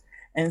oppressed.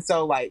 And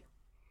so like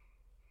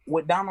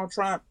with Donald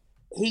Trump,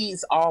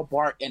 he's all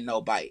bark and no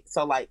bite.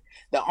 So like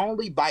the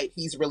only bite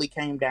he's really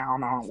came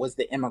down on was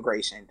the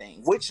immigration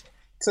thing, which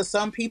to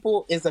some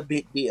people is a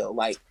big deal.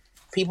 Like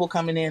people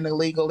coming in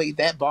illegally,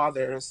 that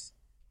bothers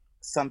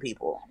some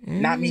people.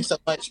 Not me so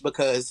much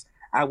because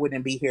I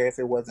wouldn't be here if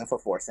it wasn't for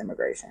forced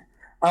immigration.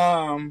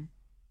 But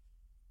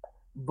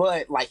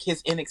like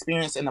his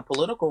inexperience in the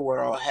political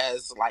world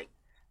has like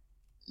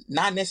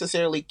not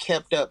necessarily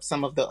kept up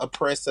some of the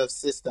oppressive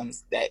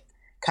systems that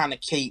kind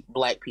of keep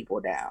Black people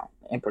down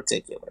in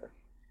particular.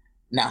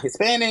 Now,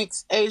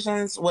 Hispanics,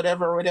 Asians,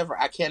 whatever,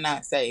 I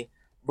cannot say.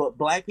 But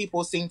Black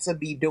people seem to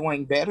be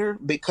doing better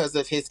because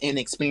of his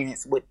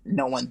inexperience with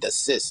knowing the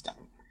system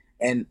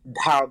and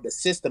how the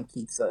system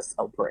keeps us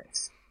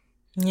oppressed.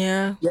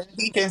 Yeah. Yeah,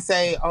 he can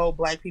say, oh,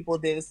 Black people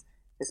this,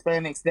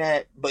 Hispanics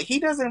that, but he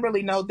doesn't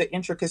really know the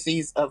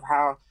intricacies of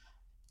how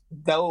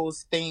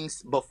those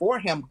things before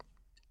him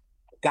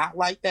got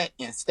like that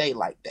and stay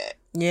like that.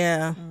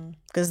 Yeah,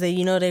 because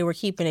they were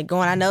keeping it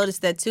going. I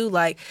noticed that too.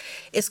 Like,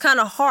 it's kind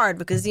of hard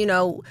because,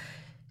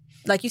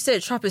 like you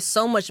said, Trump is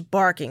so much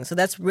barking. So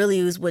that's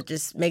really what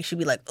just makes you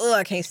be like, oh,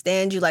 I can't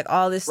stand you, like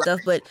all this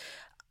stuff. But,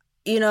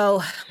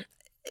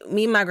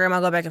 me and my grandma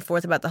go back and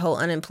forth about the whole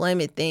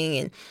unemployment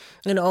thing.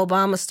 And,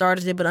 Obama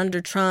started it, but under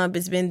Trump,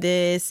 it's been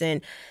this.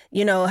 And,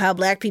 how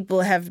Black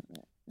people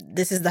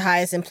this is the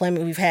highest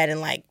employment we've had in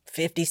like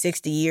 50,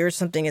 60 years,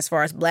 something as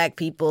far as Black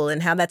people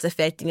and how that's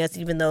affecting us,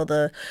 even though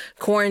the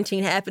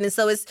quarantine happened. And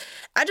so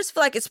I just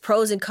feel like it's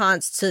pros and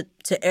cons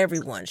to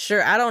everyone.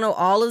 Sure, I don't know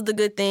all of the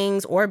good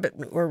things or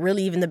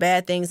really even the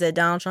bad things that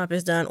Donald Trump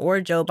has done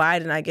or Joe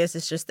Biden. I guess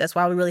it's just that's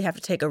why we really have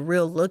to take a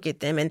real look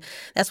at them. And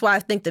that's why I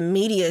think the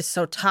media is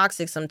so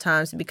toxic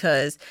sometimes,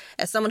 because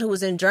as someone who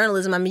was in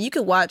journalism, I mean, you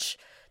could watch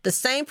the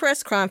same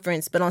press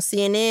conference, but on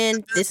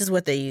CNN, this is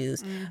what they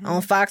use.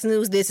 On Fox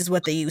News, this is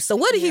what they use. So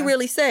what did he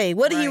really say?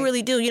 What did he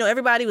really do?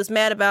 Everybody was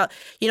mad about,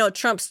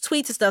 Trump's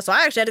tweets and stuff. So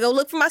I actually had to go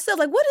look for myself.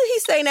 Like, what did he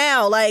say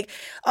now? Like,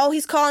 oh,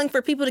 he's calling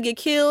for people to get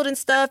killed and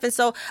stuff. And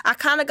so I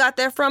kind of got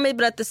that from it.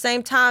 But at the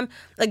same time,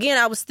 again,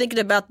 I was thinking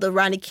about the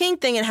Rodney King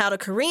thing and how the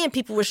Korean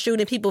people were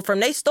shooting people from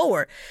their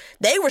store.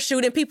 They were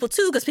shooting people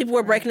too because people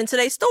were breaking into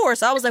their store.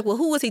 So I was like, well,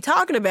 who was he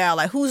talking about?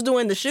 Like, who's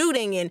doing the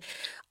shooting? And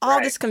all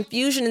this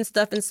confusion and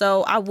stuff. And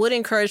so I would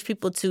encourage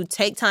people to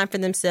take time for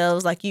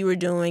themselves like you were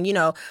doing,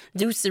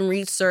 do some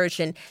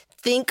research and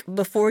think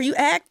before you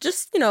act,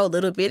 just, a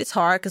little bit. It's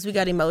hard because we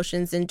got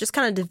emotions, and just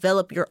kind of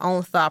develop your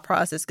own thought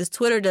process, because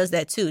Twitter does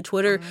that too.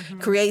 Twitter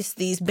creates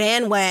these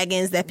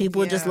bandwagons that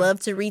people just love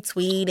to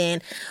retweet,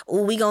 and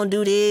we gonna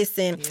do this,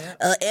 and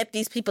F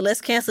these people,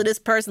 let's cancel this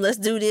person, let's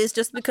do this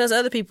just because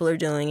other people are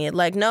doing it.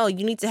 Like, no,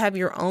 you need to have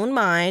your own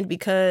mind,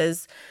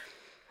 because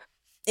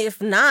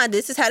if not,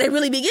 this is how they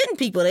really be getting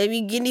people. They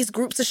be getting these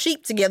groups of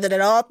sheep together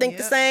that all think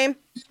the same.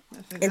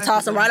 And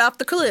toss them right off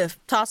the cliff.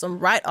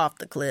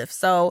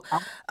 So,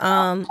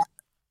 I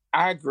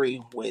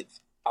agree with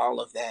all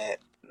of that.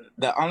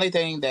 The only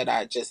thing that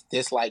I just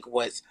dislike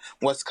what's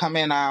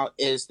coming out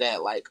is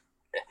that, like,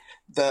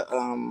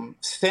 the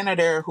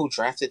senator who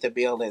drafted the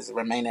bill is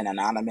remaining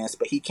anonymous,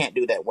 but he can't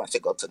do that once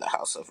it goes to the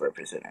House of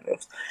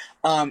Representatives.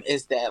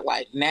 Is that,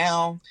 like,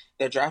 now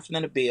they're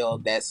drafting a bill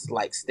that's,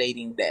 like,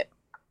 stating that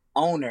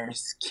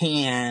owners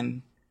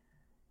can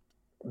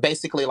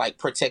basically, like,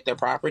 protect their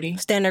property,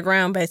 stand their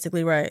ground,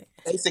 basically, right?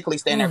 Basically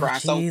stand their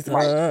ground. Jesus.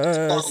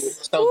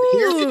 So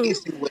here's the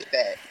issue with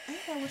that.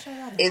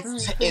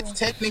 It's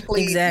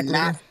technically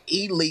not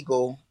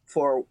illegal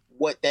for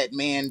what that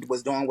man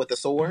was doing with the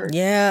sword.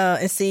 Yeah,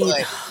 and see,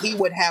 but he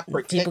would have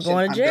protection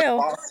going to jail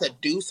under law to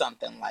do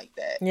something like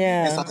that.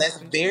 Yeah, and so that's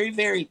very,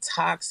 very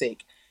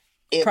toxic.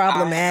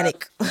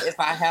 Problematic. If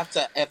I have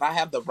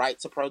the right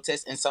to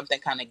protest and something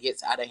kind of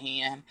gets out of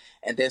hand,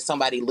 and then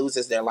somebody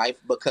loses their life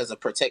because of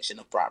protection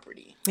of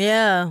property.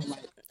 Yeah.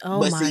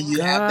 But see,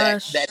 you have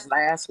that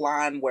last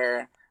line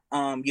where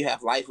you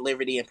have life,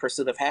 liberty, and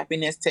pursuit of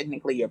happiness.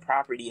 Technically, your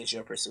property is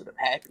your pursuit of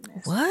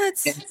happiness. What?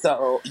 And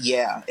so,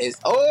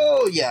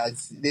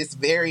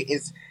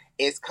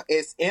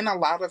 it's in a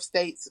lot of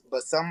states,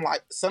 but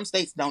some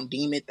states don't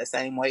deem it the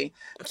same way.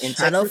 In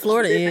Texas, I know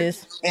Florida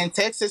is. In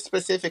Texas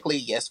specifically,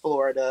 yes,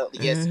 Florida,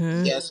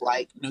 yes,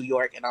 like New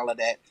York and all of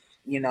that.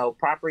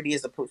 Property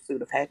is a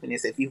pursuit of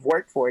happiness. If you've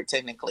worked for it,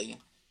 technically,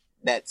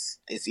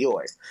 it's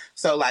yours.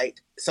 So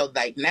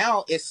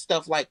now it's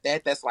stuff like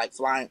that that's like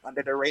flying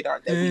under the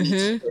radar that we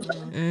need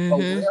to be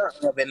aware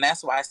of, and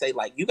that's why I say,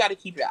 like, you got to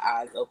keep your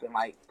eyes open.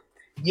 Like,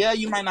 yeah,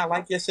 you might not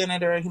like your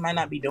senator, he might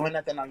not be doing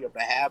nothing on your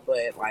behalf,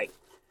 but, like,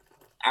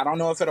 I don't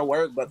know if it'll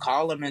work, but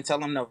call him and tell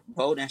him to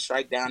vote and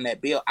strike down that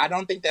bill. I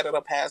don't think that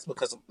it'll pass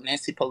because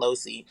Nancy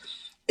Pelosi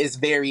is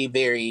very,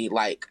 very,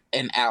 like,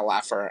 an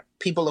ally for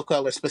people of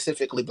color,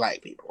 specifically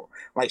Black people.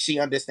 Like, she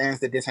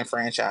understands the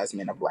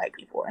disenfranchisement of Black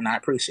people, and I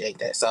appreciate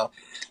that. So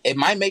it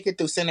might make it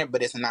through Senate,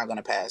 but it's not going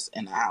to pass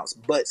in the House.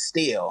 But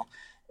still,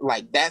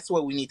 like, that's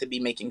what we need to be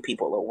making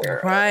people aware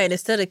of. Right.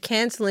 Instead of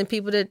canceling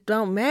people that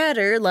don't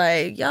matter,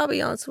 like, y'all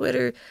be on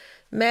Twitter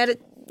mad at,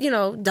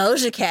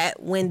 Doja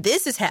Cat when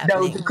this is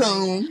happening. Doja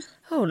Coon.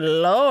 Oh,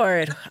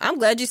 Lord. I'm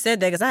glad you said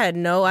that, because I had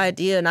no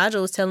idea.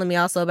 Nigel was telling me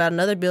also about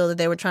another bill that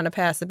they were trying to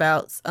pass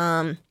about,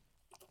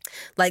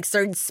 like,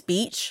 certain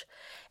speech.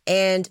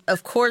 And,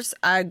 of course,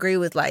 I agree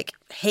with, like,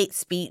 hate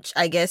speech,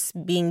 I guess,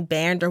 being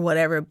banned or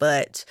whatever.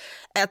 But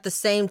at the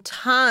same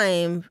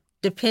time,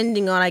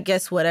 depending on, I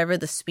guess, whatever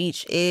the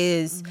speech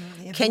is,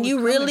 can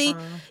you really...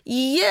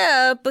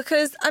 Yeah,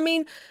 because,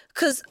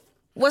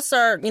 what's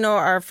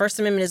our First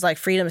Amendment is, like,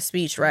 freedom of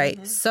speech,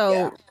 right?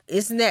 So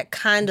isn't that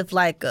kind of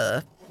like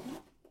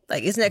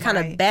isn't that kind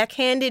of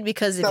backhanded?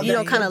 Because if you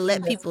don't kind of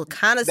let people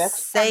kind of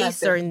say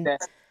certain...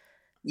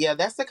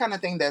 that's the kind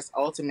of thing that's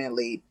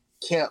ultimately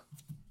kept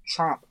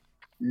Trump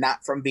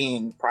not from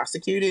being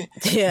prosecuted.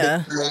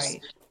 Yeah.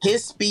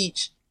 His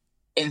speech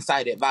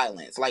incited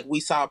violence. Like, we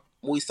saw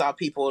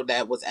people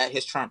that was at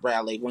his Trump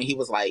rally when he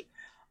was like,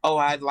 oh,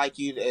 I'd like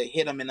you to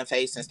hit him in the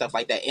face and stuff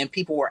like that. And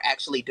people were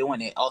actually doing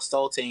it,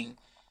 assaulting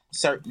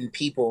certain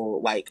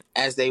people, like,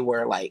 as they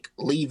were, like,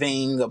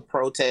 leaving a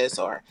protest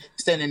or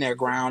standing their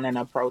ground in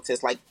a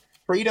protest. Like,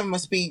 freedom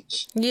of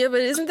speech. Yeah, but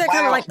isn't that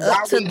kind of like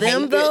up to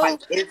them, though?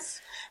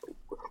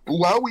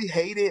 While we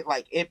hate it,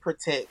 like, it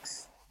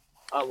protects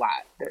a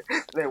lot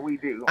that we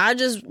do. I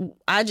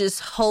just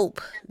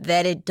hope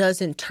that it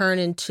doesn't turn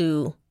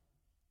into,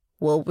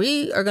 well,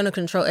 we are going to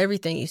control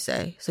everything you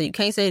say. So you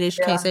can't say this,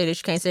 you can't say this,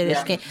 you can't say this,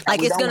 you can't.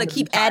 Like, it's going to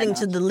keep adding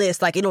to the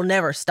list. Like, it'll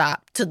never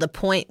stop, to the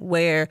point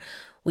where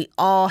we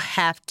all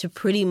have to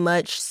pretty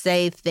much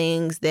say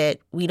things that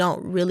we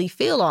don't really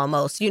feel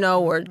almost,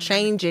 or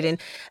change it. And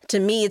to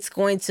me, it's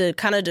going to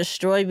kind of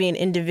destroy being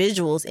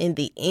individuals in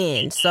the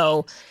end.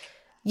 So,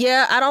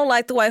 yeah, I don't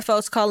like the white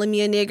folks calling me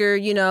a nigger,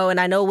 and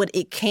I know what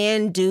it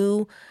can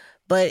do.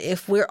 But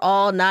if we're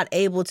all not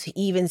able to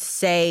even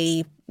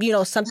say,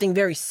 something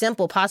very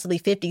simple, possibly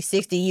 50,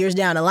 60 years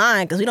down the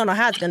line, because we don't know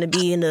how it's going to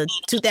be in the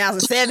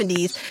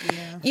 2070s,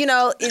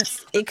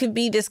 it could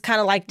be this kind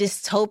of like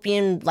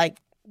dystopian, like,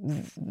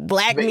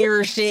 Black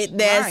Mirror shit.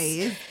 That's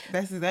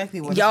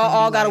exactly what y'all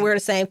all gotta wear the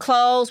same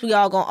clothes. We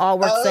all gonna all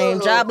work the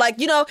same job.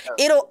 Like,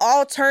 it'll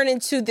all turn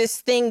into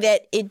this thing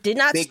that it did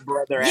not. Big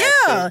Brother.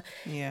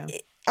 Yeah.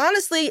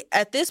 Honestly,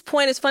 at this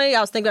point, it's funny. I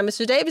was thinking about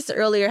Mr. Davis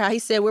earlier, how he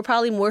said we're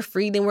probably more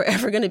free than we're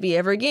ever going to be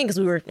ever again, because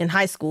we were in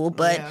high school.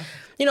 But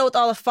with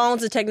all the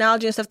phones and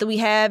technology and stuff that we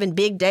have, and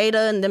big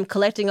data, and them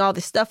collecting all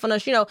this stuff on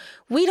us,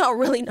 we don't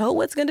really know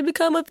what's going to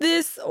become of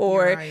this,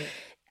 or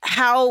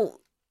how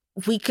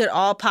we could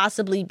all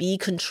possibly be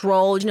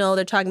controlled. You know,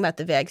 they're talking about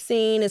the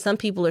vaccine, and some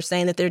people are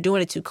saying that they're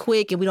doing it too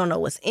quick and we don't know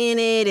what's in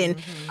it. And,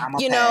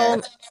 you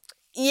know,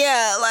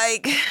 yeah,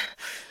 like,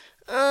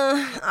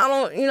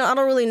 I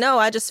don't really know.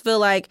 I just feel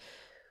like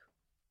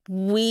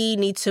we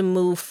need to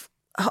move.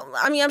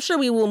 I mean, I'm sure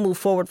we will move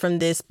forward from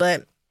this,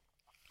 but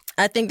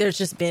I think it's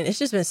just been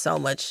so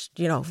much,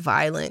 you know,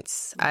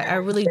 violence. I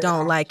really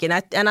don't like it.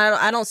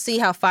 I don't see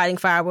how fighting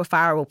fire with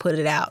fire will put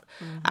it out.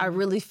 I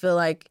really feel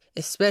like,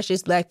 especially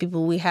as Black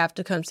people, we have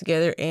to come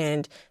together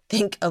and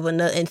think of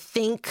another and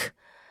think,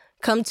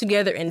 come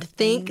together and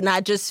think,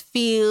 not just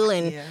feel.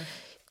 And,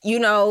 you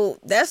know,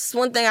 that's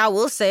one thing I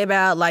will say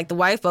about, like, the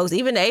white folks,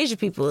 even the Asian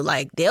people,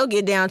 like, they'll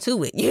get down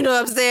to it. You know what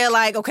I'm saying?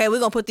 Like, okay, we're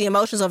going to put the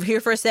emotions over here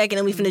for a second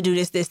and we finna do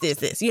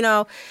this, you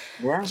know,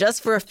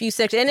 just for a few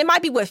seconds. And it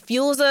might be what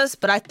fuels us,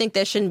 but I think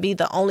that shouldn't be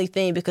the only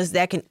thing, because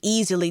that can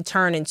easily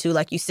turn into,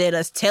 like you said,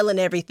 us telling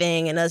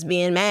everything and us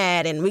being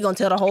mad and we're going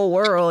to tell the whole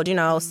world, you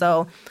know,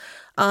 so...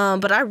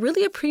 but I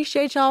really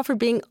appreciate y'all for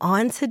being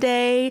on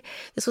today.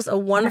 This was a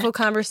wonderful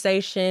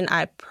conversation.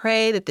 I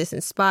pray that this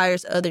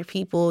inspires other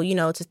people, you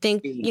know, to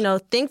think, you know,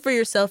 think for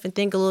yourself and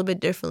think a little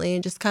bit differently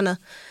and just kind of,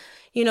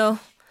 you know,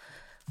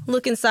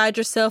 look inside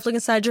yourself, look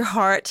inside your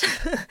heart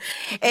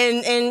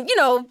and, you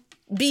know,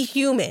 be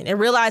human and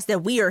realize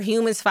that we are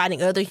humans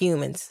fighting other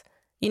humans.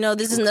 You know,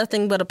 this is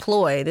nothing but a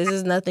ploy. This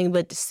is nothing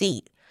but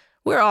deceit.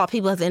 We're all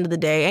people at the end of the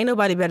day. Ain't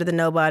nobody better than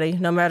nobody,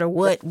 no matter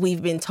what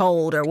we've been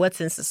told or what's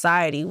in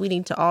society. We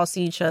need to all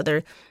see each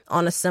other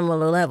on a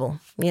similar level,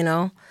 you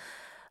know,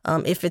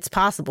 if it's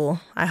possible.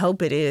 I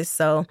hope it is.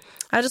 So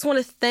I just want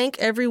to thank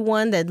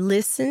everyone that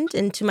listened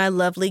and to my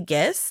lovely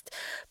guest.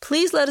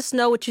 Please let us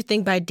know what you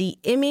think by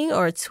DMing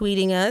or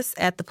tweeting us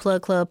at The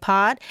Plug Club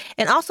Pod.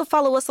 And also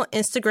follow us on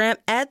Instagram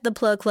at The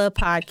Plug Club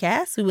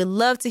Podcast. We would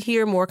love to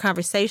hear more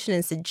conversation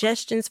and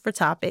suggestions for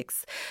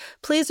topics.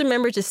 Please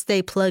remember to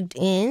stay plugged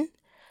in.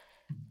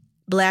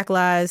 Black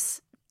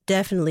lives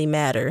definitely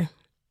matter.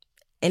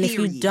 And if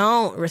you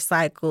don't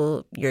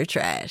recycle your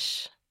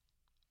trash.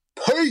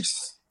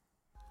 Peace.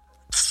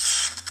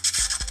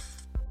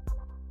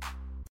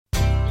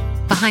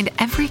 Behind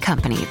every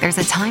company, there's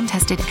a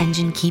time-tested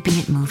engine keeping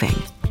it moving.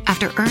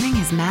 After earning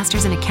his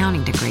master's in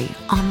accounting degree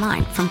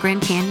online from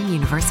Grand Canyon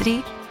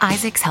University,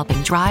 Isaac's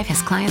helping drive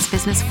his client's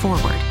business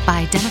forward by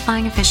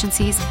identifying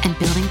efficiencies and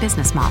building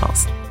business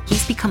models.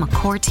 He's become a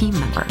core team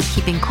member,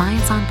 keeping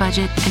clients on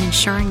budget and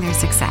ensuring their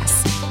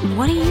success.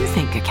 What do you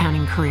think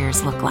accounting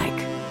careers look like?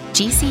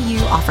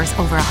 GCU offers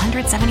over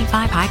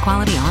 175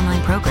 high-quality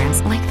online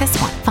programs like this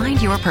one.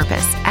 Find your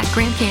purpose at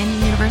Grand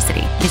Canyon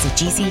University. Visit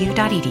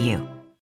gcu.edu.